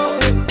that, oh.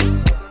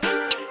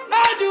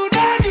 No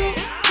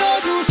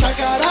do,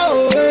 shakara, oh.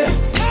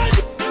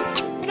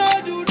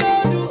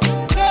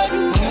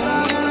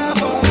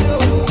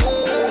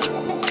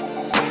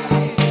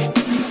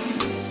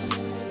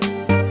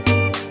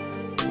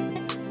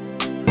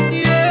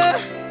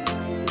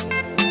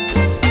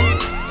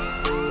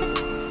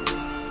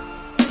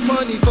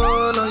 Money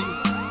fall on you,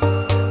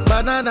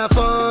 banana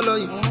fall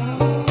on you,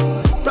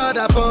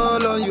 Prada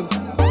fall on you,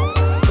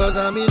 cause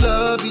I'm in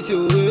love with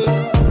you.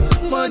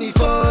 Money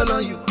fall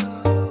on you,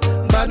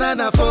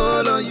 banana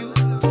fall on you,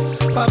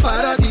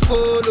 paparazzi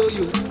follow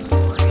you,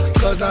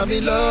 cause I'm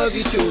in love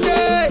with you.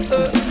 Yeah,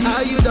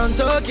 are you done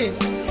talking?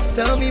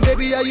 Tell me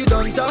baby, are you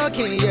done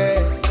talking?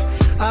 Yeah,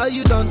 are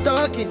you done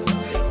talking?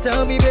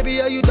 Tell me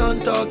baby, are you done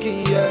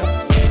talking? Yeah,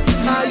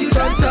 are you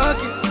done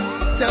talking?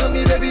 Tell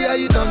me baby, are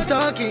you done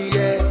talking?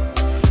 Yeah,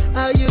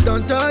 are you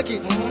done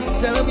talking?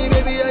 Tell me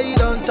baby, are you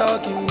done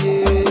talking?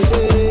 Yeah,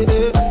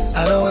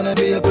 I don't wanna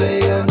be a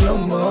player no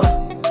more.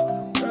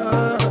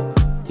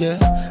 Yeah,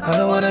 I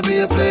don't wanna be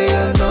a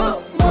player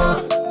no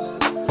more.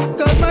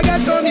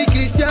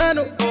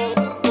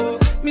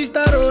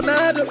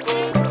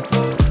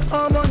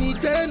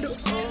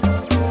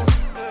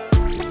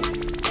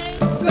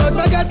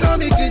 Niggas call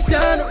me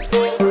Cristiano,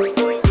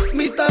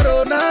 Mr.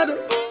 Ronaldo,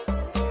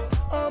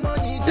 I'm on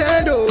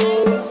Nintendo.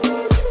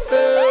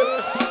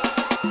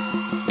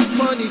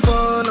 Money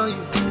fall on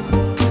you,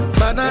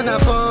 banana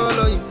fall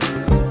on you,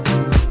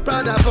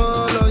 Prada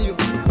fall on you,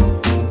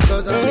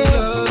 cause I'm in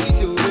love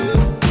with you.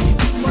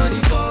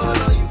 Money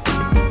fall on you,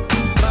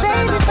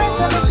 banana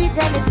fall on you.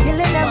 And it's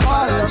killing them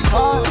all of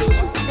us.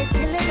 It's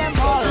killing them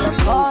all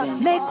of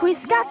us. Make we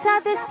scatter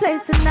this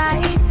place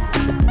tonight.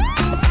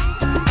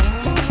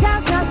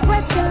 Dance and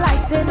sweat till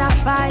lights in a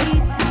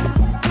fight.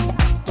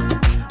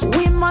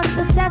 We must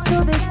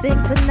settle this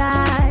thing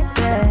tonight.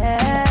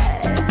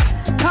 Yeah.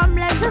 Come,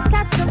 let us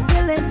catch some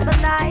feelings for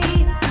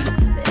night.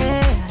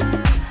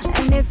 Yeah.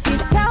 And if you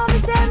tell me,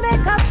 say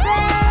make a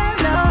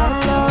bello.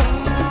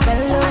 I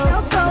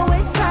don't go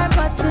waste time,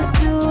 but to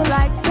do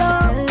like so.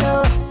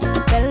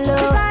 Bello.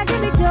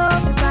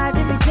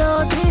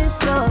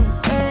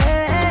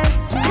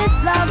 This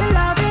love, this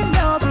loving,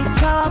 no be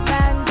chop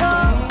and go.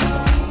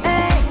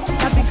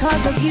 Not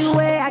because of you,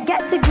 I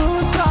get to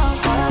goose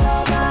bump.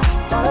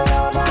 All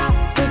over.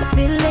 This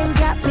feeling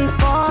got me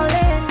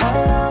falling.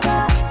 All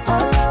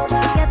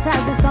over. Get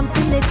tired of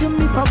something they do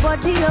me for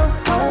body, oh.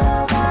 All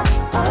over.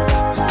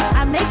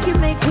 I make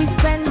we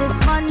spend this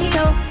money,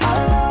 oh.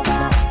 All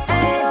over.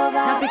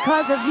 Not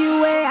because of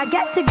you, I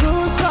get to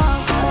goose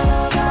bump.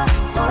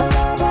 All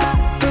over.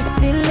 This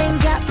feeling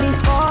got me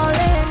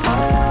falling.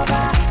 All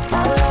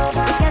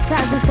over. Get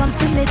tired of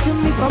something they do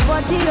me for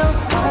body, oh.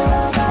 All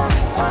over.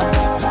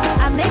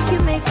 I make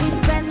we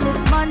spend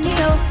this money,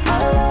 oh.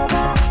 All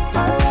over.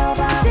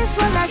 This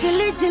one like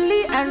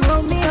Julie and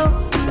Romeo.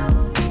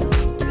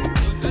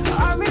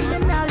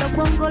 Original of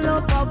Bungalow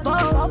Bobo.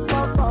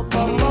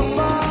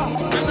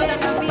 Say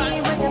to me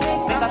when you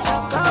make me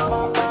go.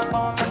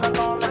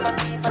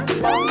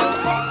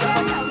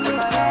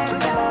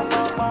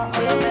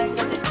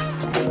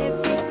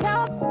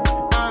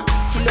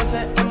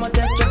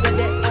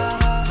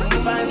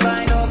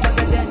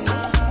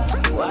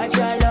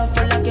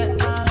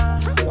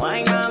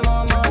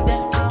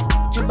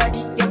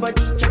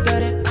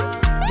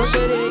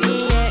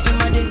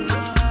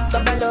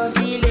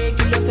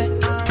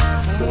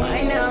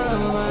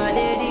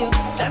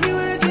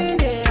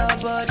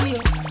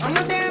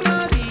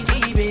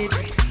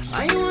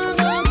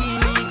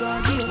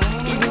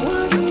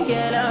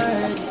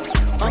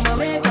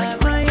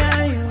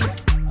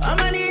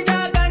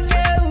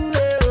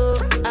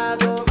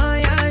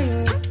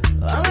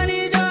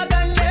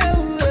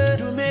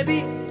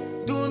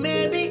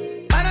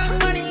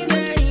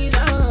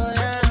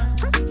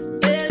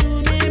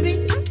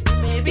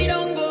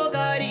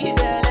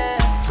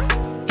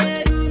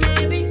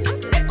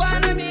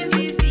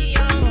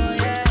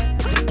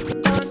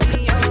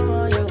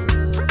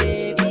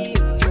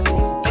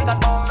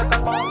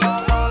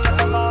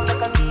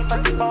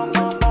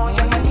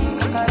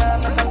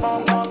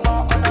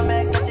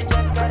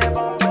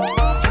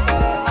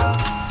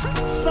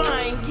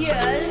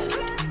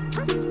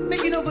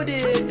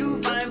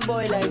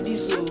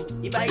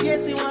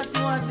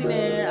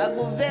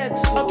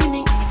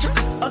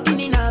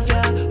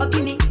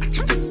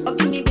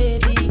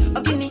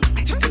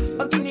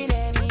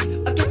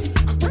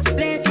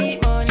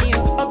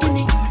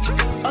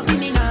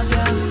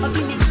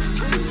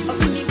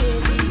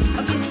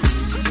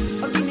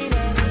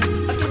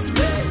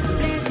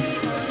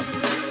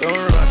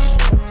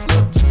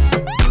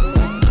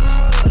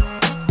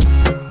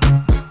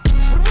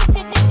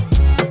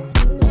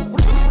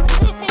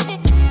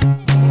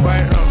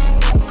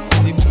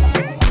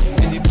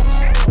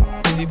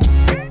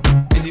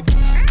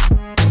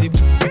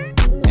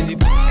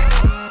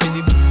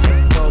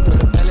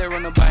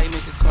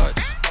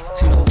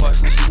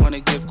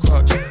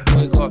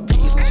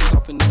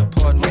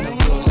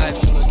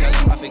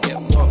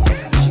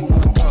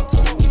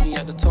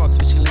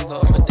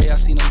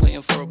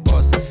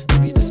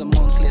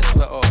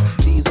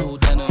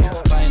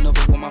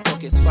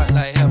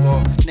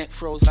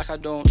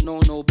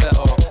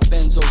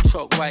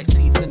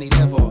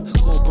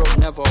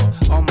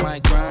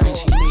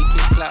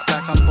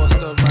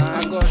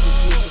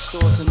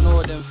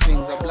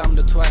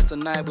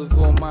 With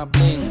all my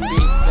bling, big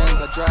Benz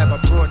I drive, I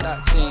brought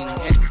that thing.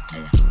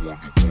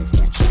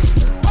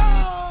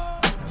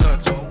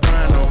 Touch,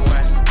 brand on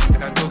white,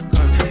 like I go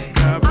country,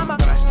 grab a bite,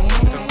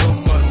 like I go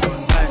bust,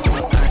 life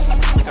on ice,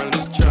 like I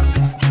lose trust.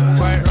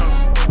 Quite wrong,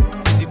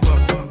 easy pop,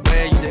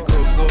 where you they go,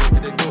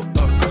 they go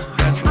up.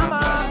 Catch my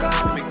vibe,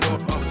 let me go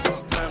up.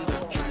 Slam the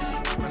train,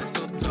 man it's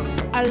so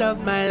tough. I love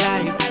my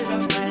life, I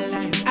love my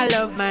life, I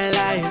love my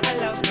life, I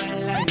love my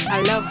life, I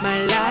love my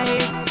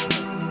life,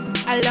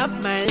 I love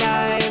my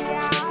life.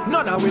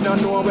 None of we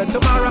don't know where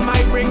tomorrow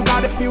might bring,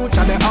 cause the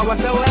future the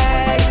hours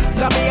away.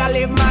 So me I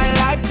live my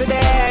life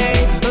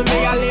today,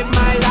 me I live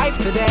my life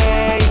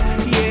today.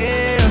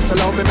 Yeah, so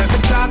love me make me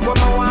talk what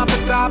I want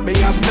to talk, me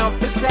have enough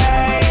to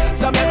say.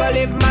 So me gonna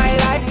live my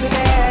life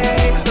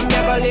today, me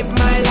gonna live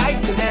my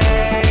life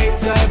today.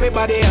 So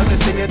everybody help me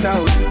sing it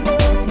out.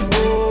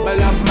 Me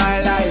love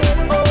my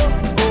life,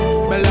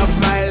 me love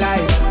my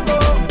life,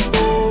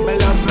 me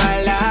love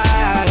my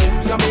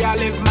life. So me I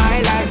live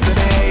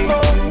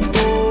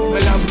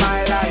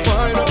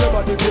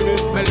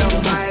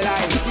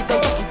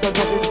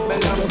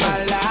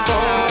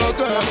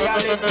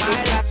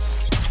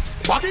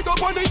Back it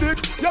up on the dick,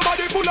 your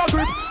body full of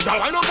grip.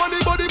 Girl, wind up on the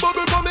body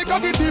bubble, come make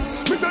cocky tip.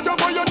 Me set you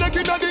for your neck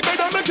inna the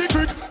bed and make it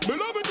quick. Me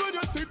love it when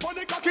you sit on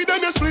the cocky,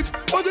 then you split.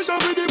 Position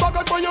with the back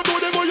as when you do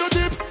them on your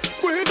tip.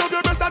 Squeeze up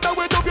your breast, that and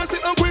wait up your sit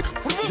and quick.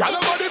 Girl,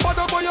 your body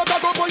fat up on your cock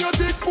up on your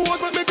dick.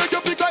 Pose make me take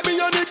your feet like me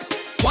and Nick.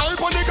 Wind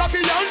on the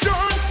cocky and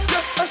turn.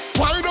 Yeah,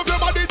 wind up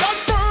your body that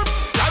firm.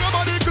 Girl, your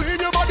body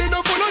clean, your body no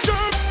full of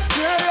germs.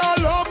 Yeah, I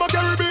love my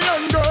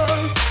Caribbean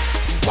girl.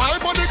 Wind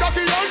on the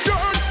cocky and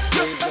turn.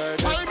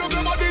 Yeah, wind up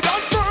your body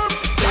that firm.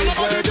 Girl, your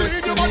body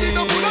clean, your body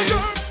no full of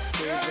germs.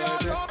 Yeah,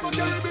 I love my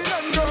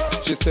Caribbean girl.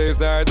 She says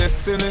our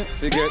destiny,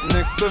 she get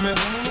next to me.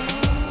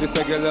 This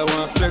a girl I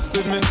want flex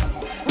with me,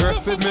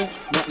 rest with me,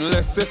 nothing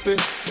less sissy.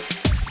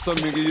 So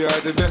me give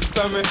her the best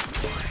of me.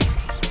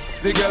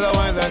 The girl I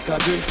want like a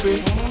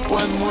gypsy.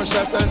 One more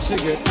shot and she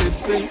get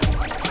tipsy.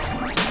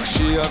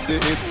 She have the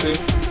itsy,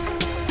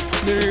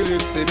 the real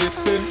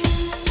itsy.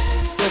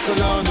 Circle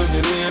down on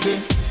the lady.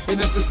 You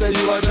know she say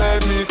you a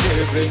drive me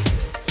crazy.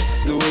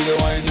 The way you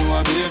whine you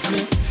amaze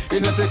me.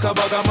 You know take a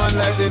bag of man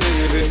like the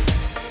Navy.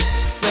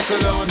 Circle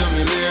down on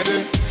me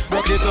lady.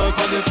 Rock it out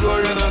on the floor,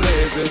 you know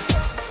lazy.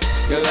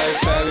 Your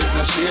lifestyle is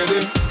not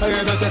shady. And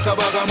you know take a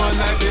bag of man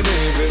like the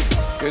Navy.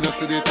 You know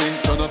see the thing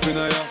turn up in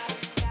a ya.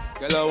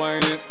 Girl a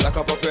whine it like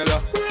a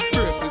propeller.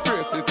 Brace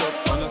it up,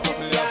 and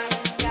something ya.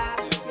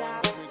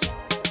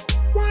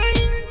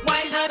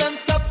 Wine hard on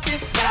top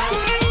this gal.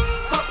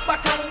 Cock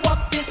back and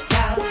walk this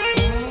gal.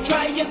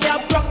 Try your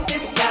gal, rock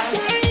this gal.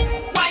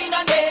 Wine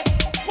on it,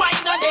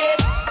 wine on it.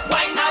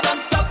 Wine hard on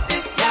top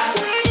this gal.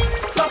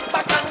 Cock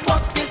back and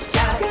walk this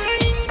gal.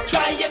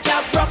 Try your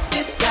gal, rock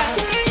this gal.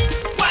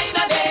 Wine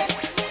on it,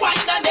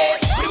 wine on it.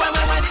 Put my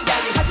whining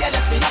gal, hot gal,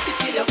 let's me happy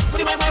feel you.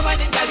 Put my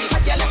whining gal,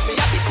 hot gal, let's me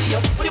happy see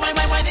you. Put my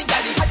whining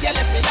gal, hot gal,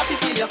 let's me happy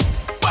feel you.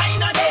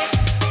 Wine on it,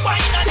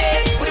 wine on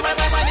it. Put my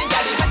whining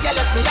gal, hot gal,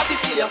 let's me happy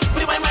feel you.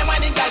 Put my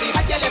whining gal,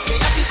 hot gal, let's me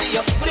happy see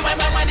you. Put my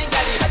whining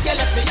gal, hot gal,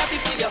 let's me happy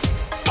feel you.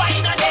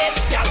 Wine on it,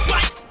 gal,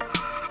 wine.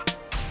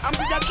 I'm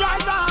with the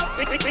driver,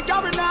 we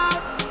going out.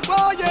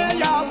 Oh yeah,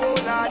 yeah, oh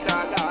la la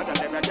la,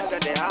 them a girl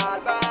they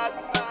hard bad.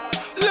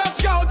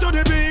 Let's go to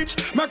the beach,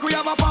 make we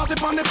have a party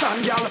on the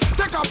sand, girl.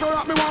 Take off your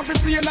rock, me want to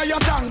see you now your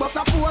tongue. But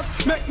suppose,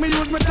 make me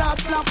use my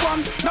touch, snap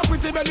one. Now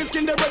pretty belly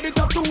skin, they ready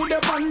to do the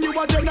pan. You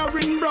a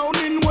generating brown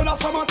in all of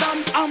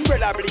summertime.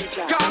 Umbrella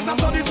bleacher. Cause I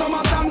saw the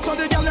summertime, so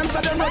the girl them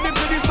say they ready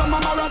for the summer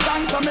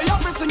marathon. So me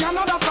have to sing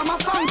another summer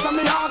song, so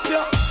me ask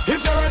you,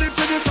 if you're ready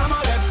for the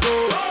summer, let's go.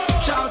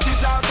 Shout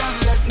it out and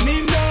let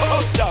me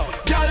know. Girl,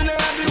 they're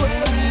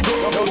everywhere we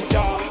go.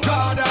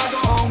 God, I go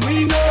home,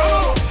 we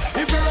know.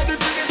 If you're ready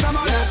for the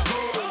summer, let's go.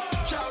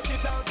 Shout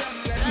it out and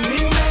let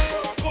me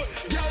know.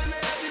 Girl,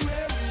 they're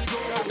everywhere we go.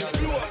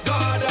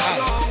 God, I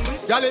go home, we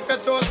know. Girl, if your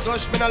toes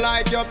touch, me not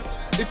like you.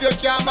 If you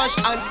can't mash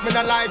hands, me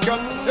not like you.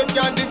 You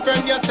can't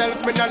defend yourself,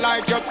 me not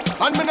like you.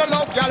 And me not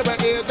love y'all with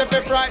AIDS if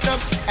you frighten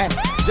them.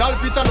 Y'all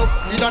fit on up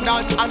in a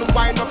dance and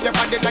wind up your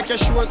body like a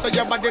show so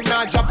your body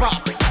not drop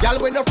off. Y'all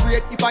when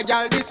afraid if I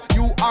y'all this,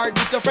 you are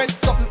this your friend.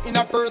 Something in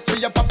a purse for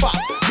your papa.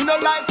 Me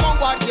not like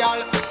forward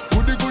y'all.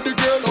 Goody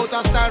girl out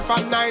of style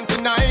from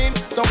 99.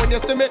 So when you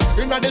see me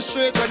in the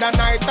street whether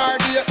night or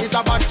day, it's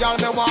a bad girl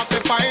me want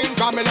to find.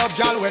 Cause me love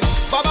y'all when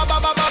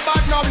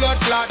bad no blood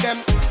clot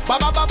them.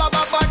 Bad no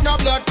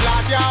blood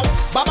clot y'all.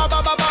 Bad no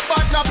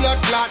blood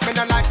clot. Me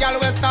not like y'all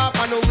when stop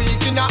and no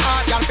weak in the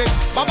heart y'all fit.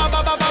 Bad no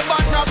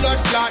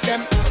blood clot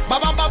them.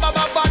 Bad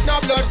no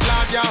blood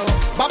clot y'all.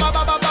 Bad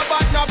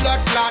no blood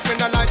clot. Me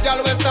not like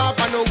y'all when stop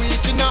and no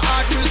weak in the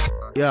heart.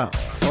 Yeah,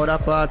 how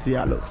that party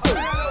I looks.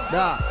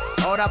 Da,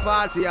 how that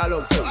party I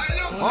looks.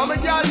 How me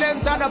girl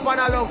them turn up and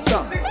I looks.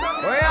 What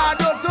you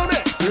do to me?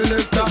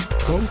 Selector,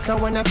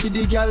 bounce when I feed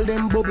the girl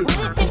them bubble.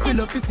 If you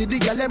love to see the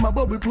girl them a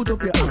bubble, put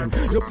up your hand.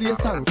 You play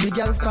song, the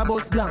girl star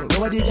bus blank.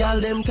 Now the girl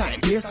them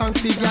time, play song,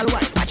 the girl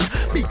white.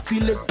 Watch, big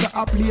selector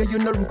a play, you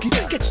no rookie.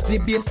 Catch the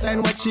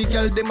baseline, watch the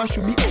girl them a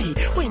should be. Hey,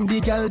 when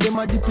the girl them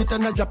a dip it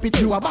and a drop it,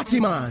 you a batty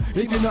man.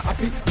 If you not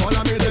happy,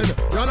 follow me then.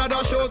 You're not a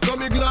show, so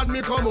me glad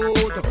me come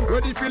out.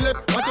 Ready Philip,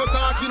 what you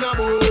talking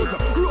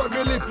about? Road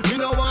me live, me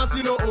no want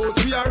see no host.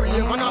 We are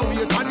rave and a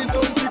wait, and the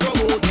sun to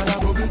come out.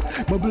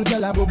 Bubble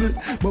gala bubble,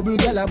 bubble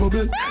gala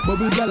bubble,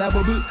 bubble gala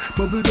bubble,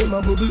 bubble dem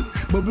a bubble,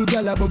 bubble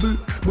gala bubble,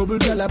 bubble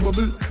gala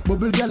bubble,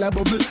 bubble gala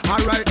bubble.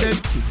 Alright then,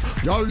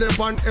 y'all them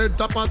on head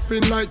top a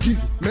spin like it.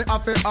 Me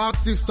have to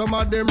ask if some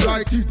of them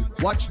right it.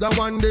 Watch that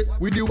one day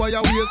with the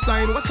wire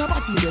waistline. Watch your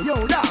body there,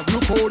 yo dog,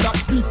 look how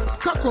that big.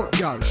 Cock up,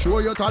 y'all, show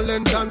your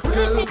talent and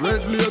skill.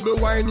 Red label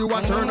wine, you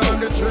a turn on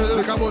the trail.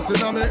 Like a bus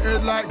in my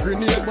head like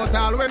grenade, but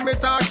all when me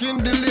talking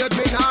delayed,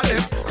 me not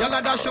left. Y'all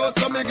a dash out,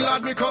 so me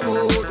glad me come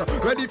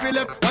out. Ready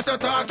Philip, what you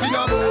talking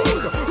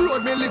about?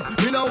 Road me live,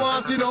 me no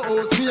want see no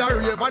host. Me a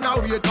rave and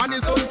a wait, and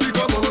it's something to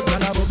come out.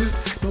 Gala bubble,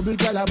 bubble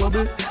gala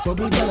bubble,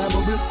 bubble gala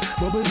bubble,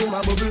 bubble dem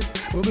a bubble,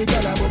 bubble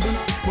gala bubble,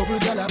 bubble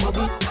gala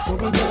bubble,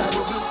 bubble gala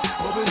bubble,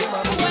 bubble dem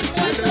a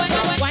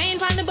bubble. Wine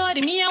pon the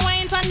body, me a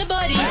wine pon the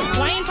body.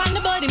 Wine pon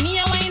the body, me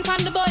a wine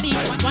pon the body.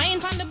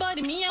 Wine pon the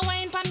body, me a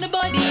wine pon the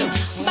body.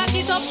 Back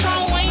it up,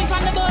 come wine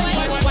pon the body.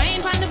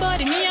 Wine pon the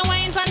body, me a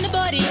wine pon the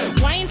body.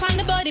 Wine pon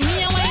the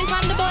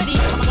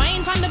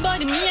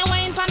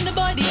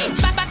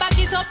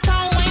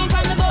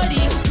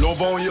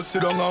love how you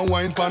sit down and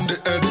wine pon the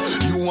head.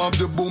 You have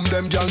the boom,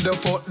 them girl them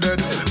fuck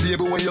dead.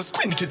 Baby, when you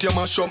squint it, you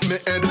mash up me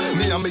head.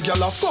 Me and me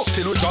girl a fuck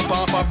till you jump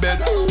off a bed.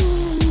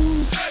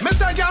 Me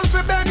say girl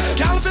fi beg,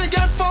 girl fi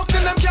get fucked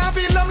till them can't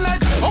feel them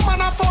leg.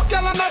 Woman a fuck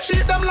girl and a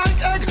treat them like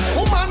egg.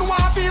 Woman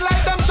want feel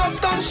like them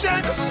just don't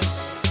shake.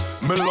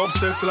 Me love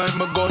sex like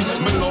my gun.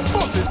 Me love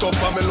bust it up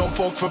and me love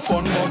fuck for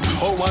fun. But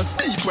how I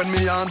speak when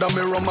me under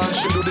me romance.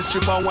 She do the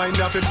stripper wine,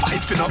 they have to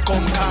fight for no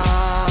come.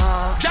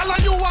 Girl,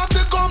 you have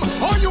the gum.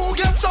 Oh, you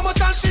get so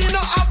much and she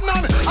no have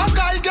none. A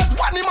guy get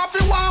one, him have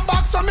to one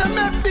box. So me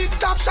make big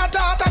top shot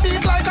out a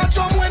beat like a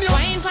drum when you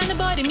wine from the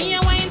body, me a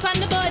wine from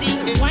the body.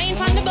 Wine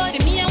from the body,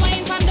 me a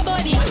wine from the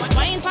body.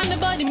 Wine from the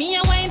body, me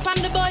a wine from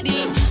the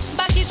body.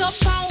 Back it up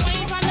and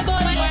wine from the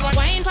body.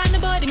 Wine from the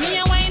body, me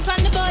a wine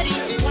from the body.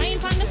 Wine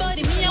from the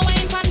body, me a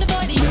wine from the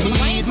body.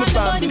 Wine from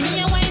the body,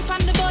 me a wine from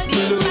the body.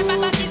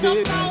 Back it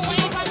up and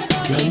wine from the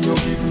body. Can you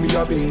give me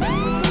a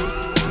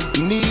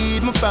baby?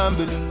 Need my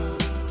family.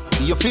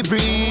 You feel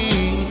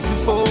breathe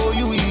before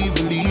you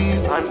even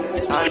leave.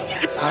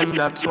 And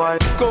that's why.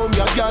 Come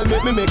here, girl,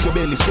 make your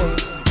belly swell.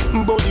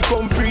 Body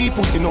come free,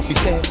 pussy no fi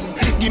sell.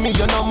 Give me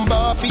your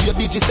number for your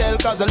digicel.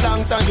 Cause a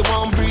long time you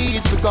won't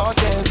breathe the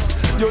cartel.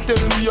 You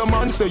tell me your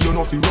man say you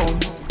no fi run.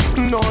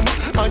 None,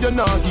 and you're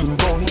not in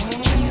gun.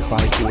 3,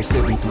 5, 4,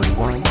 7, 2,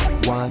 1,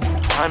 1.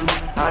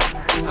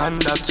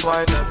 And that's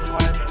why.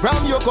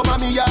 From you come on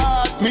me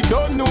yard, me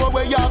don't know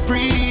where you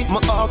breathe. My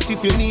ask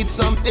if you need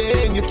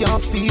something, you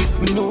can't speak.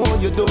 Me know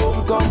you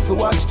don't come for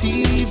watch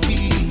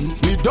TV.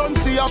 Me don't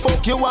see a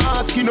fuck you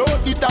asking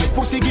out the type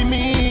pussy give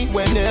me.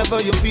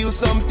 Whenever you feel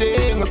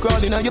something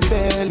crawling on your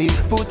belly,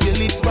 put your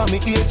lips by me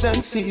ears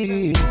and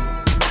see.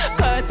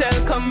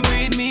 Cartel come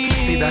breed me.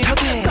 See that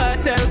again.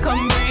 Cartel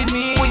come breed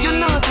me. What you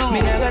not do? Me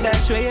not gonna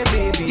show you,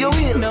 baby. You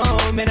will. No,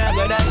 me not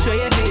gonna show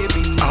you,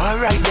 baby.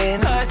 Alright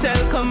then.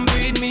 Cartel come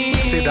breed me.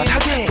 Say that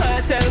again.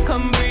 Cartel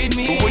come breed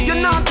me. What you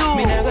not do?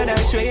 Me not gonna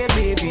show you,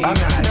 baby.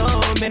 Alright. No,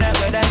 me not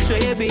gonna show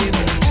you,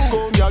 baby.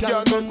 Come here,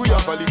 girl, then we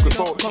have a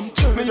little fun.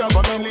 Me have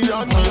a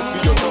million days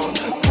for your gun.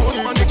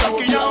 Post on the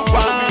cocky and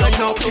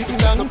wine up.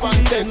 Stand up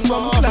and then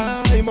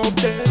climb up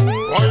there.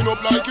 Wine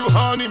up like you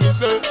honey, me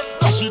say.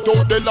 Dash it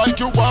out there like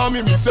you want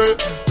me say.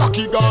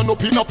 Cocky gone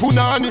up in a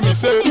punani, me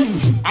say.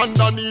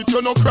 Underneath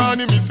you no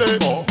cranny, me say.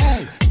 Oh,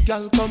 hey,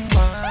 girl, come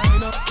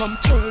wine up, come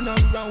turn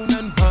around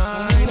and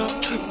wine up.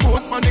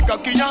 Post on the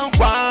cocky and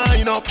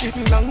wine up.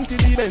 Long till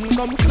the end,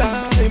 come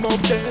climb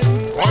up there.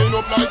 Wine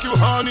up like you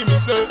honey, me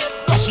say.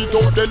 Dash it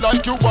out there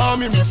like you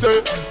want me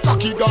say.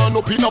 Cocky gone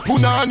up in a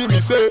punani,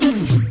 me say.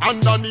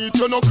 Underneath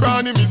you no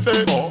cranny, me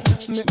say. Oh,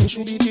 make me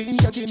shoot it in,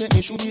 catty, make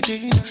me shoot it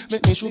in.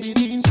 Make me shoot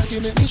it in, catty,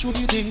 make me shoot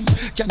it in.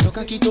 Can you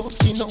cock it up,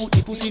 skin out the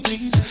pussy,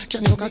 please?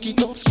 Can you cock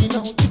it up, skin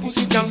out the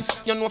pussy, please?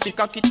 You know if you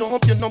cock it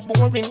up, you're not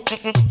boring.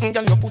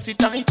 Girl, your pussy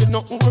tight, you're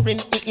not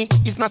boring.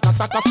 It's not a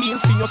soccer field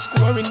for your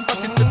scoring,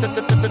 but it's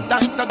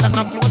tighter than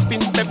a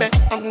clothespin, baby.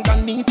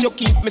 Underneath you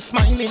keep me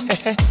smiling.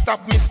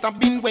 Stop me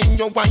stabbing when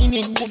you're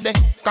whining. Good day,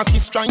 cocky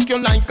strike you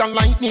like a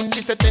lightning.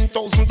 She said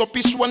 10,000 up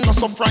is one not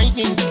so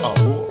frightening. Oh,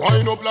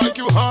 wind up like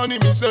you honey,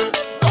 me say.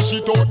 Dash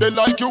it out there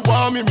like you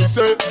want me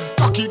say.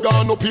 Cocky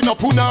gone up in a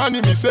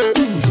punani, me say.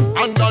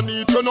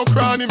 Underneath you no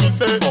cranny, me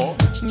say. Oh,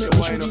 make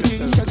me shoot it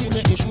in,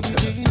 make me shoot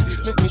it in,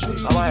 make me shoot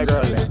it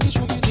in, make me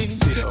shoot it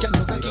in. Can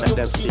you cocky it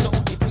up, skin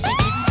out the pussy,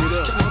 please?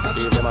 Can you cocky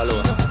it up,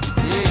 skin out the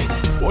pussy,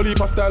 please? Whole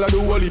heap of style I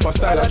do, whole heap of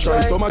style I try.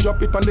 Some a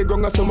drop it on the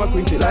ground and some a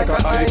quint it like a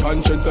high.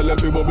 Conscience tell them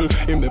fi bubble,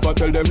 him never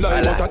tell them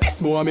lie. But at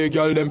this more make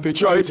y'all them fi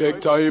try.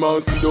 Take time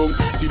and sit down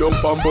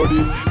pam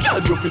body.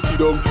 Girl you fi sit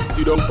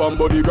down pam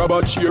body. Grab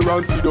a chair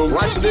and sit down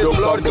pam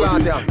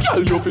body.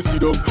 Girl you fi sit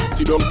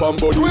down pam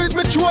body. Squeeze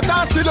me throat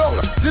and sit down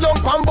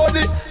pam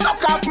body.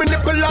 Suck off me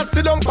nipple and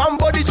sit down pam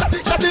body.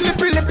 Chatty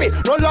lippy,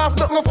 no laugh,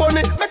 nothing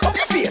funny. Make up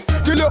your face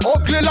till you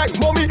ugly like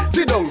mommy.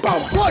 Sit down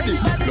pam body.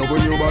 Love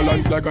when you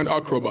balance like an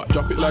acrobat.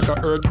 Drop it like a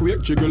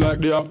earthquake, jiggle like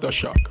the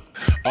aftershock.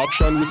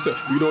 Action we say,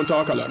 we don't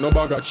talk a lot, no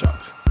bag of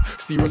chat.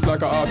 Serious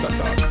like a heart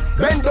attack.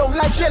 Bend down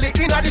like jelly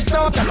in a the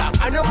starter lock.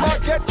 And your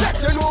mark get set,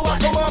 you know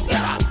what come after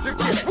that. The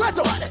place, wait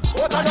up,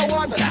 what I don't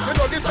want. You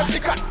know this is the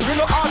cut, you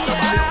know after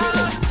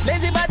that.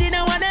 Lazy body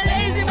no want a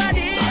lazy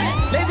body.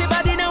 Lazy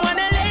body no want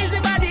a lazy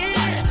body.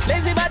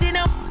 Lazy body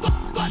no.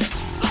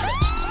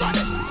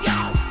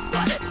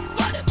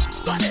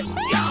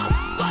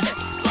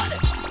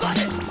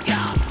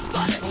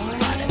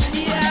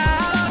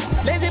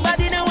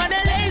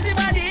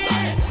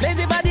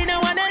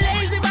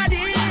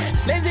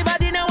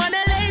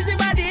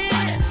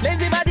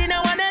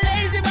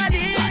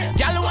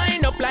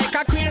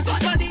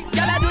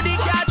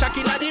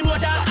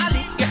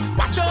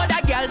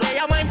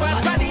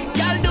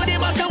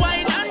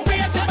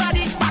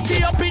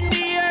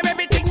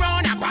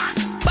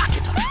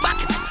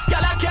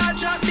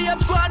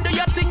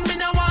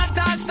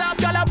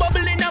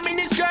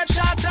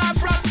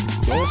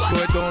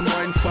 Don't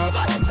wine fast.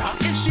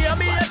 If she a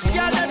me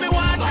ex-girl, let me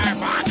want her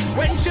back.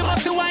 When she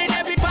must wine,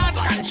 every part's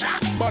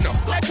contract. But no,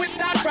 like we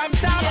start from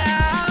top.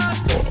 Yeah.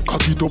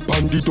 Cock it up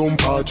and the dump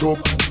patch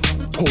up.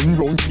 Turn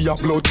round for your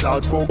blood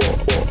clot fuck.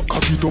 Cock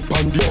Cock it up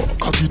and the,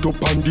 cock it up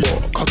and the,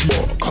 cock it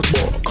up, cock it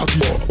up, cock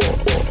it up,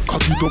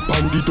 cock it up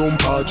and the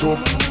dumper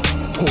jump.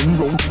 Turn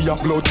round for your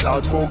blood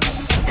clot fuck.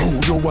 How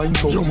you wine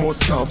so you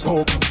must can't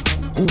fuck.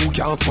 Who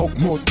can fuck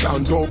must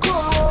stand up.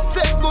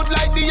 Set good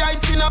like the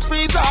ice in a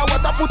freezer.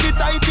 What I put it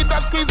tight, it a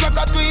squeeze like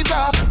a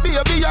tweezer.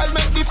 Baby, I'll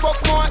make the fuck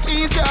more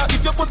easier.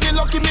 If your pussy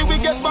lucky me, we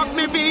get back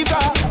me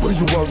visa. When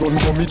you are run,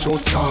 come me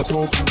just start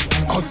up.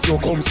 As you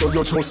come, so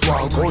you just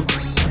walk out.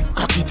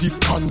 Cock it if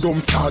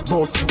condom start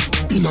bust.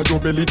 In a your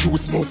belly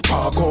juice must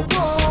spark up.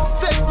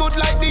 Set good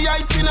like the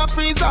ice in a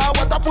freezer.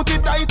 What I put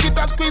it tight, it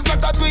a squeeze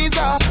like a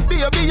tweezer.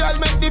 Baby, I'll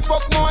make the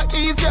fuck more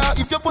easier.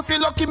 If your pussy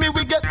lucky me,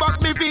 we get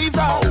back me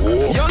visa.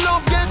 Your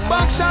love get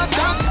back shot,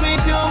 that's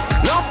sweet, yo.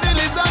 Love the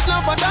lizard,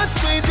 love her,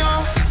 that's sweet, yo.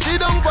 Sit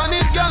down on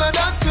it, girl,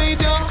 that's sweet,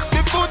 yo.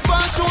 The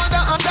football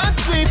shoulder, and that's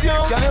sweet, yo.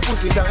 Girl, your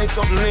pussy tight,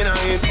 something in a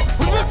it.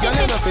 Girl,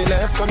 you know feel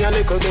left, come here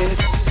little bit.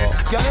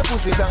 Girl, your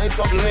pussy tight,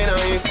 something in a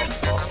it.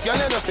 Girl,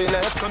 you know feel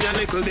left, come here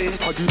little bit.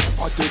 I the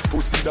fattest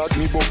pussy that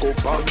me buck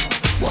up on.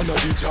 One of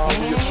the jar,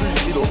 me a 3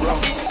 kilogram.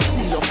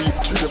 Me a beat,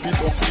 drape it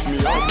up with me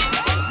hand.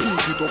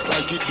 Beat it up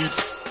like it did.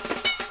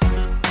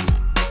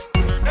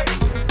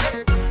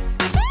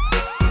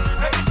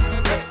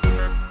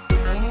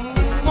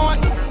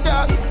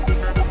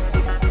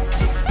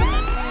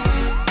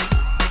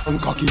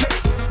 Cocky.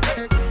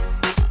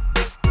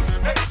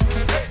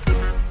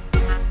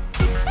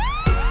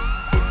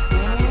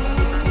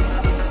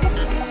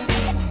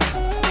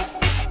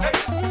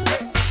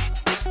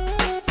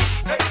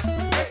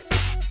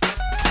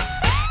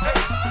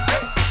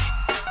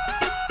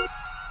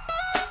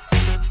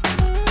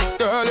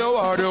 Girl, you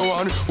are the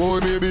one. Oh,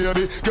 me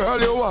baby. Girl,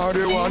 you are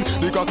the one.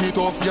 The cocky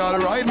tough girl,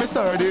 ride me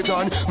sturdy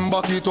John.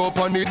 Back it up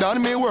on it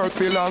and me work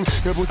for long.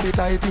 Your pussy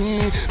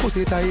tighty,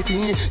 pussy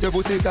tighty. Your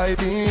pussy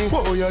tighty,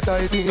 oh you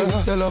tighty.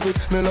 You love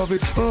it, me love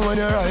it. Oh, when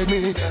you ride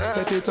me,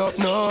 set it up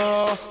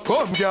now.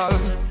 Come, girl.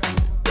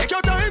 Take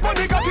your time on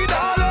the cocky,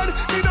 darling.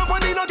 Sit up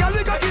on the no girl,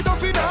 the cocky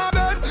tough in her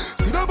bed.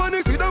 Sit up on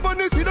the, sit up on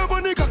the, sit up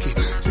on the cocky.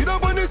 Sit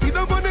up on the, sit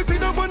up on the,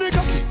 sit up on the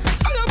cocky.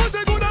 I am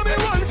say good and me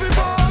want fi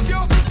fuck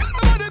you.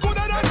 Nobody good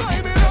and that's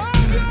why me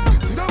love you.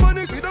 Sit up on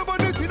the, sit up on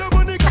the, sit up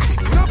on the cocky.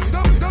 Sit up, sit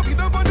up, sit up, sit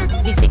up on the.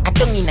 Me say I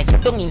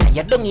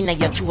don't inna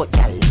your throat,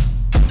 girl.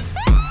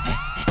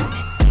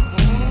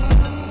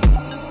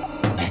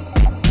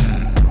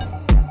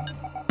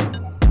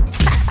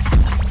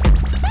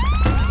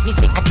 Me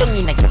say I don't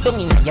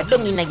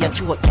inna your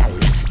throat, girl.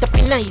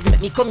 Tapping eyes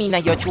make me come inna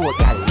your throat,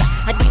 girl.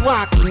 I be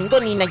walking,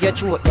 gun inna your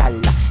throat,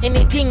 girl.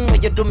 Anything where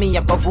you do me,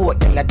 I go vote,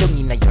 girl. I don't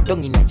inna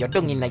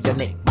your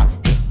neck.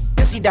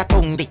 You see that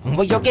tongue,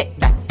 where you get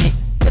that?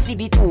 You see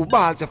the 2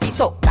 balls, you feel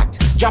so that.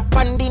 Drop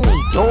on the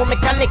knee, don't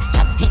make a next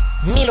chat.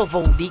 Me love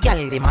how the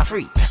girl dem a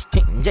free.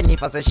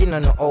 Jennifer says she no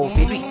know how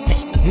to do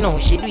it. No,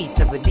 she do it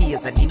 7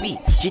 days of the week.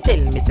 She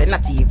tell me say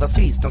not even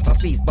Swiss, not so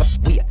Swiss, but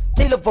weird.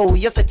 Me love how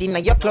you set in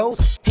your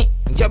clothes.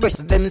 Your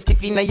breasts them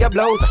stiff in your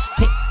blouse.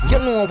 You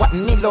know what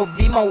me love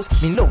the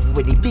most? Me love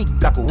with the big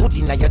black hood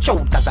in your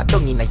throat. Cause I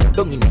dung in your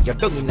throat,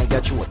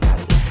 girl.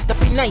 That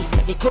be nice,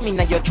 make me come in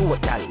your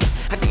throat, girl.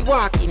 I be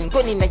walking,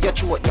 gun in your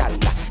throat, girl.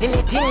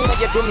 Anything that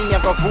you do me,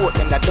 I go vote.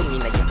 And I dung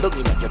in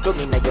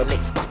your neck.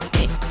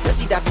 You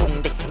see that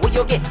tongue there, where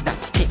you get that?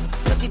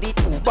 You see the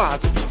 2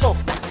 balls, if you suck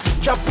that.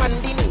 Drop on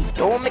the knee,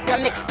 don't make a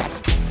next step.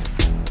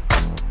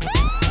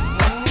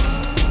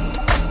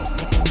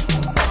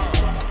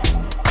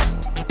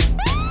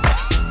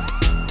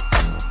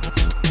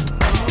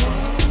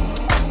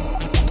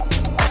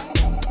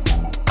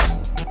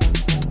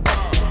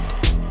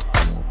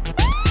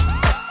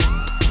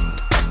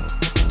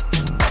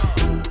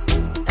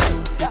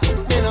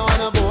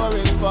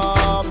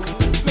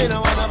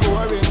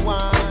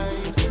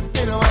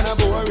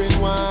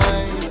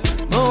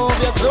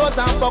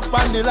 Fuck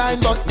on the line,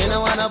 but me no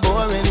want a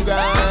boring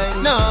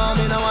grind. No,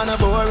 me no want a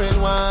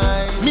boring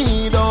wine.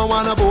 Me don't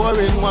want a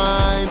boring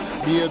wine.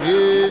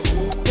 Baby,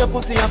 your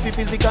pussy happy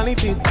physically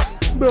fit.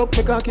 Broke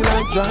me cocky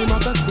like dry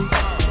maca stick.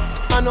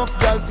 Enough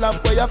girl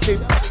flap where you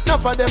fit.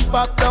 Enough of them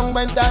back down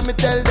when time me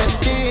tell them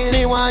this.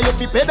 Me want you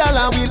fi pedal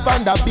and wheel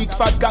pan that big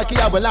fat cocky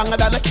a well longer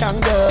than a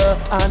kangaroo.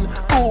 And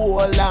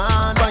hold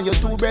on, when you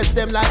 2 breasts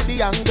them like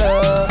the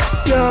younger.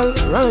 Girl,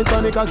 ride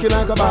on the cocky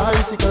like a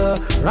bicycle.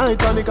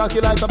 Ride on the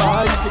cocky like a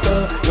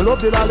bicycle. You love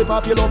the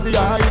lollipop, you love the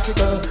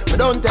icicle. But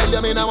don't tell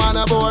you me no want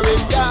a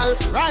boring girl.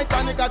 Ride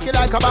on the cocky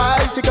like a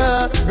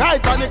bicycle.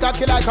 Ride on the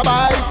cocky like a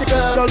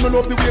bicycle. Girl, me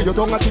love the way your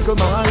tongue a tickle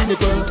my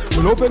nickel.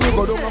 Me love when you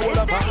go down my wall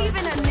of fire.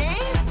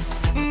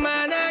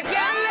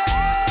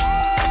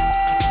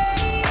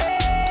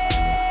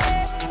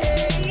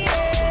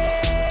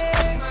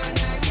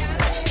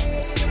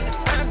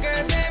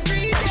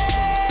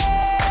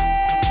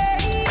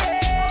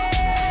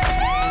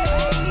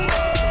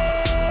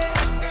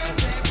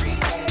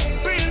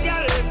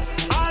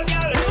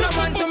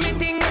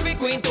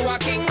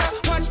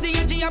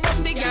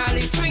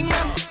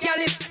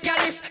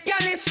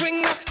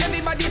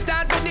 Everybody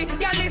start to the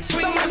galley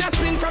swing. When I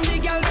swing from the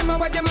girl, them a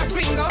what them a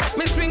swing up.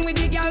 Me swing with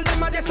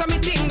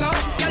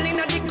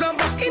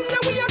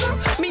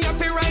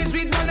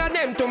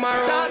from a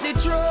road. Talk the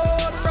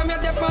truth from your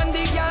dep on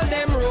the girl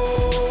them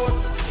road.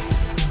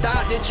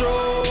 Talk the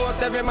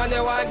truth, every man they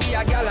want give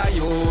a girl a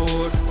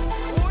youth.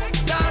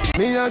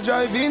 Me a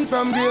drive in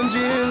from Green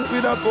Jail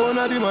with a pound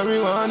of the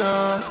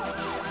marijuana.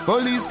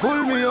 Police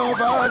pull me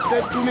over,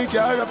 step to me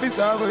car,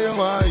 officer where you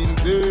wine.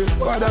 Say,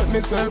 what that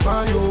me smell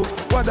by you?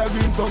 What that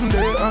green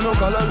someday, I no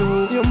color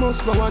do. You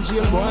must go and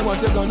jail, boy,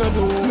 what you gonna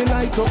do? Me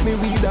light up me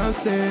weed and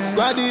say,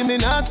 squaddy, me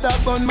not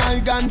stop on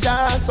my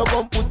ganja. So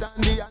come put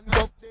on the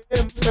handcuff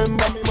them.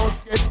 Remember me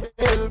must get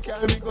bail,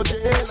 carry me go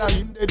jail, and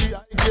in the day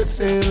I get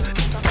sale.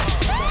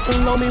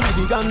 Love me with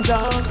the ganja,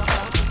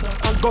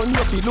 a gun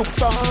you fi look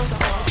for.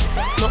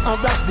 No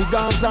harass the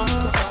Gaza.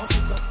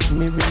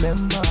 Me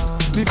remember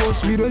the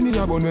first weed when me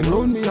a bun when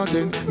round me a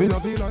 10. Me no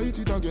feel light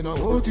it again, I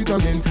want it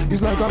again.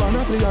 It's like a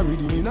banana play a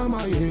rhythm in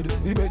my head.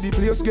 He make the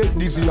place get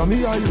dizzy and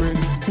me iron.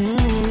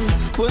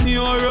 When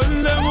you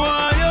run them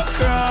while you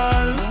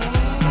crawl.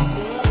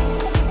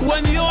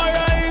 When you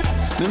rise,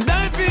 them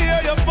die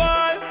fear you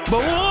fall.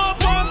 But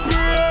hope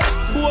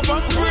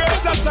and pray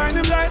to shine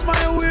him light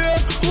my way.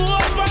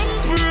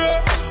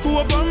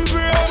 Hope and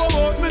pray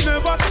about me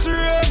never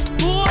stray.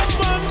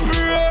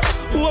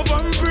 Hope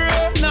and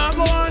pray, now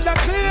go on the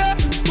clear.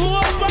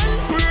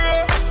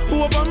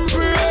 Hope and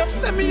pray,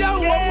 send me a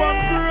hope and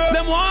pray.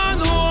 Them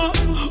wanna know,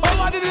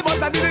 oh I did it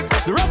but I did it.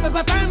 The roughest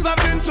of times I've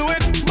been to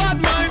it.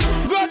 Bad mind,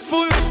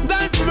 grateful,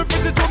 dying for me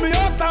fridge to me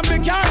house and me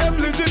car them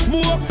legit.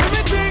 Move up for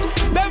me things,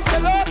 them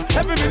sell out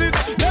every minute.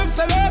 Them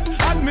sell out,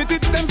 admit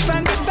it, them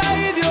stand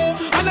beside you.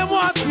 And them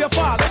want to see your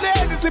father, they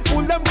just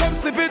pull them come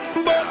sip it.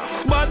 But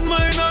bad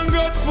mind and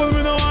grateful,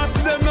 me no want to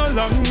see them no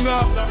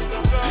longer.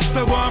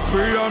 So go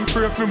and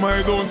pray for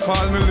my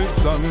downfall, me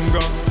live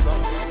longer.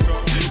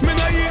 Me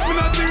no eat, me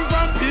no think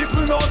from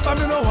people, no, so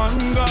me no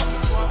hunger.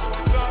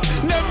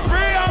 Them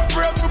pray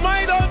for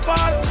my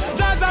downfall,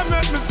 Jah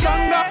make me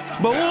stronger.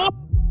 But who?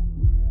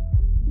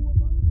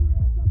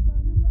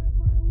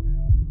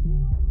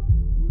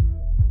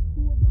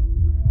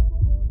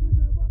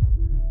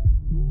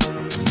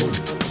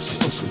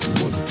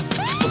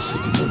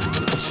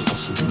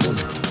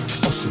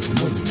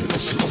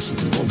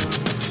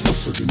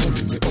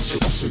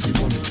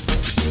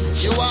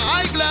 You are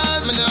high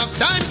class, me not have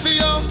time for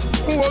you.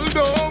 Hold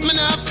on, me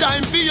not have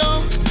time for you.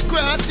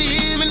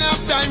 Grassy, me not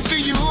have time for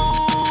you.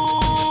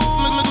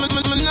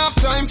 Me not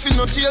have time for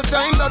no jail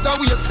time, that a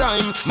waste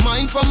time.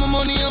 Mind for my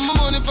money and my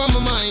money for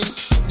my mind.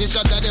 The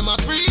shot of them a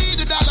free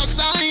the dollar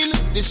sign.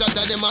 The shot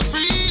of them a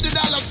free the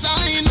dollar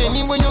sign.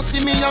 Anyway you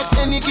see me at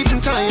any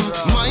given time.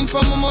 Mind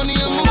for my money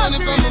and my money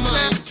for my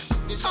mind.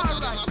 The shot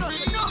of them a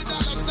free the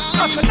dollar sign.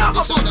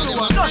 The shot of them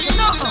a free the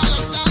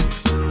dollar sign.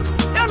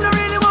 Them don't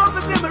really want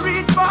to see me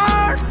reach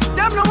far.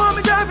 Them don't want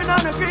me driving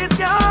on a grease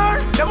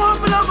car. Them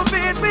want to love my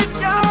face with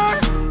scar.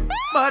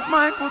 But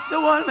my pussy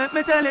wall make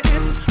me tell you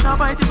this. Now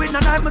fight it with no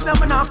knife,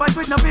 myself and now fight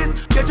with no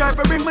fist. They try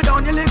to bring me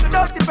down, you little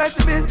dirty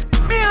pessimist.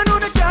 Me I know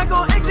that can't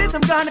go exist,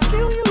 I'm gonna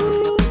kill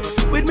you.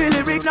 With me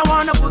lyrics, I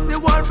want a pussy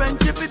wall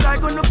friendship is I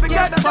gonna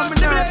forget. But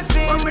me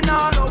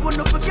now, I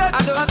wanna forget.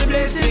 I don't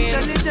blessing.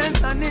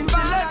 Intelligence and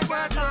intellect.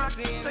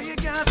 So you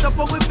can't stop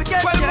what we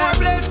forget. Well, more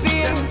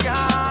blessing.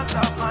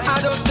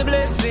 Adopt the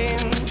blessing.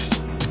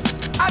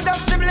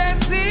 Adopt the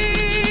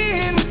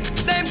blessing.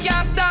 Them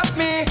can't stop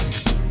me.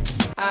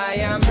 I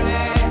am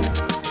blessed.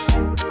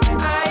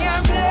 I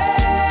am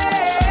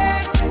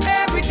blessed.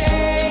 Every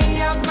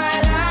day of my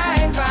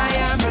life I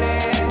am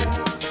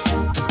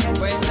blessed.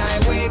 When I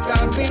wake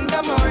up in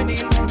the morning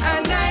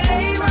and I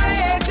lay my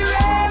head to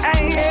rest.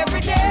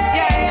 Every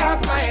day of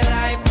my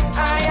life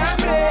I am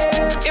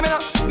blessed. Give me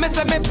now, me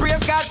say me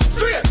praise God.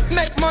 Straight,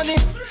 make money.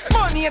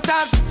 Money it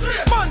has,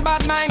 one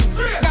bad mind.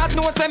 God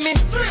knows me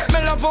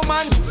love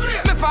woman.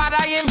 Me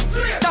father him,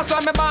 that's why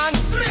me born.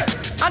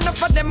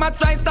 Enough of them a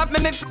try stop me.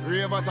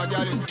 Ravers a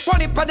galis.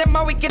 One of them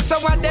a wicked, so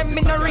one them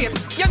in a rape.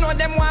 You know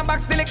them want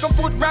back the little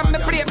food from me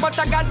plate, but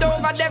I got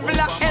over devil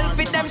a hell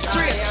for them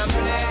straight. I am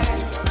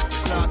blessed.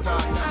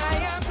 I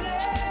am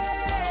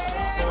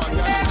blessed.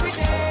 Every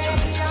day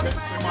of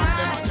my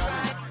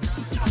life.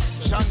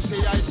 Shanty,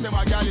 I say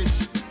my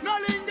galis. No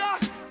linger,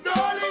 no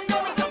linger,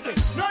 me stuff it.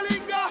 No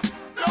linger,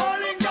 no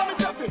linger, me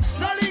stuff it.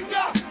 No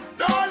linger,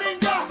 no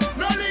linger,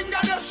 no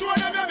linger. Just show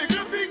them your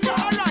middle finger.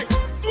 All right,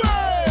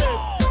 sway,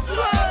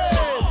 sway,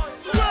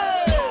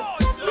 sway,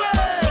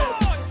 sway,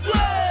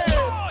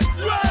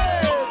 sway,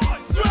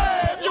 sway.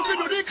 You can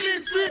do the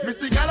clean sweep. Me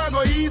see gala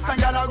go east and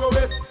gala go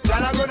west.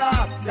 Gala go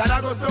north,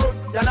 gala go south,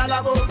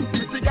 gala go. Me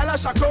see gala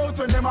shock out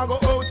when them a go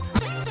out.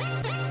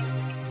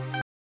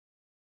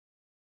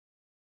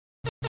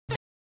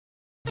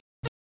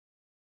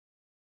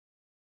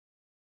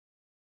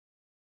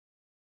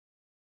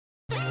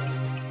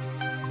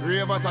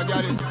 Ravers a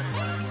galis.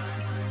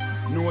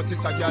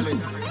 Notice a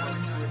galis.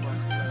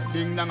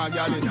 Ding dang a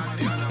galis.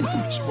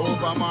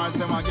 Over Mars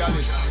them a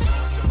galis.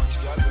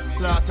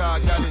 Slaughter a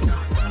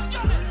galis.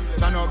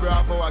 Chano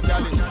Bravo a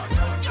galis.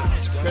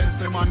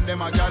 Pencilman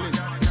them a galis.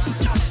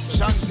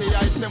 Shanty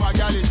Heights them a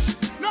galis.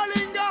 No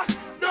linger,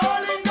 no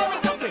linger, me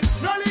stuff it.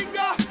 No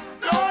linger,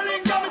 no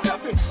linger, me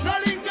stuff it. No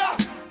linger,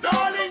 no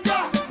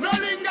linger, no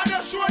linger.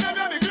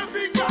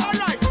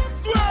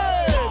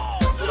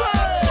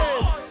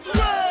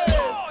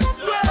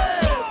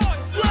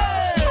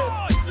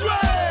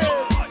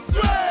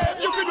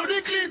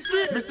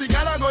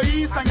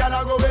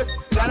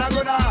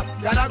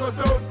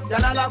 out,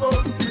 y'all a love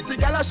out. We see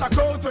y'all a shock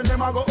out when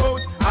them a go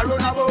out. I run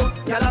about,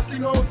 y'all a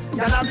sing out,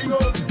 y'all a bring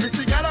out. We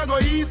see y'all a go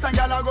east and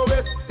y'all a go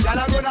west. Y'all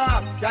a go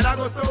north, y'all a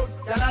go south,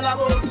 y'all a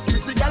love out. We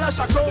see y'all a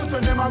shock out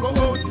when them a go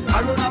out.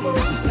 I run about,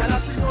 y'all a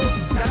sing out,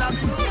 y'all a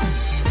bring out.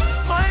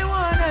 My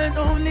one and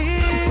only,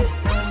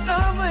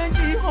 love when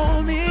she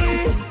hold me.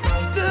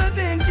 The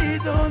thing she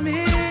told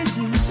me,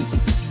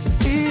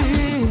 she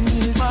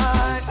is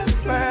my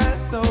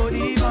best, so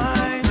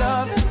divine.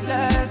 Love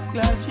endless,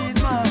 glad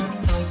she's mine.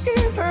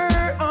 Give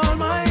her all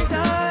my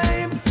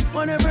time,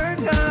 one of her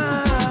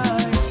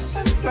kind.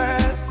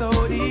 Best, so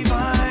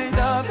divine.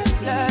 Love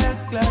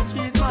endless, glad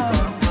she's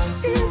mine.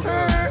 Give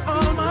her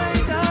all my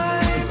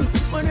time,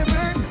 one of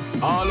her.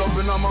 All up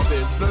in my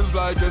business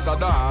like it's a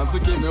dance. You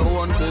keep me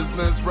own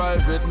business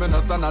private, me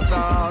not stand a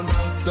chance.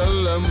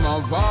 Tell them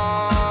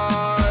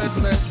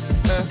avoid me.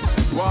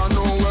 Wanna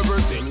know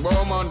everything,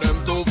 but man,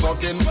 them too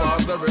fucking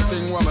fast.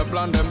 Everything when me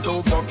plan, them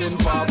too fucking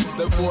fast.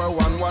 The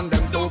 411,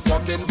 them too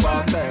fucking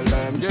fast. Tell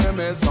them, give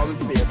me some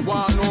space.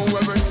 Wanna know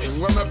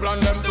everything when me plan,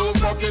 them too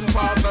fucking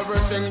fast.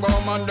 Everything,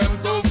 but man,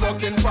 them too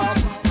fucking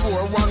fast.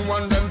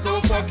 411, them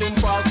too fucking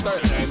fast. Tell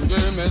them,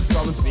 give me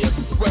some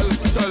space. Well,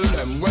 tell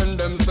them when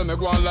them see me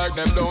go on like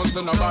them don't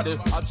see nobody.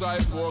 I try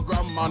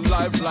program man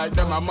life like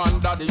them a man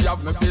daddy.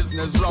 Have me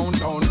business round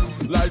town.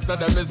 Like said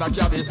them is a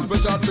cabbie. We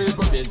chat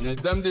people business,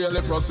 them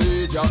daily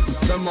procedure.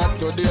 Them up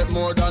to date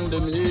more than the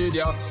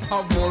media.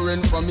 Have more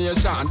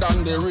information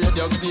than the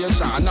radio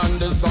station and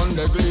the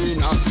Sunday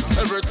Gleaner.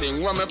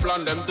 Everything when me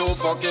plan them too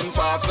fucking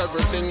fast.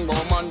 Everything go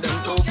man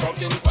them too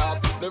fucking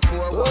fast. The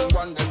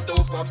 411 them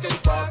too fucking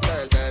fast.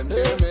 Tell them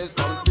give me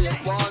some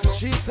space.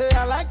 She say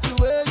I like the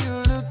way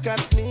you look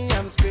at me,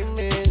 I'm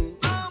screaming,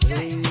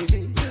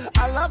 baby.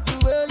 I love the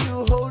way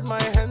you hold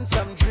my hands,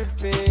 I'm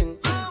dripping,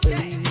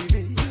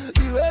 baby.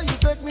 The way you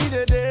take me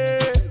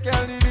today,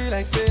 can't be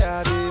like say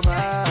I be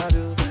mad.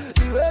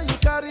 The way you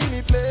carry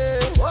me play,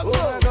 oh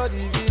my God,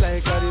 it be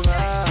like I be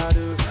mad.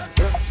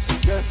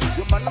 Yeah,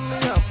 you burn me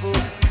up,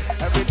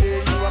 every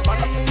day you are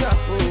burning me up,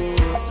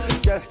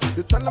 yeah,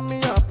 you turn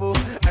me up,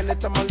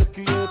 anytime I look at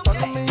you,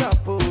 turn me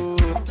up,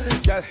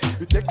 yeah,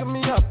 you taking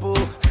me up,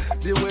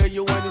 the way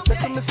you want it,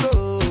 taking me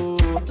slow,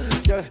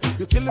 yeah,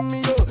 you killing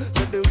me, so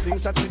the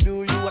things that you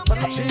do, you are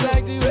turning me. She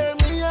like the way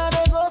me and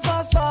I go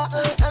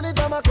faster,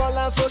 anytime I call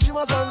her, so she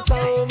must answer.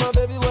 Oh my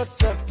baby,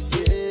 what's up,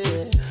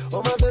 yeah,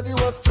 oh my baby,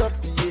 what's up,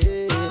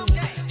 yeah.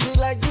 She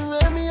like the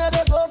way me and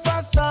I go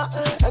faster,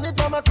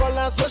 anytime I call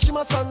her, so she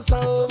must answer.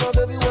 Oh my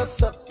baby,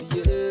 what's up,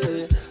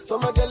 yeah, so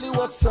my girlie,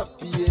 what's up,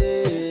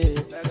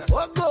 yeah.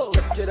 Oh go,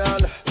 take it all,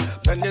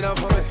 bend it down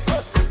for me.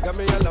 Got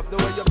me, I love the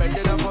way you bend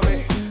it down for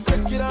me.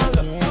 Take it all,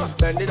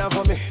 bend it down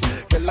for me.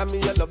 Tell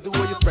me I love the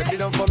way you spread it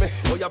down for me.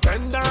 Oh, you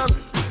bend down,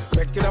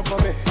 take it down for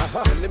me.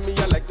 Telling me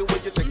I like the way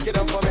you take it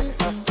down for me.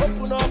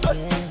 Open up,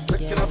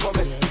 take it down for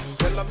me.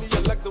 Tell me I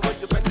like the way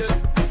you bend it.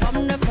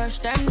 From the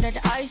first time that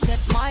I set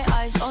my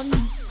eyes on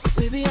you,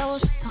 baby, I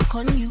was stuck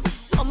on you.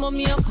 I'm on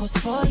me a cut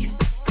for you,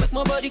 make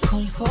my body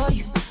call for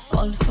you,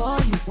 all for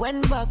you.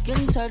 Went back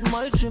inside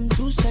my dream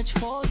to search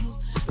for you.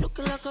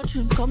 Looking like a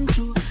dream come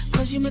true,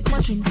 cause you make my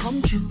dream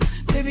come true.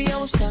 Baby, I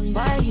will stand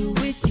by you,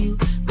 with you.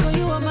 Cause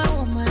you are my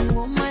woman,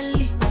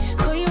 womanly.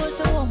 Cause you are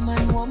so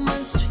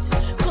woman, sweet.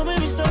 Come here,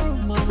 Mr.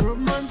 Roman,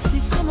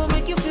 romantic. Come and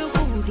make you feel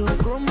good, oh,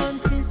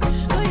 romantic.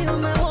 Cause you are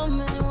my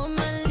woman,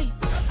 womanly.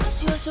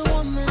 Cause you are so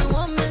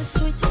woman,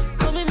 sweet.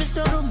 Come here,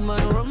 Mr.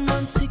 Roman,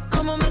 romantic.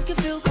 Come and make you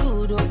feel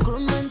good, oh,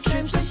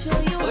 romantic. Let's show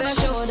you, let's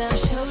show them,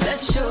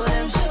 let's show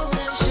them,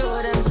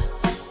 show them.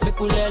 Make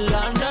we let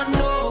London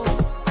know.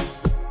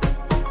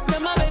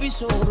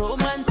 So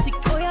romantic,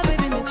 oh yeah,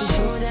 baby, make me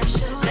show them,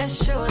 let's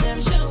show them,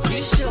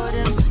 you show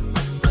them.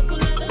 Make me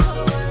let the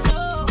whole world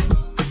know.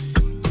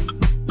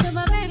 Yeah,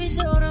 my baby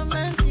so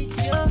romantic,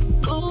 yo.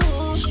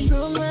 Ooh, she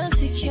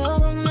romantic, yo,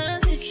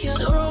 romantic, yo.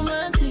 So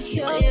romantic,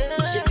 yo.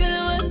 She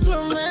feeling like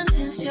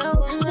romantic, yo.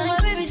 So my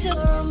baby so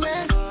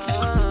romantic.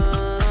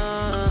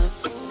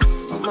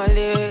 Oh my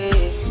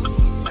lady,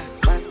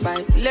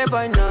 bye, le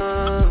boy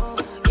no,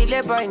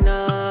 le boy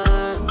no.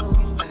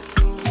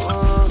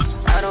 Oh,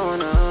 I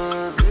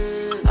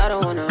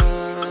don't wanna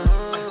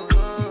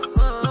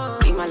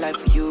live my life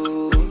for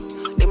you,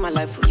 live my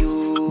life for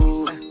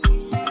you.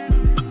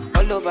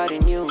 All over the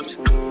news,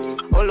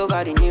 all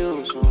over the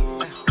news.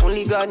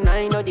 Only God and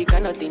I know the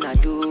kind of thing I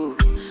do,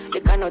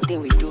 the kind of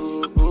thing we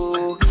do.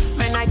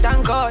 Man, I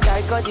thank God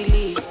I got the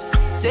lead.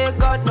 Say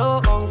God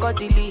no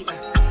ungodly.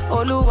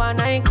 Oluwa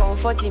na ain't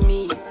comforting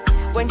me.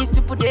 When these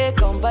people they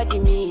come body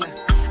me.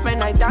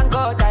 Man, I thank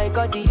God I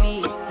got the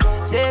lead.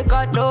 Say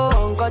God no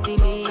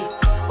ungodly.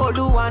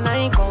 Oluwa na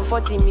ain't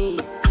comforting me.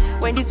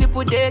 When these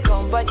people they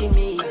come body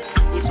me.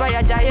 It's why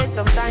I die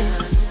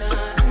sometimes.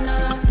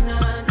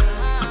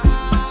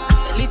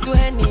 A little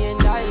Henny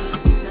and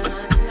ice.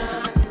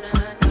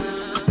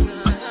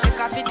 Make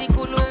a fitty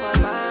cool over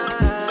my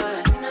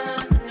mind.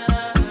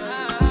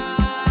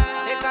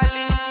 Make a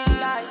live this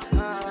life.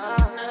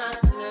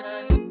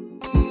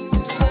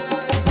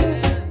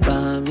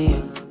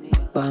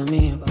 Buy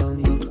me up.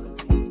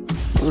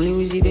 Only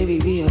we see baby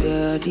be a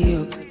daddy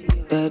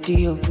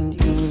up.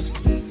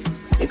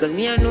 oh, because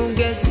me I don't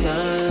get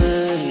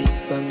time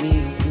for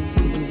me.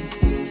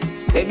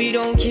 Baby,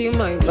 don't kill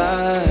my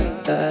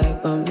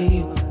vibe for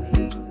me.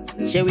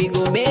 Shall we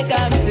go make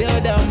up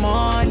till the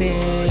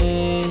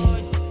morning?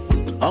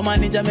 Oh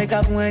man, need to make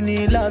up when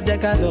he love the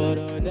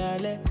casoro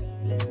dale.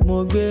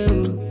 Mogbe,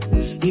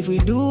 if we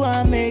do,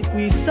 I make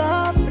we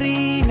so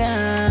free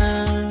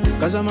now.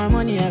 Cause of my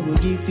money, I go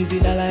give Titi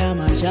Dala, I'm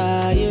a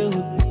shy.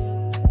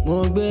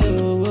 Mogbe,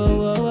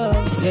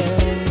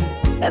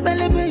 yeah.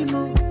 Ebelebe,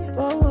 mo.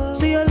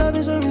 See your love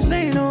is so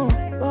insane, oh.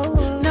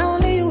 Now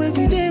only you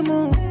every day,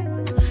 mo.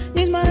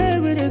 Needs my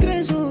head with a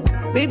grace, oh.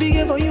 Baby,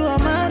 give for you,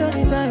 I'm mad all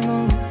the time,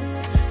 oh.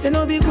 They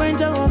know be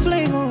quench our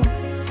flame, oh.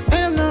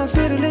 And I'm not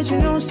afraid to let you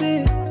know,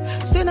 say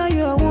now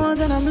you are one,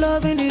 and I'm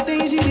loving the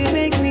things you did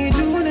make me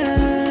do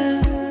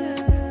now.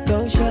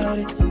 Go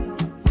shawty,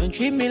 don't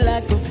treat me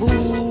like a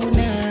fool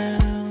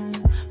now.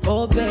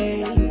 Oh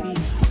baby,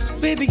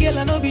 baby girl,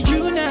 I know be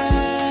you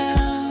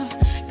now.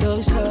 Go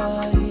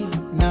shawty,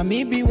 now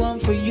me be one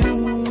for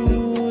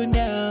you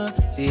now.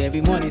 See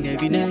every morning,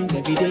 every night,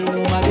 every day,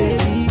 oh my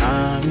baby.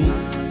 Bami,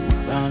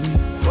 bami,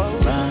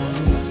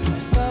 bami,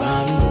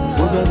 bami,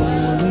 over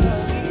bami,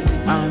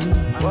 bami,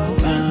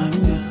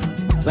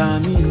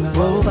 bami,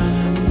 oh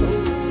bami,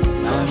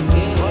 bami,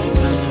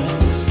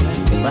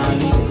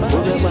 bami,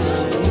 over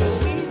bami.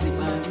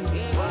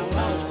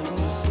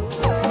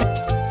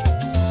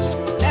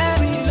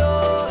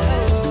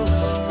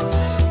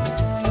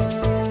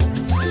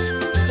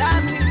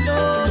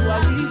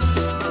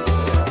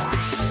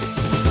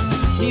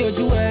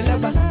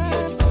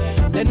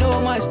 They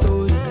know my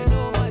story.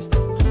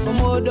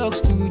 From old dog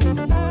studio,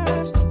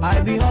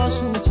 I be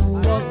hustle to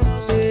work.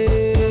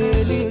 Say,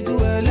 you do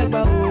a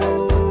legba,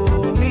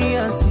 oh, me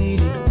and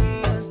City.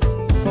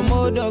 From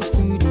old dog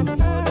studio,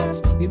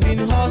 we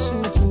been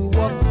hustle to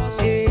work.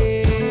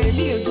 Say,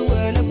 you do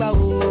a legba,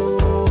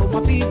 oh,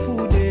 my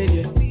people dead,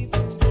 yeah.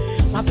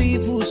 My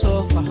people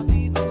suffer.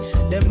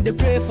 Them they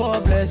pray for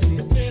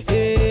blessing.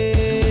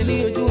 Hey,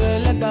 you do a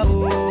legba,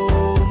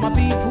 oh, my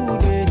people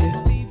dead, yeah.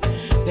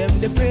 Them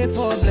they pray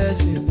for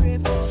blessing,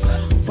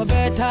 for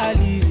better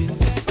living.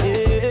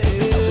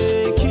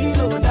 Yeah,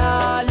 kilo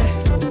dale,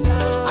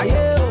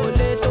 aye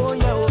ole to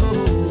yo,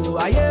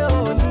 aye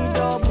oni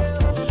double.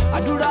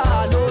 Adura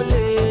lo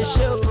le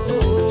she o,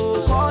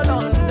 call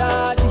on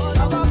daddy.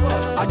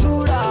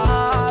 Adura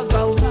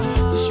agba,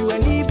 issue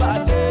any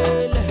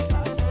badele.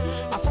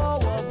 I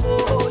forward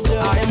boja.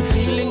 I am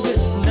feeling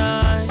good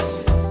tonight.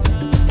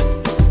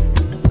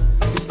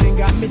 This thing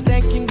got me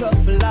thanking God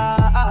for life.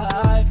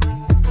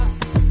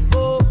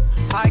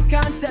 I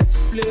can't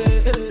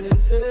explain,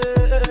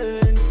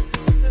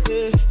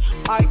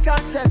 I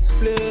can't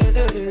explain,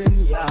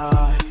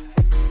 yeah.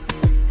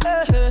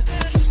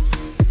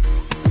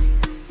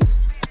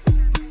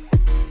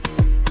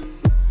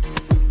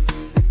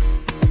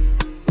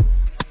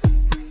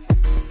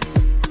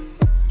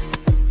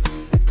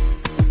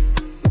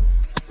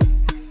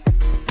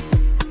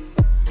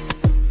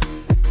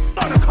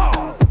 On the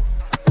call.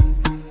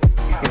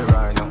 Here I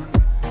know.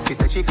 She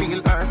said she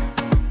feel hurt.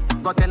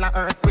 Go tell her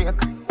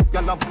earthquake.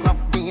 Your love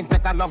beat,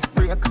 make a love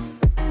break.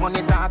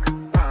 Money dark,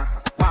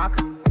 walk.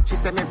 She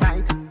say me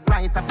right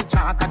off the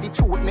chalk. The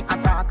truth me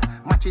attack.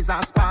 Matches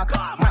and spark.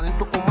 Man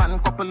to woman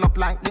couple up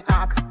like the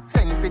ark.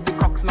 Send for the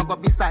cocks, no go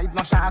beside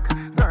no shark.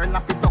 Girl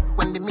off the duck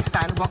when the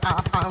missile go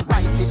off. And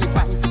right to the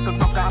bicycle,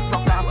 broke off.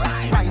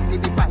 Right to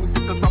the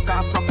bicycle, broke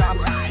off.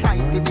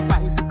 Right to the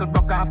bicycle,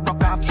 broke off.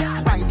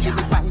 Right to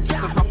the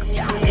bicycle, broke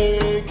off.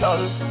 Hey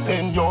girl,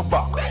 bend your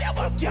back.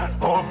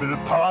 Bubble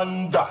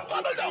panda.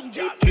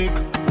 Kick,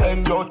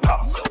 bend your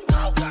top.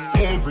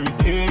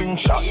 Everything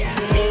shot.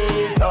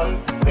 Hey girl,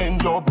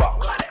 bend your back.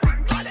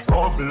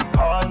 Bubble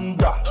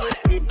panda.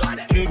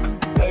 Kick,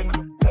 bend.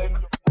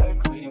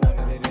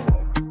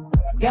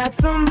 Got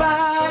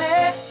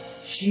somebody,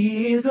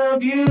 she's a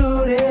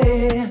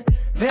beauty,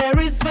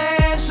 very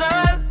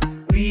special,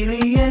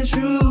 really and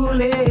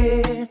truly.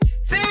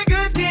 Take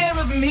good care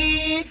of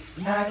me,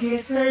 like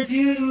it's her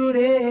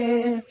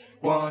duty.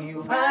 Want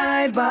you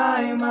right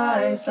by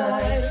my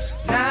side,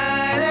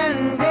 night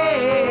and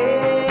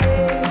day.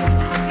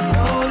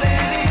 No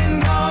letting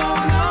go,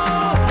 no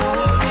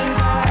holding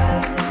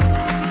back,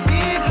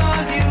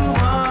 because you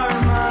are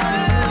my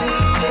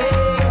lady.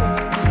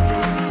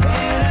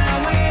 When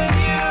I'm with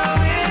you,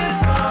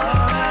 it's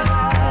all I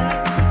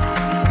like.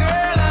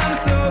 Girl, I'm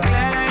so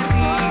glad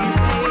you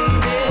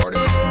made it.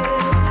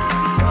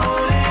 No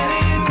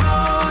letting go,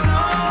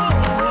 no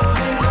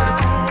holding back,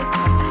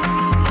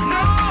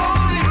 no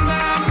holding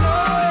back, no.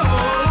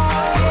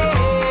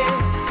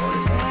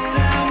 When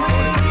I'm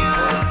with you.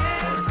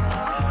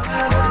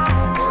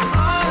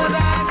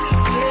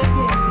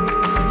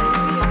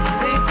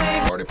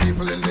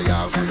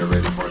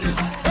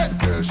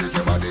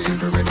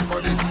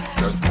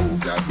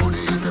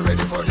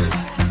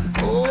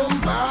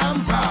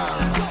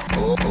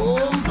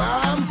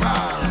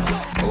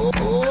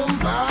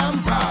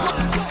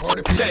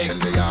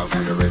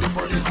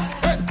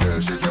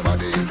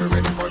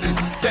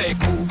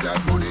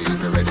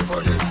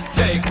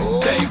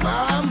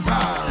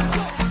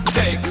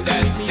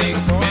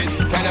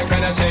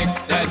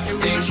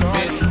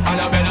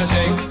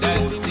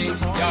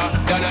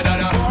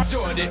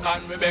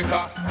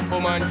 Rebecca,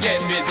 woman get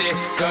busy.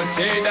 Just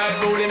shake that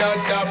booty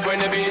non-stop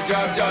when the beat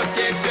drop. Just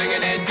keep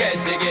swinging it, get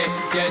jiggy.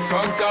 Get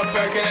drunk up,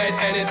 percolate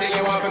anything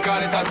you want.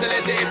 Because it's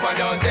oscillating if I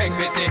don't take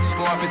pity. I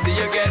want to see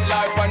you get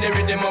life on the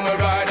rhythm of my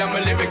ride. And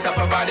my lyrics up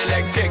about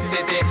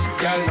electricity.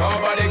 Girl,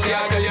 nobody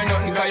can do you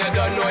nothing cause you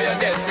don't know your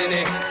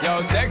destiny. Yo,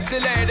 sexy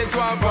ladies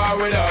want war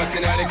with us.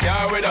 In the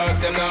car with us,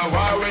 them not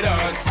war with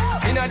us.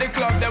 In the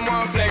club, them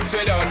want flex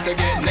with us. To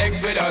get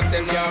next with us,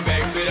 them can't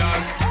vex with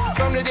us.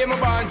 From the day my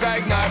bond, I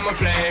ignite my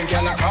flame.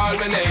 Can I call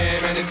my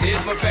name and it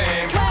is my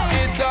fame.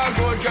 It's all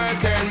good, girl,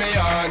 turn me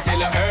on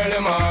till I earn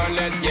them on.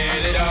 Let's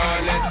get it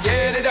on, let's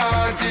get it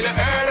on till I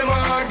earn them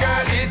on.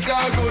 Girl, it's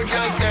all good,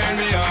 just turn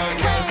me on.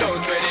 Girl,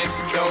 don't sweat it,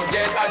 don't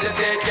get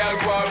agitated. Girl,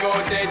 go on,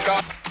 rotate.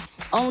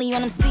 Only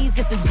on them seas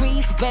if it's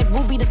breeze. Red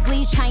ruby the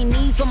sleeves,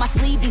 Chinese on my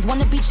sleeve. These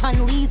wanna be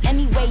Chun-Li's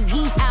anyway,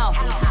 yeehaw.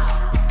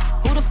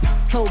 Who the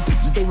told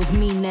bitches they was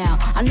me now?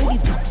 I knew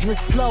these bitches was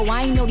slow,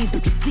 I ain't know these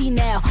bitches see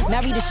now.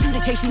 Married a shooter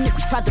case you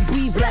niggas tried to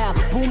breathe loud.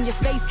 Boom your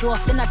face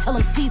off, then I tell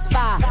them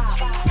ceasefire.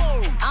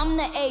 I'm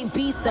the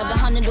AB,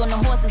 700 on the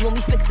horses when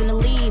we fixin' to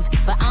leave.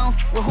 But I don't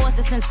f with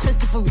horses since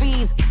Christopher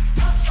Reeves.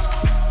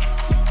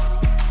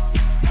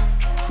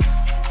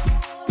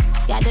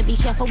 Gotta be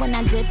careful when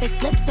I dip, it's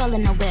flips all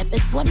in the whip.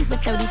 It's 40s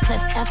with 30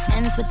 clips,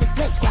 FNs with the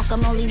switch.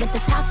 Guacamole with the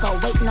taco,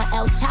 waiting on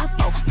El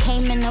Chapo.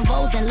 Came in the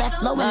Rose and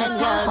left low in the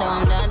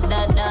Tahoe. Da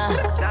da da,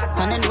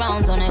 100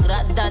 rounds on it,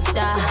 gra da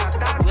da.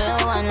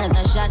 Real one like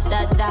a shot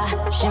da da.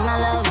 She my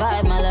little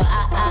vibe, my little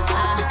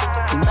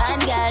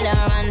Bad girl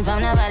don't run from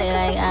nobody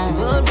like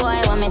Rude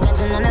boy want me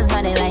touching on his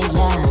body like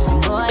yeah.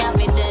 Boy I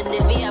feel dead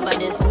if he ever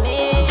diss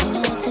me. You know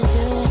what to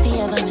do if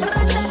he ever miss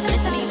me.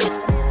 Miss me with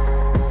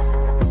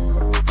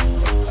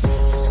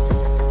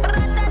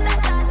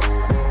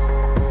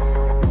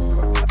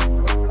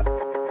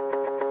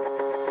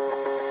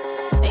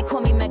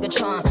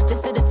Megatron,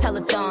 just did a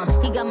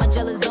telethon. He got my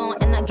jealous on,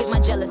 and I get my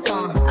jealous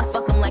on. I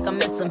fuck him like I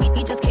miss him.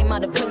 He just came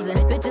out of prison.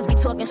 Bitches be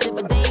talking shit,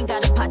 but they ain't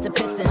got a pot to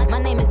piss in.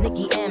 My name is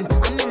Nikki M.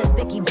 I'm in a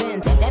sticky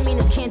Benz. That mean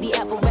it's candy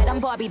apple red. I'm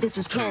Barbie, this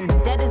was Ken.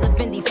 That is a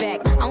Fendi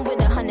fact. I'm with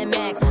 100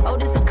 max. Oh,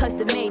 this is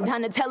custom made.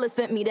 Donatella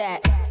sent me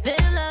that.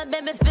 Fill up,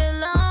 baby,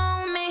 fill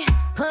on me.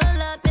 Pull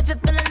up if you're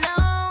feeling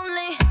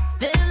lonely.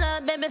 Fill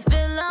up, baby,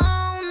 fill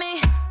on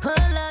me.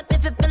 Pull up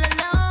if you're feeling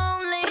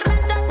lonely.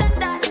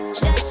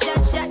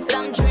 Shots,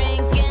 I'm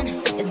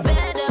drinking. It's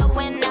better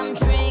when I'm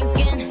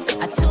drinking.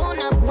 I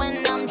tune up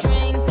when I'm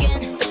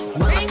drinking.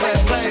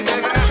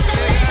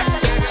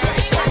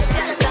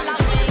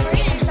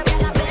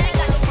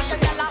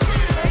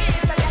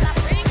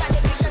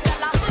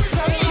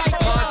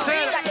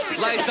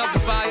 Lights up the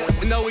fire,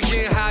 you know we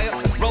getting higher.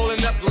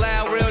 Rolling up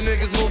loud, real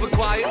niggas moving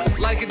quiet.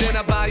 Like it, then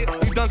I buy it.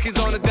 You donkeys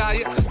on a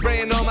diet.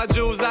 Spraying all my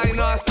jewels, I ain't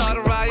know I start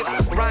a riot.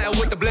 Rioting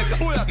with the blicker,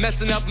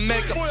 messing up a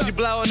makeup. You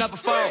blowing up a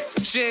phone,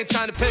 she ain't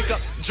trying to pick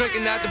up.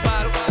 Drinking out the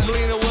bottle, I'm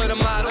leaning with a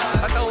model.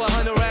 I throw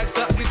 100 racks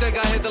up, you think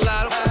I hit the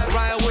lotto.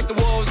 Rioting with the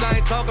wolves, I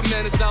ain't talking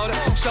Minnesota.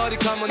 Shorty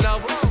coming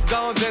over,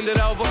 go and bend it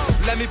over.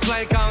 Let me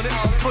plank on it,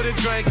 put a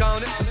drink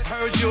on it.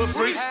 Heard you a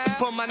freak,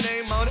 put my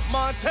name on it.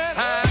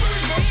 Montana.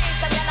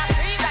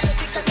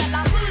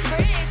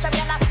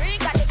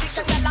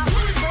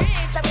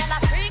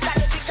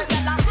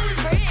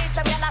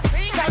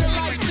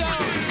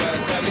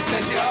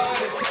 Said she own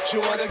it, she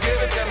wanna give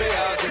it to me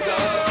out the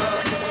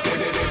door.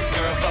 This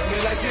girl fuck me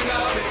like she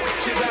know me.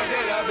 She backed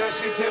it up, then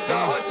she tipped the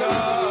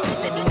hotel. He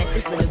said he met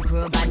this little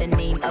girl by the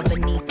name of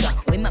Anika.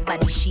 With my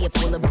body shape,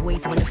 all the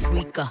boys wanna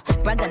freak her.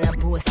 Brag on her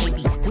boss, they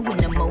be doing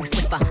the most.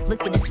 If I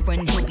look at his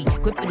friend, he'll be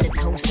gripping the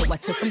toast. So I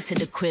took him to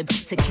the crib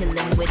to kill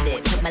him with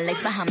it. Put my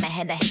legs behind my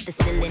head, I hit the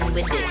ceiling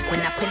with it.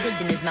 When I put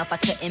it in his mouth, I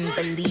couldn't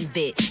believe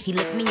it. He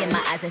looked me in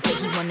my eyes and said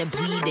he wanna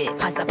breathe it.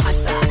 Pasa, pasa,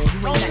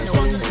 you ain't got no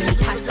room to me,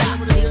 pasa.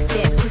 Big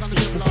fat pussy,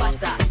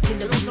 Mufasa. Get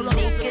the booty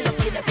naked,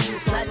 get the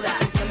peace plaza.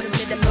 Coming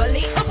to the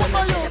gully, coming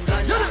to the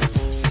Gaza.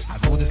 I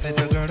know this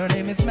little girl, her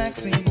name is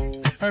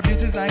Maxine. Her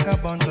beauty's like a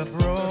bunch of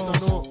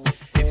roses.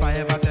 If I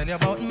ever tell you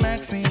about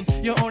Maxine,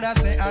 you older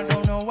say I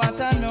don't know what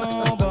I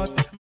know, but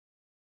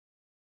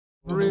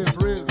real.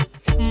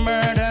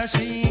 Murder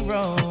she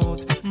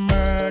wrote,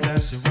 murder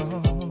she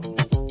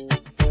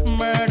wrote,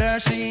 murder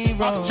she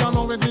wrote.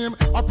 Action with him,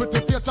 a pretty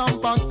face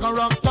and bad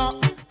character.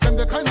 Them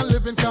the kind of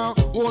living can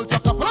hold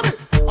jack up. Follow me.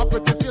 A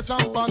pretty face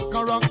and bad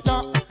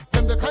character.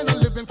 Them the kind of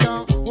living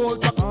can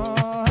hold jack up.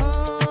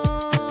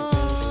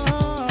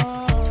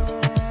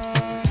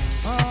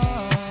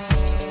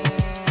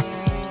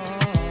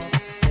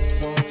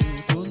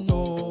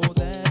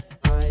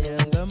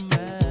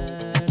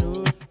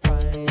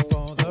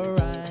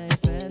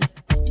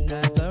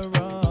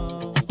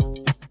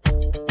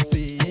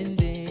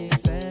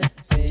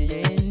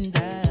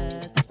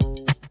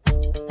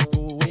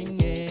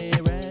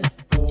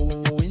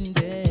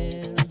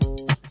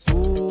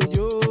 Soon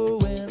you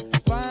will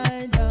find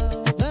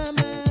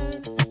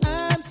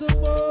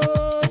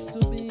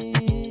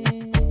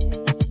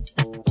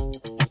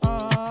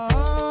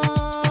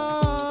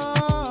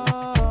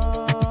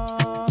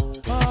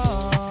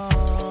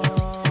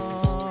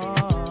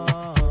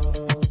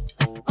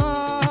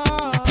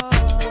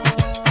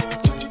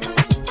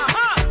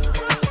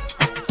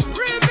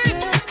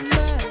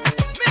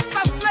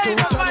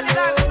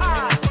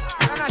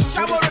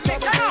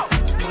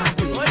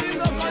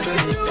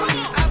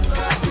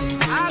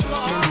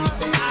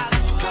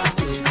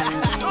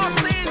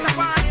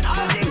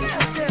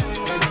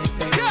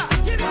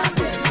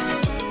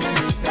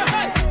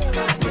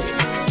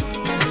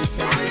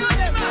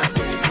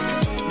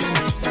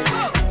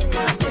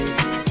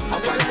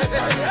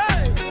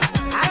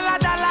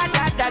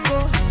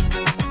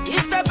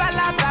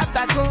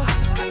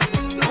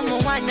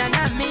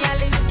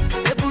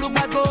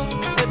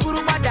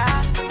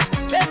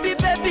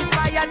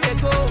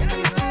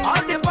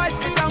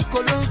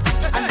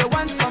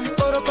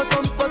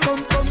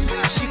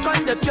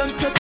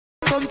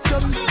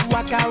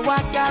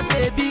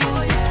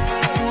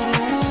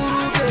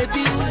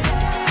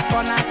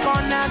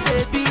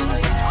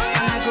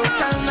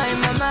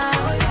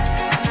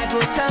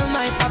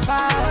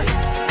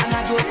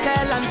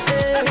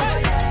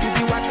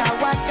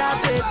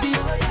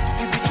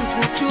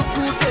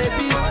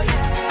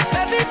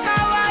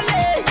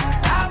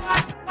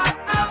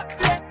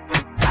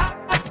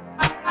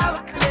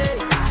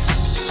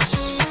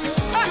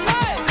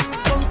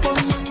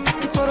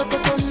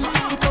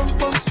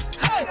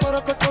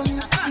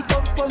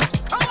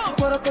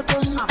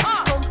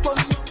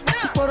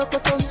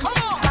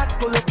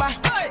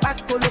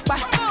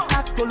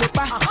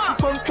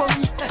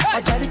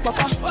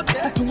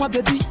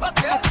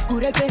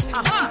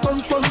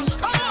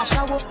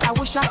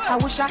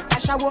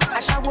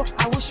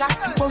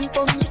boom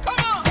boom.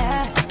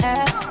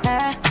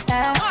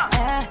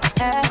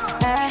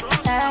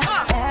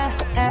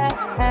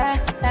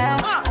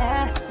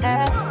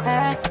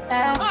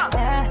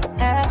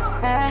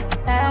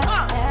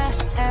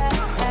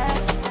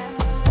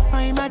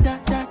 My da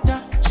da da,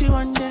 she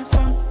want the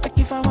fun. Like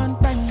if I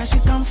want time, now she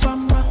come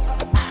from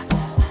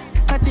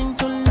I think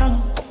too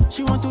long.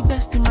 She want to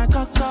test in my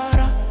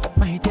cockara.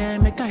 My dear,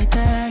 make I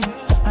tell you,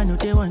 I know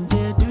they want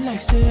to do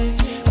like say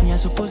me I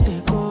supposed to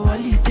go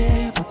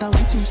holiday, but I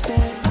want to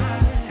stay.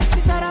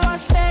 She thought I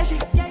was lazy.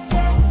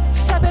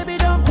 She said, baby,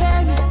 don't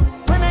play me.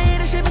 When I hear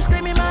the shit, be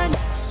screaming, man.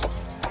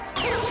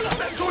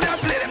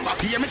 Play them back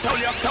here, me tell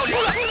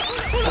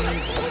you.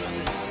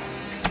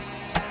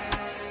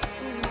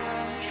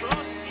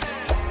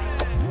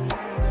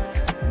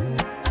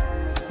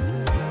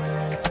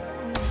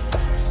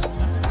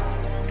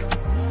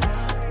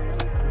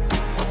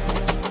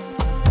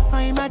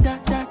 My da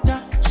da da,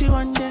 she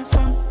want the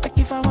fun. Like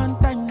if I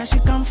want time, now she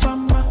come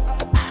from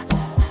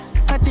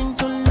I think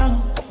too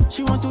long.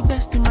 She want to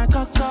test in my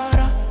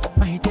cockara.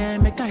 My dear,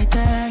 make I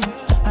tell you,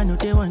 I know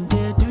they want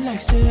to do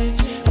like say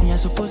me I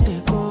supposed to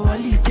go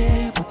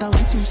holiday, but I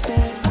want to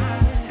stay.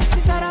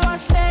 She thought I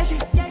was lazy.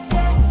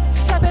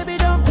 She said, baby,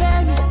 don't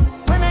play me.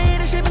 When I hear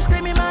the shit, be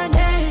screaming my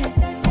name.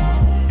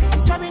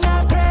 Driving me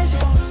now crazy.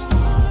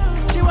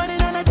 She want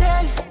it on a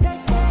daily.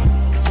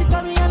 She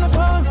call me on the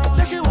phone,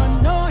 said she want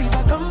to know if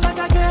I come back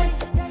again.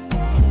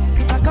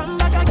 If I come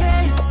back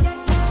again,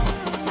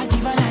 I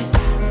give her like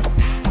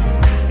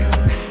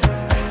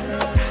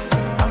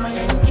I'm a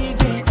Yankee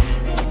girl.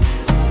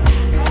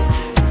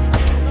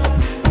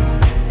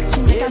 She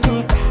make a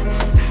go.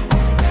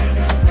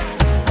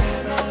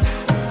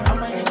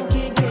 I'm a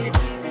Yankee girl.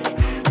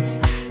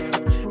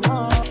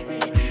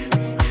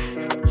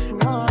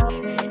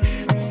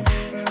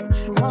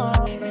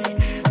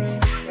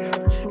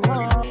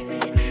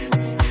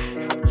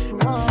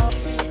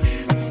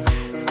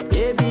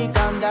 Baby,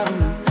 calm down.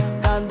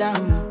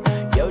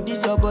 Yo,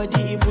 this your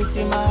body, it puts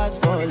in my heart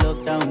for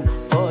lockdown,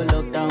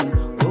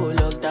 oh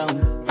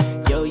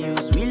lockdown. Yo, you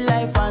sweet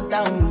life,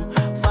 phantom.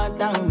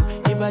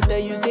 If I tell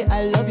you say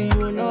I love you,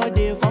 you know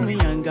they for me,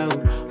 young girl,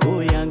 oh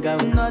young girl.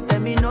 No, tell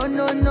me no,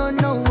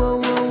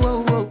 oh.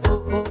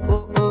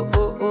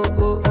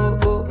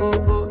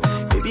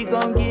 Baby,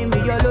 gon' give me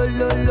your lo. You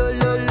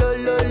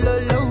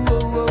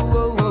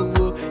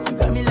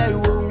got me like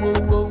whoa.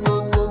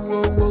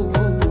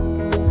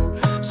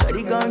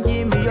 Shawty gon'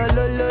 give me your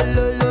lo.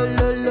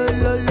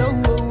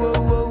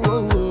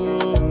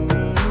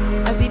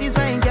 I see this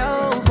fine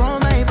girl from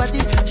my party,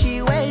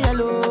 she wear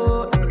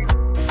yellow.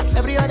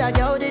 Every other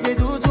girl they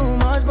do too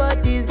much,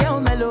 but this girl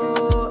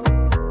mellow.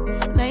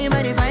 Now in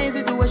my divine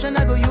situation,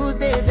 I go use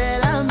they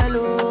tell I'm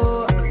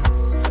mellow.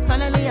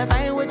 Finally I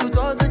find way to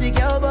talk to the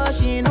girl, but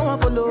she ain't no one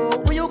follow.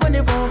 Who you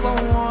gonna phone for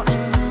one?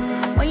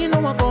 When you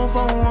know I come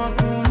for one,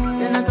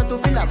 then I start to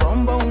feel a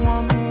bum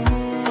one.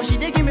 But she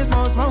dey give me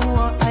small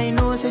one. I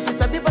know say she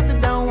sabi pass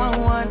it down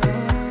one.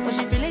 But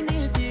she feeling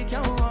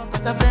insecure,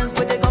 cause her friends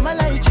go they come my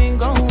light ring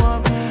go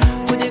on.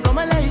 Baby,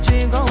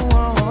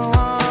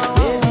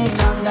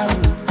 calm down.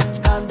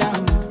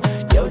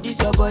 Yo, this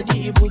your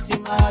body, it puts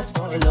in my heart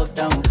for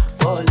lockdown,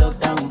 oh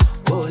lockdown.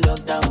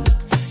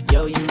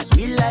 Yo, you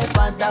sweet life,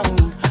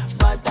 phantom.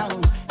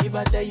 If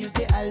I tell you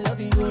say I love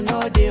you, you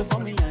know they for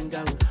me, young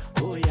girl,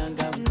 oh young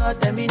girl. No,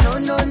 tell me no,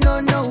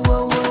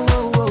 oh.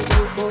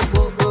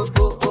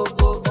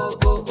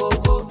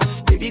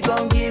 Baby,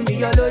 gon' give me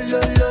your lo.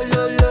 You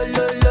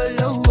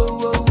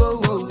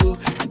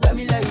got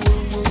me like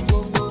whoa.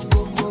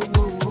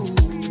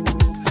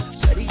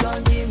 Shawty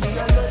gon' give me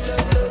your lo.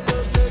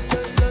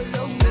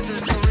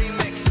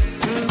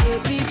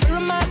 Baby,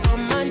 follow my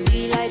command,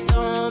 be like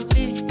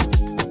zombie.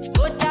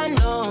 Go down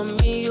on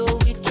me, oh,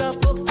 with your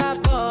coca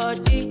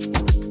body.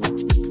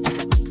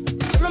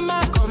 Follow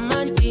my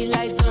command, be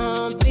like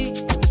zombie.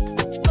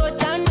 Go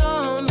down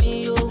on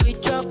me, oh,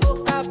 with your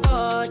coca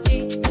body.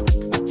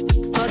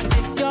 Cause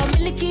this your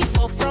milky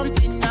for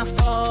front enough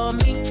for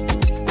me.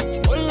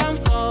 Hold on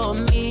for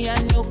me,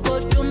 and you go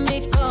to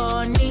me,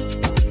 corny.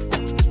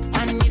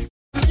 And if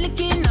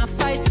milky na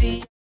fight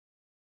it,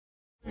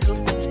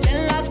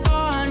 then like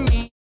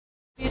corny.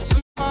 It's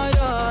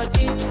more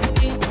deep.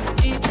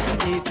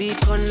 Baby,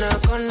 gonna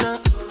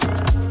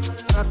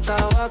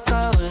waka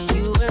when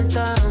you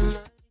enter.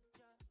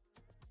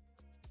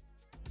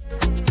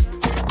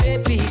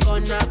 Baby,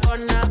 gonna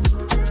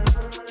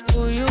do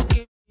you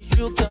give me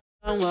sugar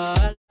and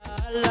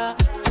wahala?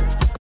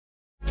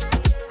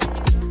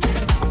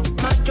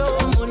 Macho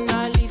Mona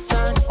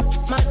Lisa,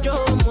 Macho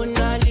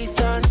Mona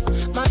Lisa,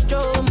 Macho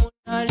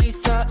Mona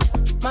Lisa,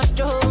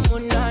 Macho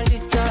Mona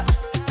Lisa,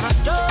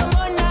 Macho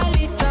Mona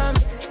Lisa,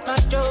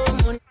 Macho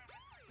Mona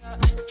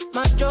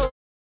Macho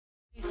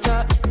Lisa,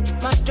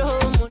 Macho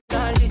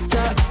Mona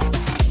Lisa.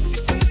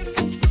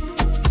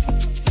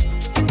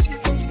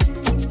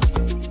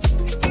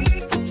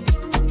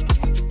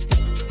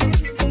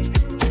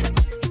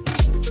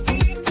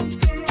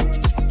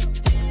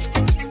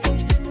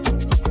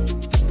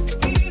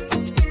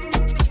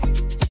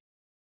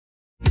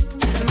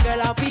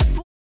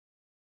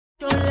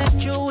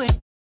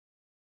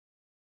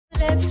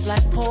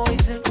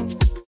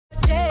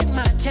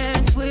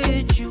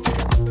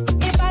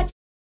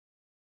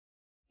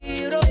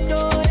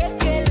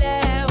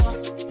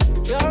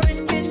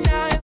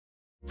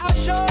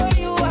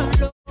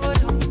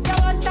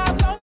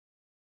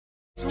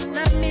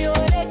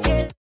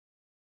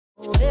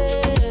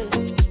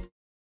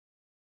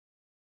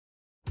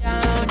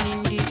 Down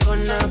in the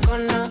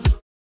corner,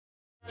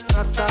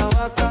 waka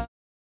waka,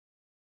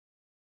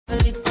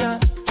 Alita.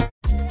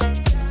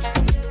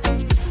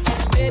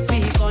 Baby,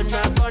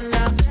 corner,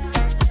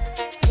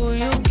 will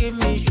you give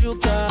me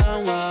sugar?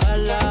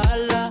 Wala,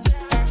 wala.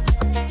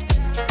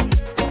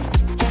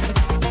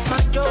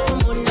 Macho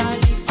Mona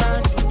Lisa,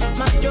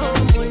 Macho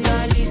Mona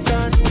Lisa,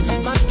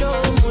 Macho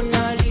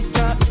Mona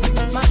Lisa,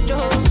 Macho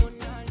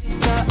Mona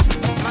Lisa,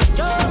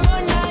 Macho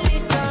Mona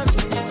Lisa,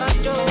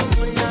 Macho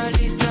Mona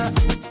Lisa,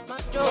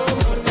 Macho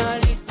Mona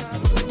Lisa.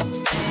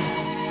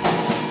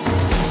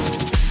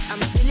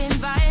 I'm feeling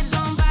vibes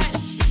on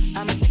vibes.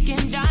 I'm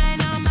taking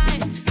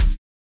dynamite.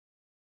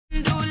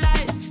 Do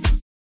lights.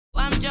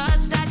 I'm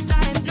just that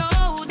type. No,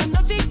 them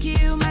no fit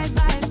kill my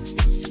vibe.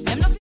 Them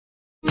no fit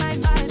my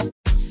vibe.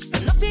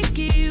 Them no fit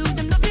kill.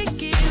 Them no fit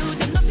kill.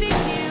 Them no fit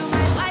kill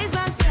my wise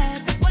man said,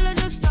 follow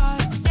the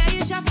stars. There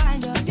you shall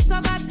find a piece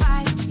of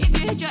advice. If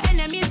you hit your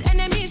enemies,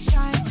 enemies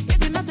shine. If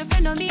you're not a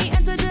friend of me,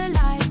 enter the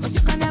light. But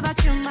you can never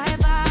kill my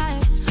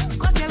vibe.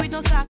 Got there with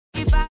no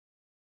sacrifice.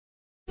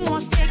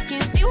 Was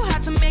taking, still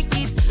had to make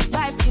it.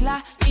 Vibe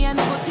killer, me and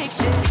no go take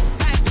shit.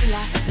 Vibe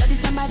killer, love this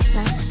somebody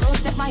time.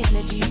 Protect my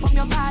energy from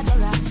your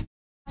padora.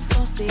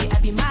 Don't say I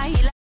be my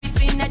healer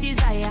between a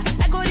desire.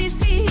 I go to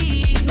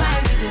see my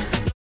rhythm.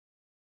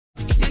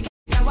 If you get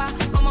sour,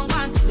 come on, go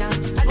and sit down.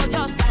 I go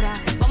just para,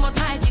 come on,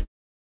 my dick.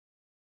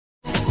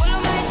 Follow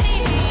my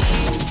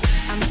lead.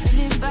 I'm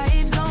feeling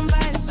vibes on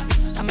vibes.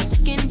 I'm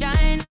taking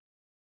down.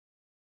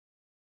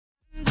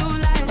 Do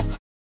lights.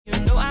 You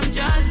know I'm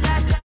just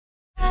that type.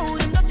 Oh,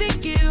 them no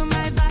fit kill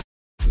my vibe.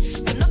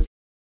 You no fit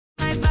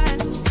my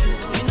vibe.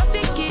 You no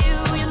fit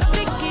kill. You no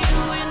fit kill.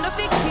 You no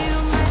fit kill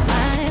my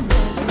vibe.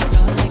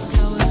 Like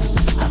flowers,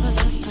 I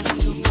possess a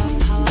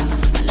superpower.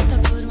 I let the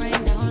good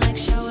rain down like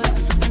showers.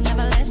 I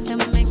never let them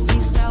make me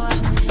sour.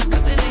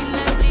 'Cause it ain't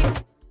that deep.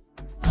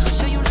 I'll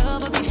show you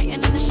love, but be hating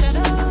in the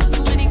shadows. So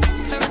many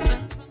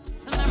comparisons.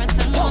 Some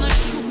Samaritan wanna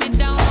shoot me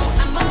down.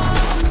 Oh, I'm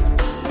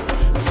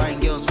on. Fine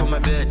girls for my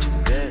bed.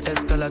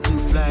 Escalade to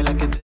fly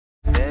like a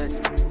bed.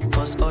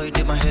 Cause oil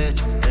in my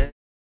head.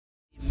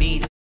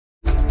 Me.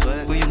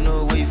 Will you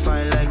know we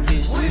fine like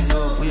this? Will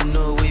you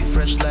know we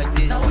fresh like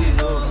this? Will you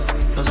know?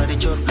 Cause I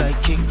chop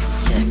like king.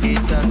 Yes.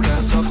 Haters can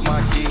suck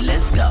my dick.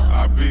 Let's go.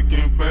 I be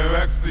King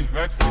Rexy.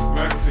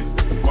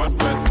 What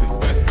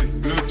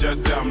bestie? Blue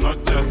Jersey, I'm not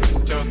Chelsea.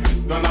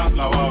 Don't ask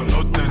how I'll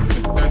no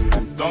testing.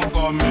 Don't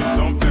call me,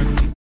 don't vex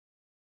me.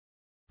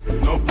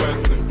 No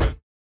person.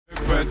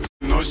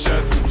 No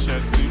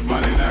chassis.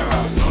 Marinera,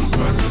 non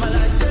person.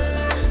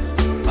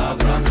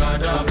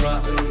 Abracadabra,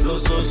 flow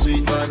so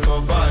sweet like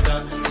a father.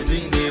 You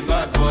think they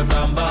bad, but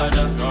I'm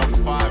badder.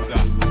 Godfather.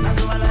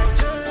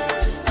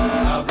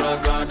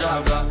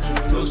 Abracadabra,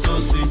 flow so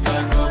sweet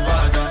like a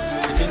father.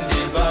 You think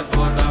they bad,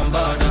 but I'm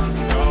badder.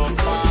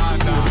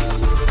 Godfather.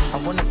 I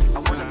wanna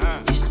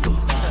disco.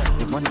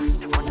 They wanna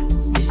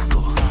disco.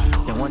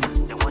 They wanna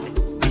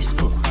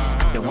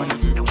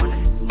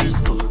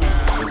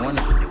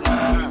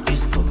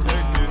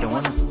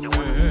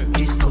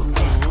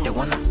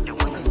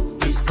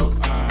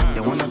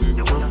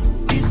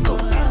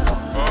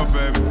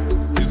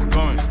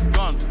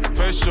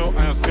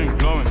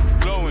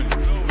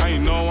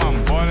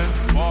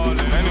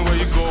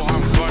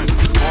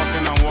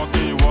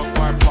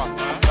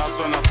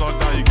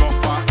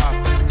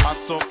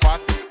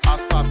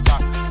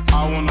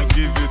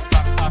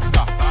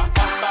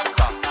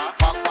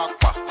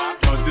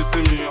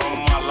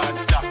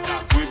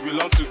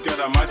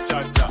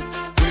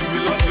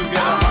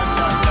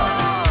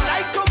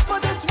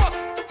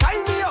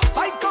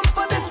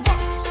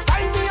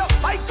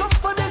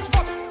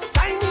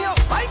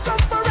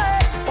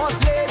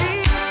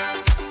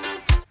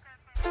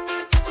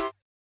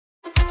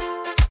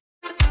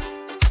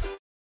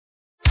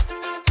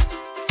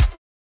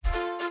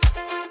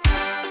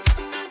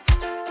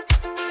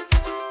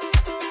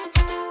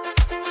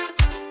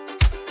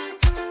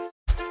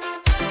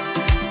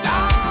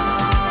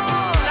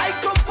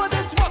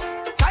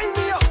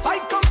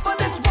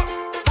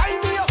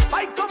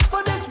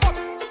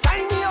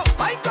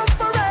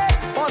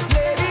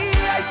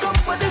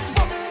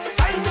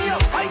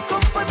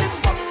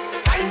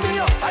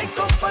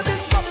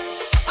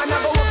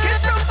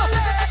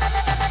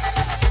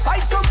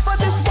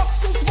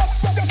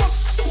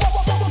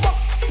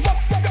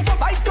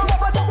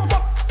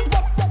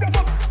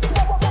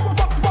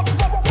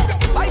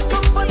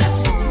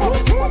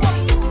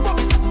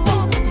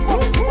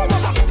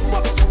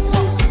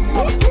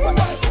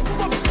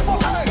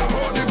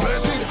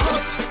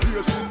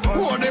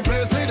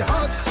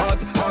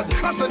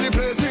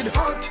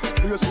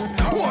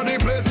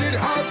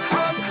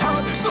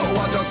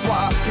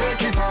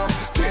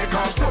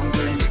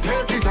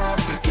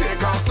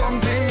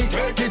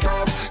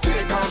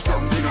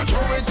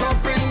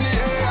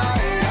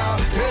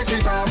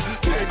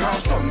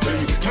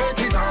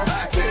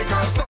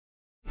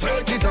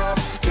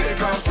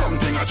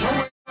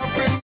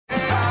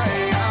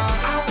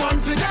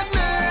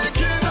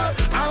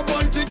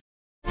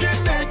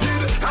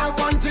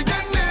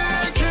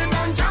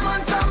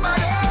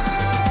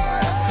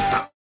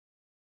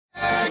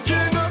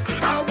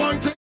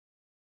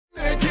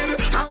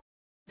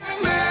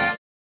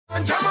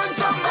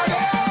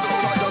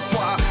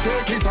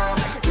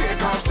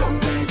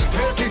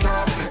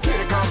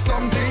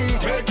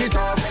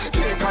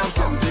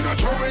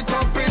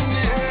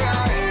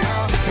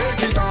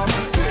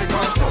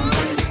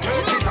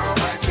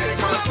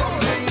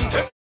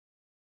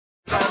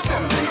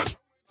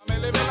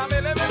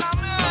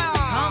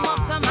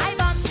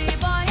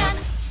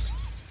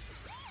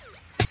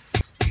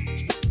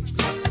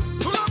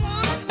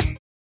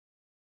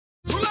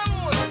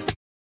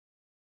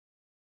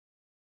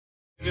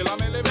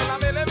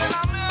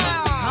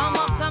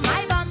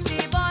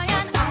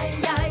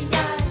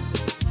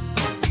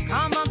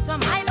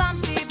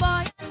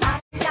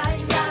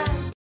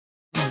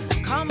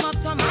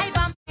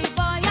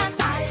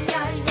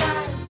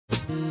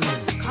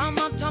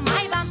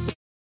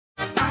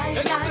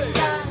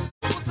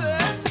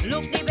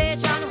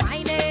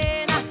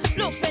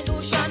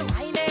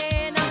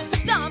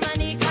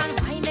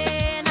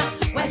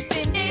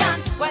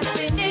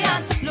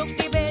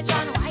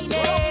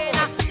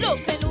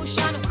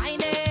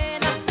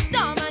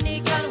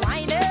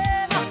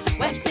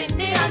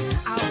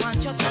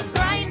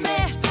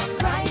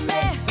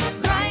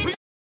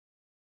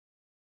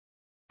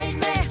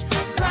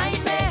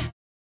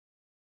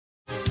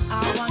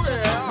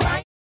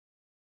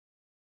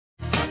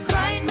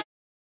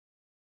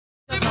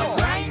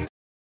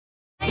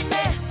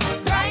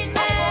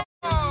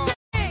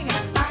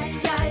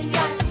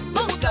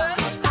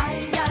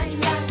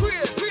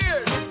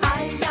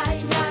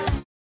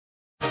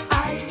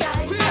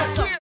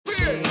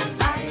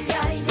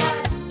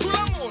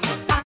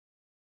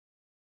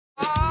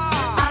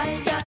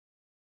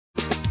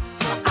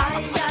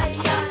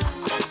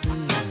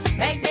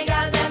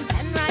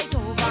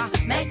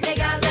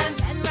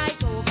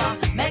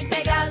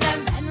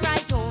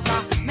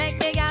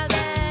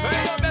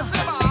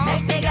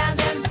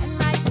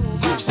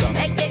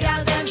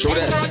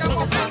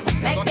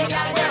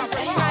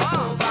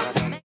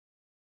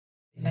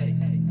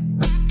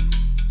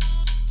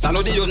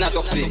Salodi yo na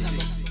toxic.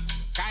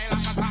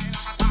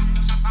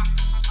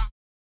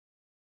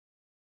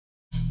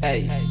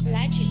 Hey,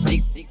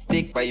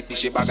 tic, pa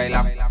ipiche bagay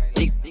la.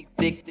 Tic,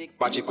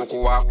 pachi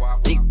kokoa.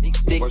 Tic,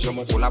 ko je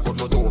mon kola pot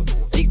loto.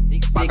 Tic,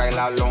 bagay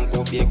la long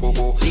ko bien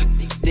koko.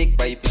 Tic,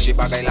 pa ipiche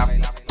bagay la.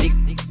 Tic,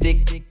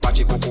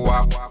 pachi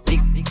kokoa.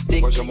 Tic,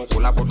 ko je mon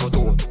kola pot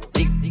loto.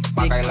 Tic,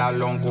 bagay la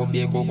long ko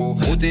bien koko.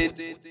 Ote,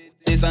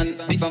 descend,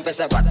 di fam fait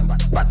ça bat.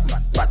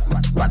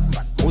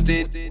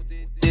 Ote,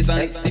 descend,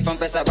 di fam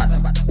fait ça bat.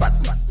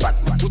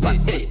 Ote,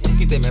 hey,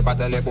 quitte mes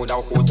patelles pour dar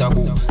au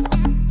tabou.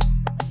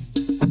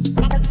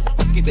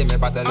 Quitte mes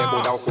patelles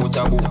pour dar au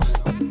tabou.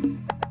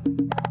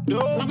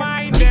 Don't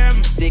mind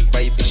them. Tic,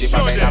 pa ipiche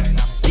bagay la.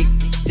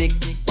 Tic,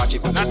 pachi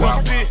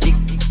kokoa. Tic,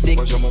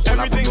 ko je mon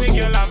kola pot Everything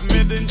the girl have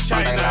made in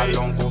China. bagay la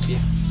long ko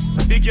bien.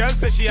 The girl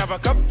says she have a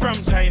cup from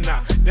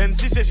China. Then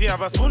she says she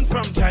have a spoon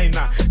from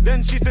China.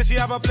 Then she says she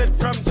have a plate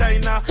from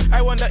China.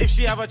 I wonder if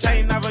she have a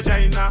China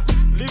vagina.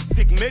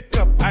 Lipstick,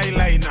 makeup,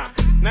 eyeliner.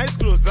 Nice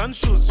clothes and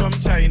shoes from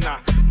China.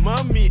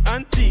 Mommy,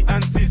 auntie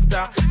and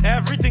sister.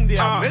 Everything they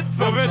are made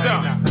from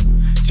China.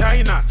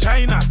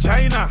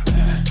 China.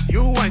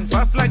 You wine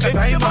fast like a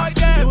timer.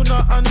 You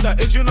not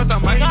underage, you not a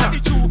minor.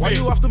 Why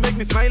you have to make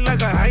me smile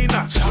like a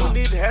hyena? You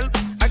need help?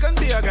 I can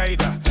be a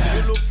guider.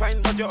 You look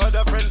fine, but your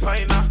other friend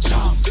finer.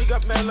 Big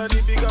up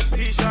Melody, big up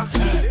Tisha.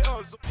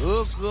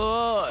 Oh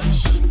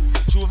gosh,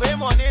 Juve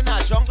money in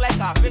a junk like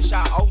a fish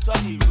out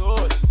on the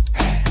road.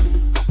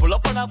 Pull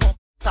up on a bump,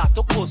 start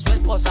to post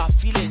when cause I'm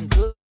feeling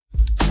good.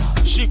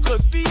 She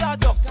could be a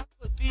doctor,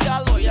 could be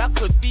a lawyer,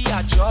 could be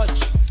a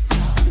judge.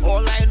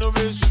 All I know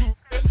is you.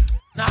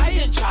 Now I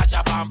ain't charge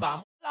of bam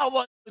bam. All I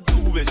want to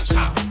do is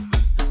cham.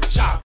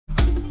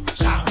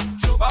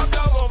 Show up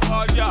the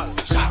bumper, girl.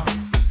 Cham.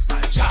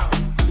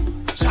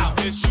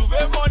 It's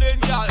Juve money,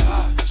 girl.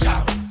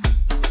 Cham.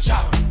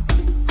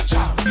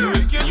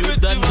 You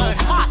done know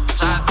hot.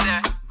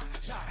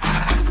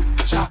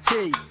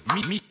 Hey,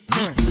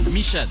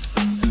 Mission.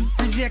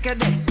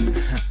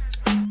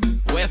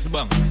 West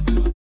Bank.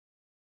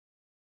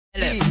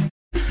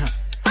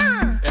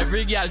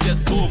 Every girl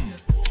just boom.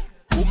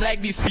 Boom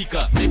like this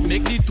speaker.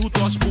 Make the two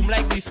touch boom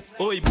like this.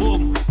 Oi,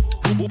 boom.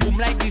 Boom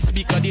like this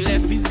speaker. The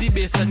left is the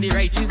bass and the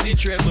right is the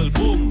treble.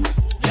 Boom.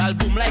 Y'all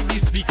boom like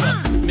this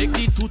speaker. Make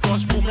the two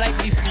touch boom like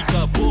this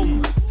speaker.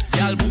 Boom.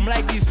 Y'all boom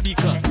like this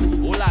speaker.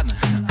 Hold on.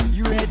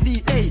 You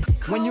ready? Hey,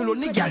 when you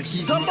lonely, girl,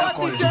 give me a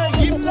call.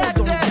 Somebody Go down,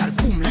 girl,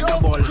 boom like a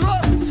ball.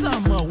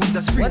 Summer with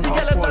the spring or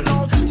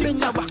fall. Bend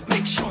your back,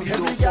 make sure you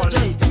don't fall.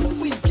 Hey,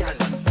 with girl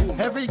and boom.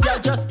 Every girl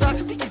just talk.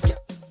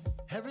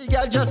 Every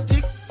girl just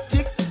tick.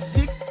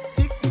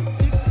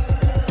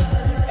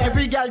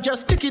 Every girl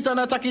just tick it and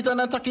attack it and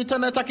attack it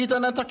and attack it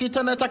and attack it and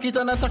attack it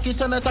and attack it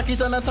and attack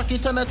it and attack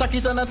it and attack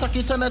it and attack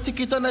it and attack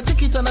it and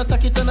attack it and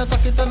attack it and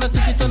attack it and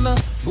attack it and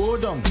go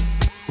down.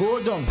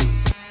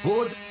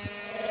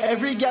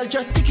 Every girl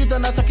just tick it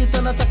and attack it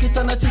and attack it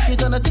and attack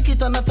it and attack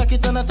it and attack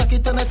it and attack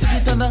it and attack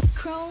it and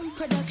Chrome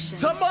Productions.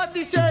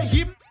 Somebody say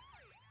hip.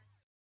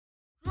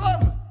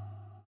 Chrome.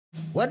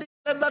 What the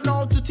hell that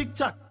know to tick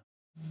tock?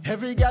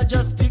 Every girl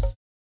just tick.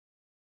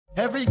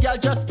 Every girl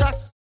just tack.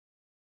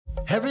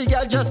 Every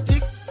girl just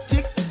tick.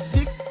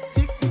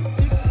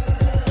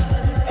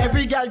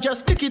 Every girl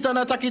just tick it and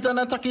attack it and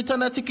attack it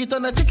and attack it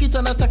and attack it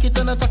and attack it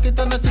and attack it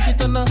and attack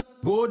it and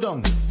go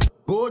down.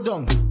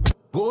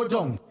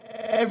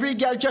 Every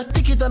girl just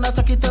tick it and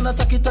attack it and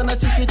attack it and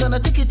attack it and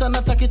attack it and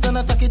attack it and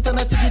attack it and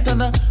attack it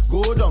and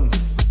go down.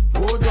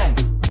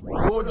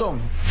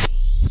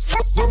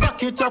 Go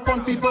back it up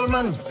on people,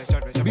 man.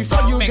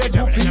 Before you get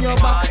whoop in your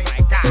back.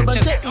 So but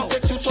say it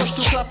takes two touch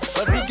to clap.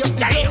 But we get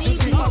the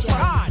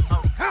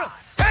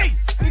Hey,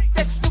 it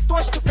takes two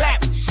touch to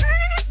clap.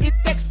 It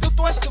takes two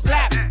touch to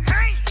clap.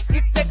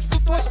 It takes two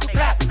touch to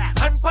clap.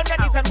 And pon your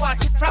knees and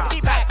watch it from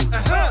the back.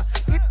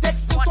 It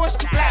takes two touch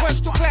to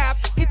clap.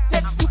 It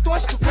takes two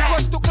touch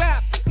to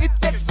clap. It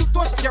takes two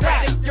touch to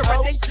clap. You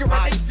ready?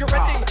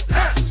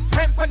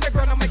 Hand on the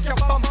ground and make your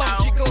bum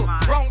jiggle.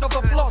 Round of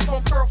applause,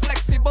 bumper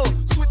flexible.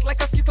 Sweet like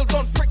a skittle,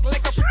 don't prick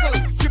like a brittle.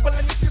 Dribble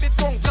and you feel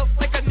it wrong, just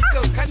like a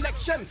nickel.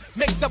 Connection,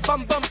 make the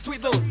bum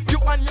twiddle. You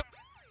and your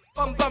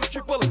bum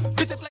triple.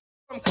 Beat it like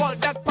call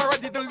that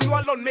paradiddle. You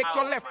alone make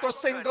your left or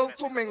single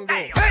to mingle.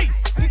 Hey,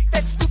 it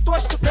takes two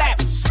touch to clap.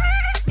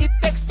 It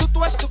takes two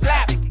touch to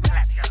clap.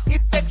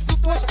 It takes two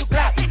touch to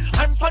clap.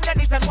 And pon your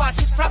knees and watch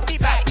it from the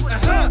back.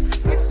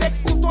 It takes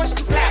two touch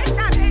to clap.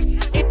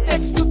 It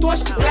takes two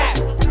touch to clap.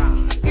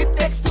 It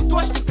takes two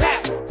touch to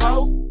clap.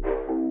 Oh.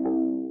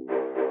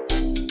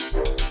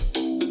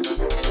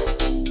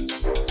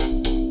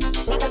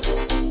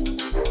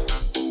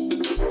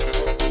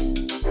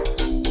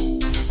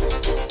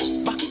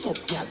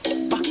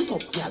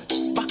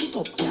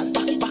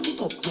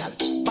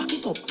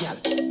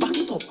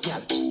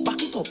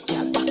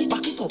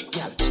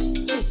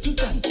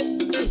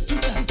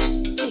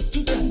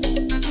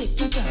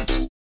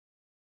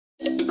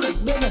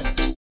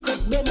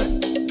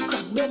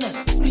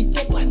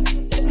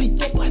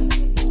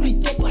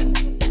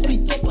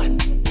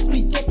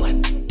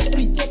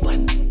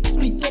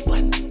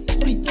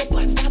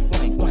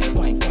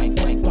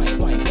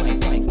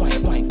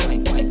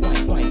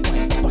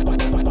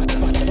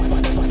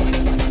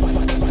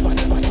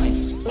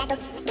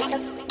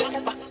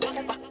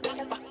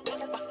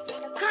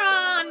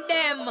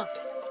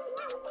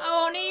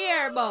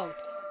 hear about.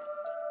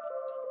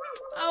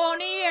 I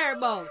wanna hear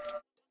about.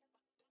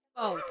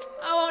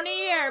 I wanna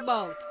hear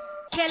about.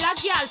 Tell a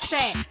girl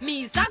say,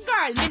 me's a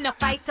girl, me no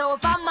fight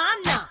over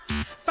man.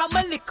 From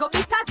a little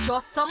bit of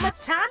just some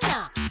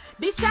tana.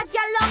 This a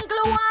girl on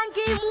glow and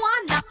game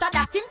one. After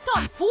that him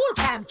turn fool,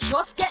 can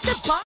just get the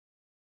bomb.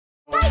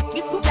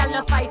 This girl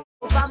no fight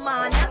over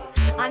man.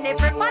 And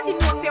everybody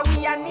knows say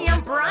we a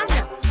name brand.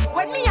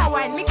 When me a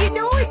wine, me give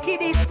the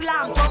wicked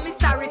Islam. So me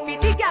sorry for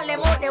the girl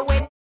them out there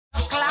when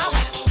clam.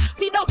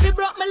 Feed up me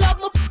broke me love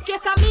me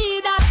guess I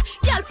me that.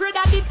 Girl Fred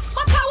I did,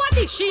 but how I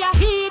did she a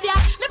idiot.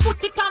 Me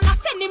put it on and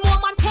send him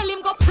home and tell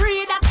him go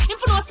pray that.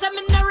 If you know say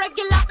me no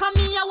regular, come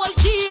me a will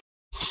G.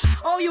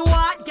 Oh you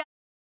what girl?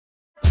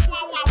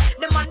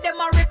 The man them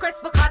a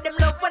request because them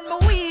love when me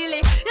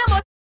wheelie. You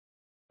must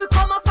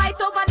become a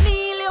fight over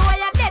Neely. Why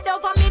you dead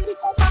over me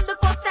from the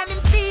first time him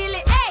feel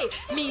it. Hey,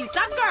 me's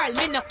a girl,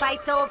 me no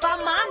fight over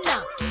man.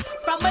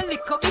 From a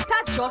little bit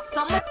of just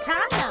some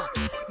tana.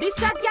 This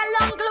a girl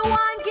on glow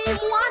and game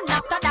one.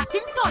 After that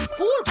him turn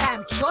fool,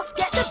 can just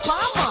get the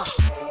bomber.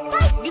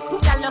 This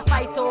girl no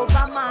fight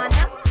over man.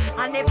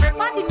 And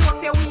everybody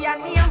knows say we a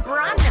name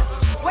brand.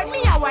 When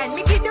me a wine,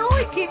 me give the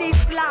wicked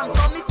Islam.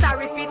 So me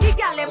sorry for the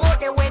girl them out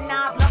there when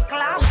I have no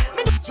clam.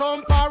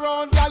 Jump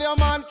around, girl, your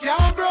man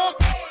can't broke.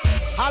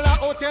 Holla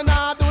out you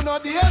nah do no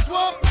day's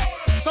work.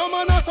 Some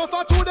man a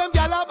suffer to them,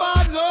 girl a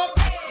bad luck.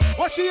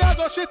 What she a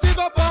go, she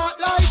figure part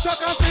like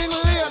Chuck and sing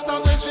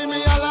later fishy.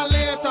 Me all a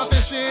later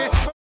fishy.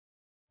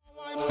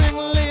 Sing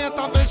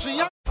later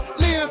fishy.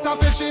 Later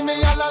fishy,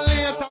 me all a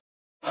later.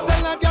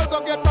 Tell a girl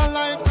go get a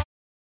life.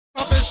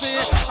 Fishy.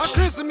 A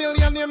Chris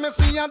millionaire me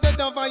see and dead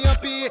over your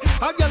pay.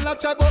 A girl a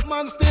try but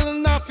man still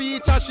not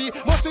feature she.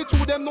 Must see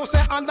through them no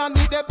say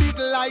underneath the big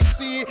light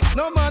see.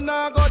 No man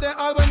a go there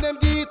all when them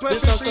get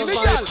 23. Me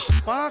girl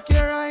park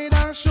your ride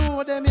and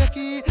show them your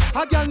key.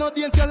 A girl no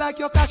dainty like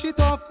you cash it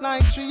off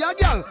like she. A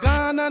girl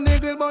gone and the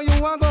grill but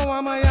you a go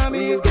to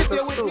Miami. If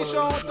you with me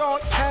shout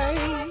out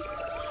hey.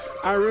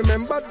 I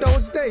remember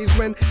those days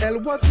when L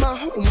was my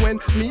home. When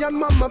me and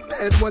mama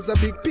bed was a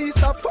big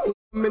piece of foam.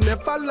 Me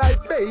never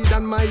like bathe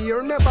and my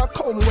ear never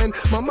come. When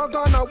mama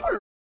gonna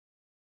work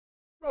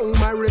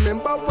I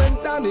remember when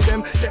Danny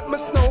them get me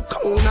snow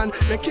cone and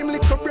make him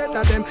lick a bread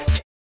of them.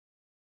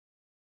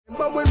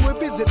 Remember when we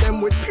visit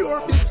them with pure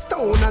big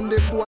stone and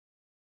they boy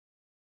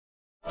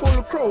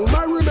full chrome.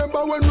 I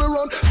remember when we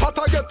run but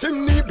I get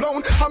him knee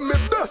blown and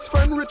my best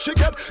friend Richie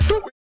get do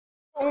it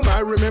home. I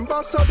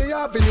remember Sunday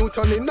Avenue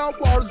turning a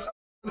war zone.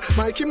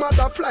 Mikey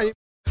mother fly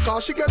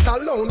cause she get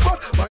alone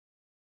but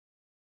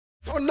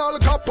on Al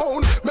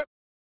Capone,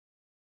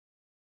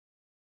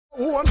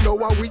 wonder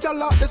why we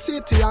all out the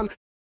city and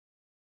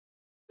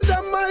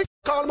them Mike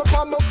call me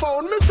from my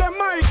phone. Me say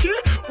Mikey,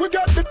 we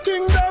got the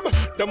thing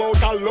them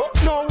out of luck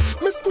now.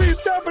 Me squeeze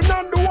 7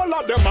 and the whole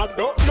of them I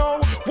don't know.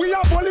 We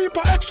have a leap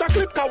of extra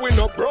clip cause we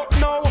no broke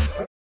now.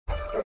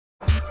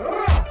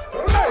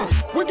 Hey,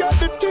 we got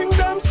the thing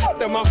them so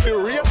them a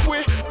feel rate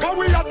we. Cause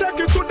we are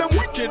taking to them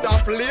wicked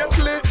up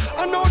lately.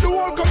 And now the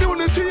whole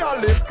community a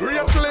live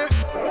greatly.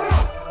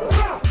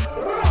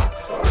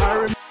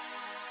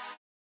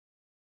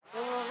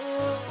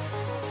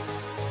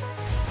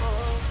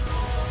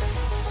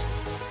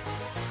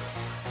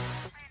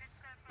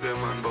 Them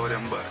man bow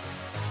them back.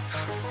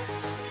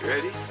 You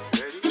ready?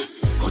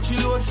 Coachy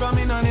load from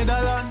in a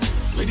Netherland.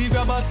 Where the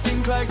grabbers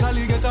stink like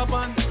Ali get up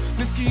on.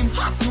 The scheme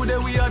hot today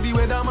we are the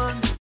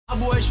weatherman. A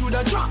boy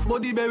shoulda drop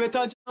but the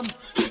beretta jam.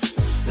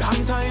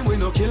 Long time we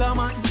no kill a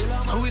man.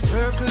 So it's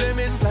her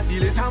Clemens like the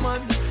later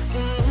man.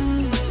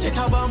 Set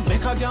a bomb,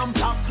 make a damn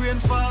black rain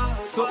fall.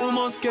 So we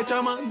must catch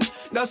a man.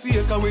 That's the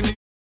echo when the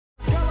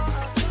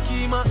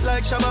schema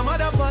like Shabba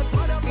Motherpot.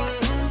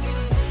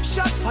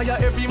 Shot fire,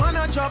 every man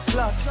a drop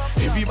flat.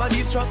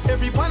 Everybody's trapped,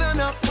 every pan a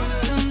nap.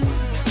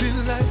 Still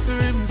like the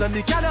rims and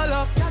the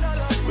Cadillac.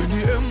 When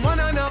the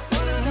M1 a nap.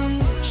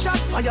 Shot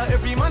fire,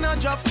 every man a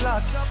drop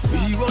flat.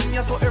 We run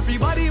ya so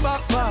everybody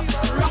back.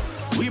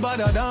 We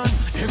badder than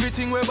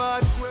everything we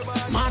bad.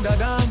 Madder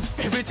than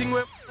everything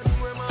we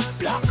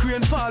black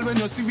rain fall when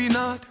you see we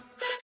not.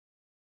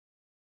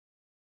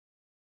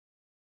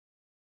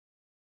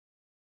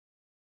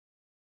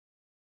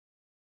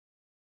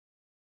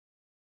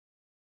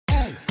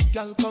 Hey,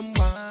 girl, come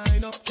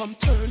wine up, come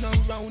turn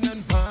around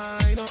and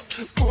wine up.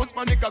 Post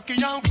my cocky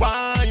and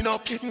wine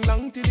up. Getting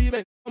long till the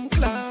bed, come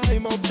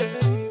climb up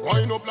there.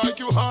 Wine up like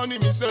you honey,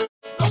 me say.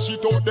 Dash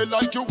it out there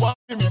like you want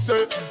me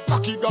say.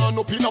 Cocky gone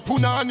up in a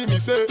punani, me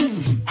say.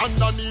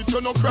 Underneath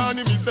you no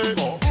cranny, me say.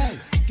 Hey,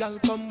 girl,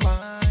 come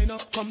wine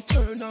up, come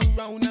turn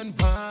around and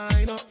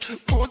wine up.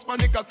 Post my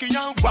cocky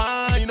and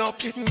wine up.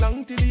 Getting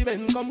long till the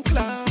bend, come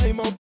climb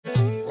up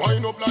there.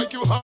 Wine up like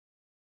you honey.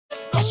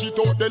 Dash it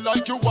out there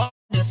like you want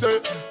me say.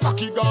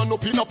 Cocky gone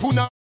up in a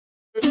punani.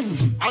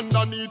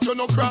 Underneath you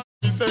no cranny,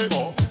 me say.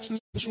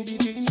 Me should be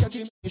dean,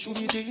 catty, me should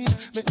be dean.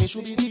 Make me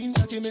should be dean,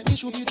 catty, make me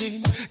should be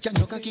dean. Can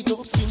you cock it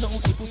up, skin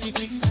out the pussy,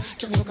 please?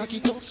 Can you cock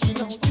it up,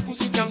 skin out the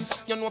pussy,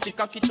 please? You know if you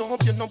cock it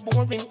up, you're not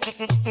boring.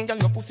 Girl,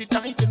 your pussy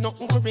tight, you're not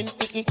boring.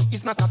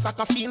 It's not a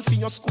soccer field for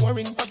your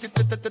scoring, but it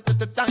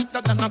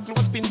tighter than a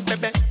clothespin,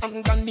 baby.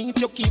 Underneath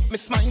you keep me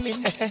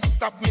smiling.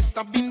 Stop me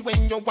stopping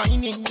when you're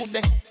whining. Good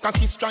day,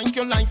 cocky strike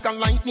you like a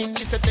lightning.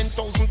 She said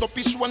 10,000 up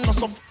is one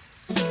loss of.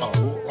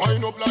 Oh,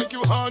 wind up like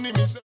you honey,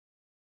 me say.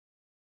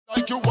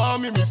 Like you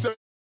want me say.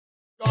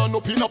 Gone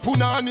up in a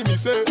punani, me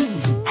say.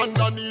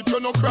 Underneath you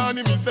no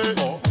cranny, me say.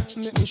 Oh,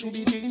 make me should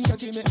be dean,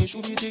 catty, make me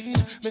should be dean.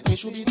 Make me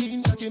should be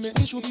dean, catty, make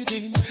me should be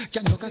dean.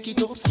 Can you cock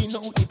it up, skin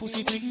out the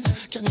pussy,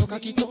 please? Can you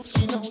cock it up,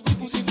 skin out the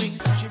pussy,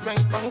 please? She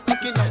right back,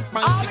 cocky like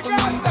bicycle.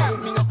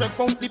 Me up and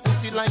found the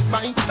pussy like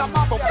mine.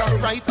 Fuck her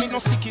right, me no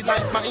sicky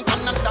like mine.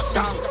 And not that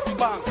she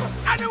bang.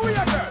 Anyway,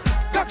 girl,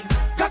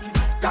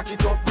 cock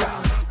it up,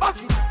 girl.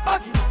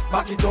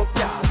 Back it up,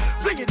 girl.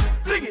 Fling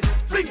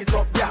it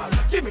up, girl.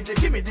 Give me the.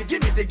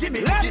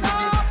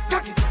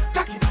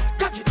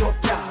 Cock it up,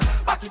 girl.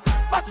 Back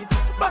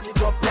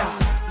it up, girl.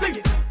 Fling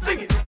it,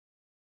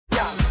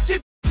 girl.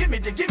 Give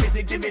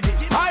me the.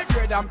 High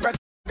grade and pet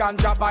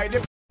ganja by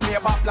the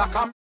neighbor black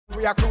and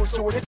we are cruise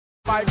through the.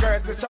 My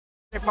girls we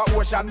if a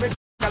ocean me.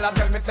 Girl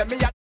tell me say me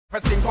a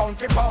first thing pound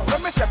for pound.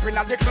 When me step in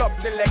at the club,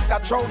 select a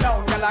throw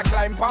down. Girl a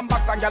climb pan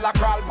box and girl a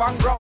crawl pan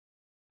ground.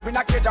 When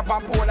I cage up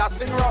and pole a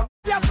sing round.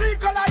 Yeah, 3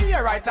 color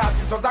here, right out,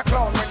 it was a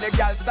clown. When the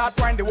girl start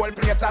whine, the whole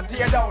place a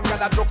tear down.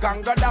 Girl a joke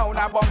and go down,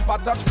 a bumper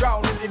touch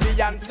ground. The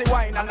Beyonce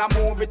wine and I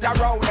move it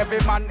around.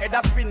 Every man head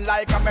a spin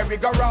like a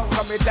merry-go-round.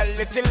 So me tell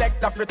the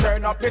selector fi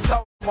turn up his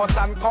sound. Must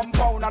and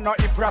compound and not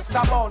if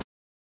rasta bound.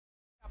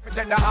 Fi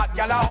tell the hot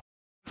girl out.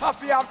 I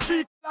fi have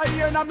 3 color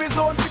here in my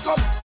zone, pick up.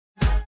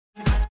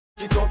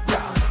 It up,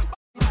 y'all.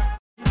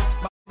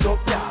 It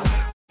up, y'all.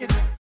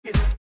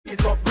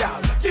 It up,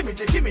 y'all. Give me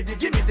the.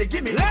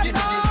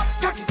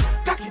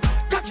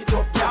 Cock it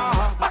up,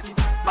 y'all. Back it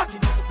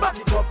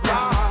up,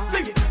 y'all.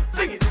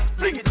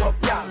 Fling it up,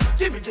 y'all.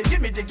 Give me the.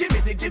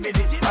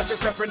 As she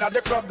stepping at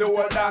the club, the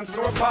whole dance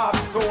to a pop.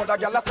 Told a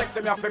girl a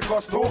sexy, me a fi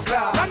cuss 2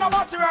 class. I know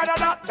what you rather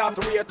that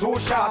way too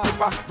short.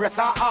 If I breast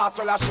her ass,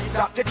 well, she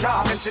tap the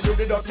chart. Then she do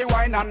the dirty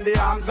wine and the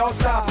arms out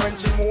start. When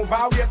she move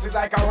her waist, it's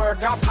like a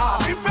work of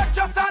art.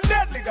 Infectious and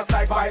deadly, just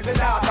like poison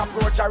dart.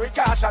 Approach her with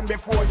caution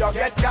before you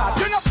get caught.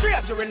 You're not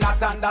straight, you will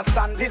not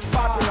understand this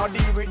part. We no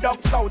deal with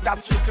dogs south,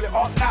 that's strictly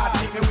up north.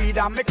 Keep me weed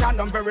and me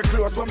condom very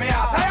close to me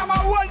heart. I am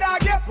a old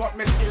dog, yes, but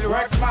me still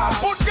work smart.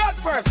 Put God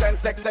first, then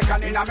sex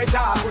second in a me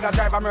talk. Could I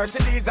drive a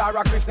Mercedes or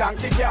a Chris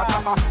donkey car?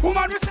 I'm a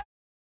woman with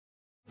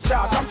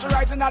shot. Come she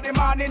rising at the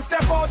morning,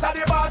 step out of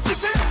the bar. She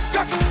say,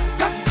 cock it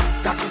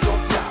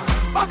up,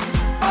 y'all. Back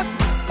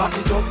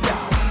it up,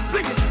 y'all.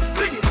 Fling it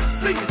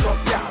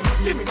up, y'all.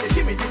 Give me the.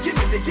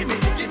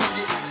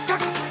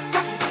 Cock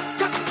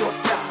it up,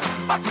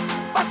 y'all. Back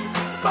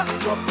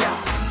it up, y'all.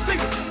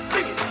 Fling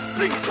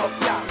it up,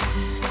 y'all.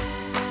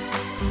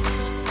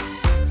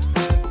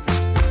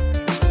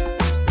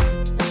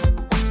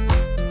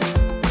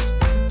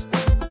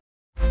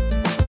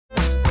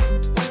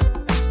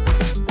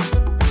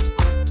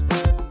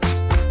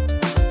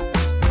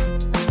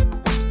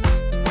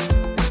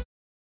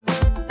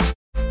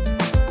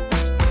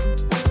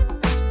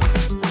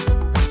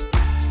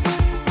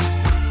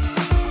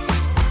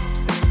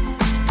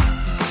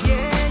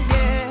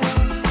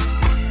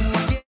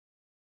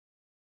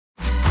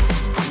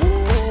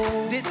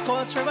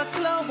 For a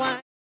slow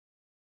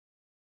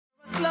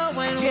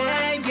wine,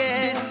 yeah.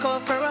 This call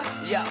for a,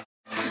 yeah.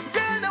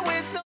 Girl, the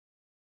waist no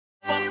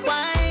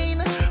wine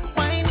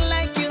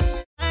like you,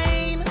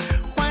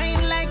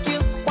 wine like you,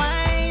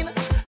 wine.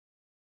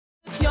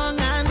 Young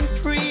and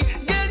free,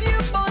 girl, you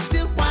want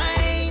to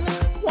wine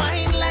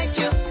like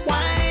you,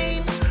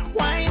 wine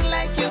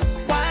like you,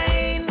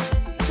 wine.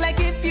 Like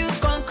if you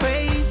gone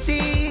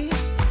crazy.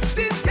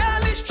 This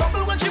girl is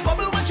trouble when she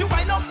bubble, when she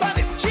wind up on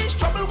it. She's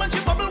trouble when she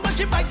bubble, when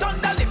she bite on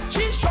the lip.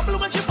 She's trouble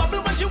when she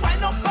bubble, when she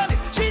wind up on it.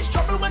 She's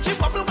trouble when she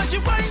bubble, when she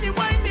whiny.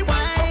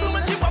 Trouble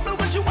when she bubble,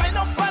 when she wind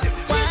up on it.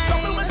 She's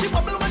trouble when she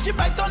bubble, when she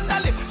bite on the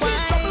lip.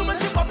 She's trouble when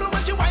she bubble,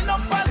 when she wind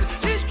up on it.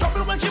 She's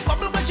trouble when she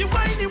bubble, when she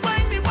whiny.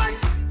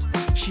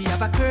 She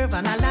have a curve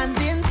and a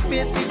landing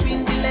space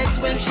between the legs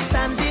when she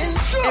standing.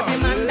 Every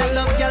man that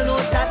love girl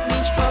knows that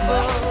means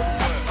trouble.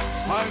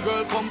 My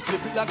girl come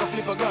flip it like a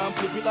flippergram,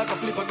 flip it like a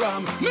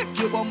flippergram. Make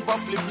your bumper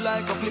flip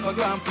like a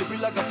flippergram, flip it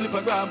like a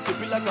flippergram,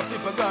 flip it like a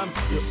flippergram.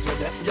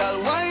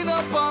 Y'all wind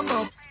up on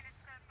me.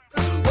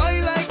 Why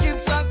like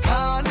it's a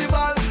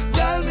carnival?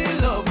 Y'all me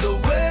love the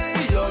way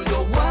you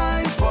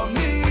wine for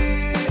me.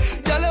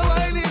 Y'all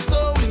wine is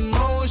so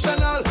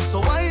emotional, so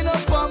wind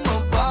up on my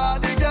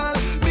body, girl.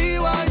 Me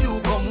while you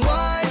come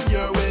wine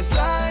your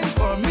waistline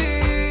for me.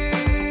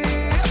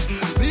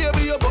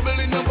 Baby, you're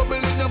bubbling,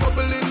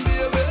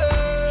 baby.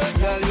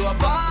 Girl, you a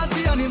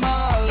party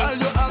animal. Girl,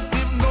 you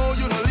active, no,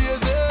 you no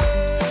lazy.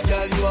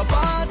 Girl, you a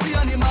party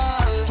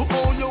animal. To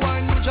own your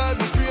wine, you drive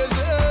me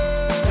crazy.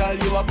 Girl,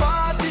 you a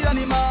party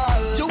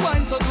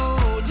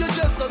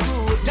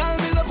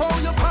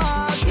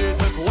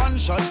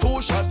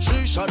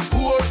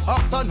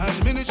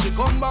After 9 minutes, she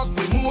come back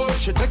for more.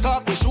 She take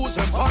off the shoes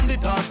and pound the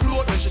dance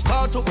floor. Then she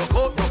start to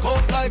broke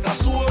out like a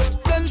sword.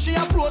 Then she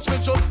approach me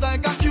just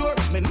like a cure.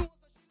 Me know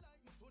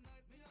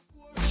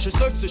she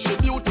sexy, she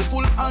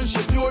beautiful and she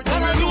pure.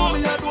 Then I know me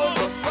a do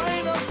so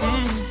fine up.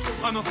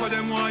 I know for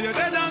them why you're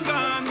dead and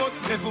gone, but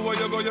everywhere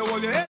you go, you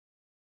hold your head.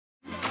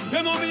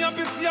 You know me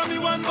happy see me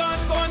one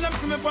band, so when them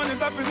see me on the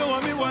top, you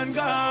know me one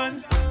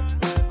gone.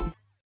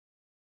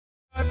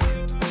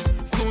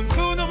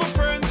 Soon, my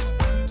friends.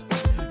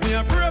 Me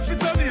a pray for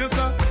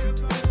Jamaica.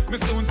 Me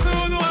soon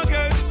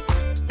again.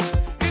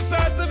 It's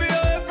hard to be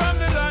away from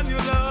the land you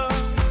love.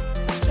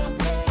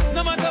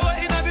 No matter what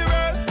in the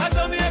world, a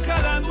Jamaica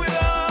land we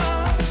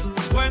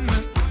love. When me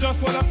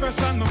just while I'm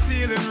fresh and no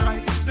feeling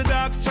right, the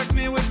dogs check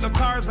me with the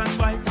cars and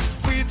bikes.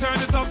 We turn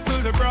it up till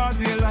the broad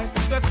daylight.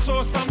 Let's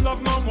show some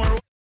love, no more.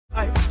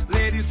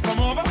 Ladies come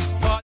over,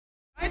 but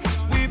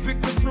we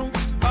pick the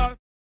fruits.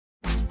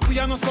 We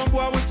are no some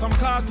boy with some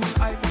cartoon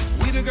hype.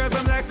 We the girls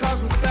and like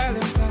cars with style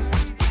and type.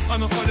 I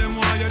know for them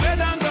why you're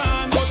dead and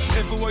gone, but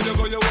everywhere you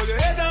go, you hold your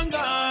head and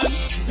gone.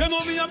 You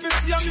know me happy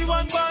see me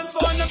one band, so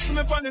when you see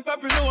me on the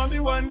top, you know me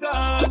one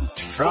gone.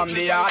 From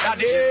the other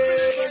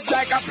days,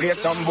 like I play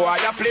some boy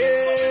I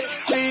play.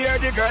 We hear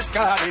the girls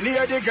calling,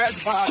 hear the girls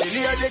falling,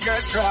 hear the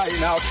girls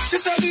crying out. She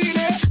said,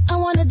 I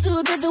want a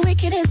dude with the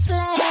wickedest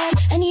slang.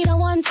 I need a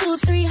 1, 2,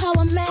 3, how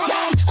a man.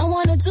 I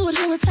want a dude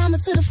who would time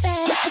it to the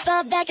fan. A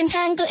thought that can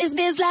handle his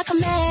biz like a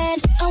man.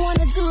 I want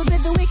a dude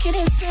with the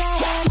wickedest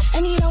slang. I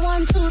need a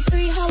 1, 2,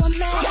 3, how a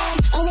man.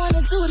 I want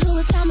a dude who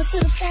would time it to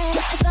the fan. A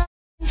thought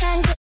that can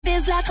handle his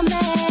biz like a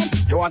man.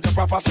 You want a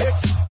proper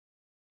fix?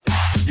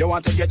 You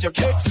want to get your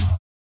kicks?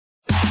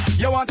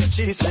 You want the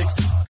cheese sticks?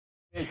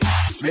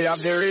 Me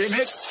have the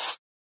remix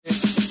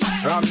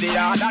from the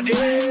other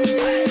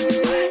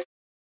day.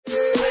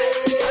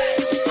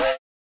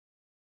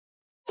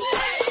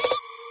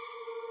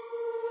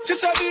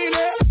 Just a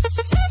minute.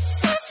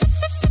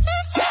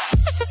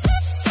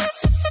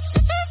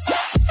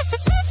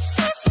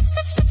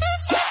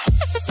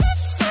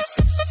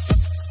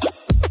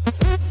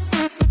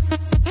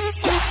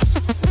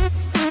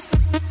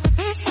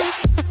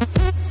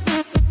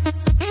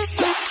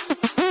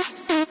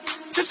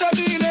 Just a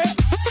minute.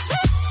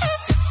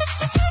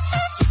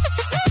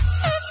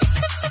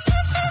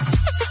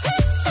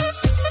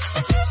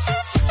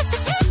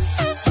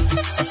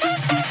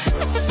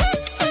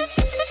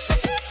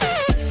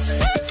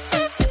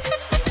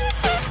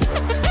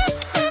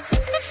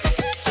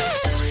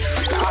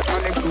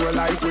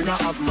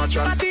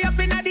 Party up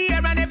in the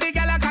air and every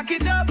gal a cock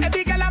it up.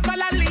 Every gal a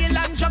fall and lean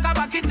and chuck a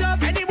back it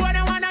up. Any boy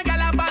that want a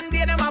gal a band,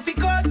 them off it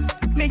cut.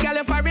 Me gal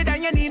a forward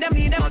and you need them.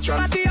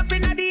 Party up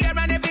in the air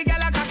and every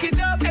gal a cock it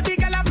up. Every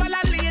gal a fall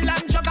and lean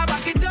and chuck a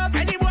back it up.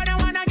 Any boy that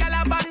want a gal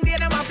a band,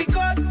 them off it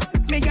cut.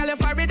 Me gal a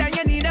forward and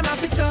you need them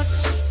off it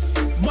touch.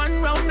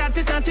 One round that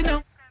is not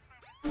enough.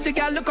 See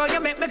gal look how you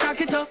make me cock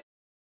it up.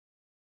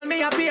 Me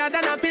happier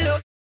than a pillow.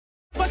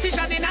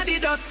 Position in the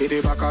dot. See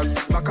the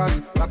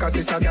backers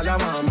is a gyal a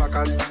man.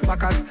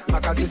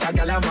 Backers is a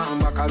gyal a man.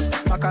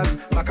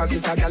 Backers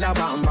is a gyal a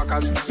man.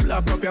 Backers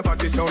slap up your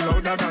body so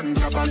louder than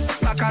choppers.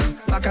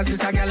 Backers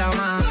is a gyal a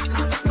man.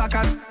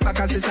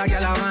 Backers is a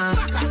gyal a man.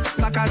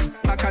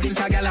 Backers is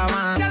a gyal a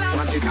man.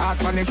 Want it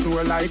hard on the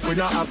floor like we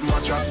don't have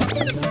mattress.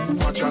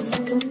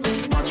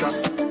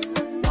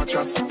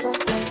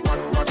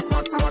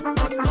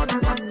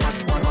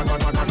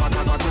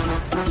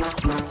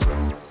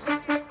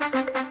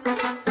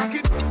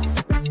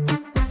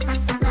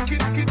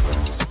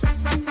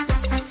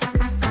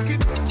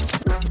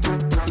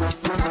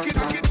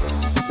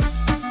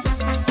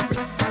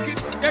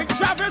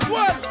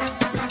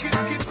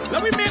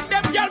 Let me make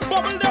them girl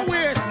bubble their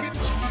waist.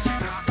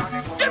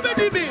 Give me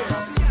the bass.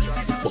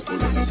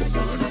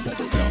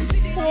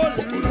 Oh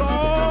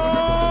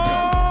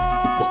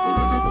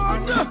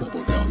Lord.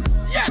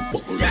 Yes,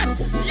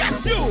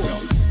 you.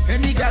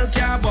 Any girl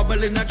can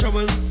bubble in a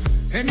trouble.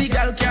 Any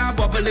girl can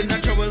bubble in a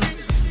trouble.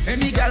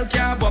 Any girl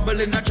can bubble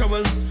in a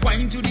trouble.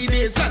 Wine to the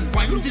bass and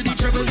wine to the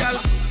treble, girl.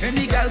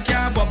 Any girl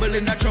can bubble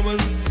in a trouble.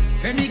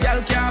 Any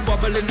girl can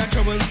bubble in a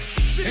trouble.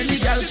 Any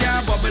girl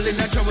can bubble in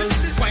a trouble.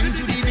 Wine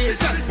to the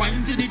bass and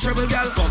wine to the treble, girl.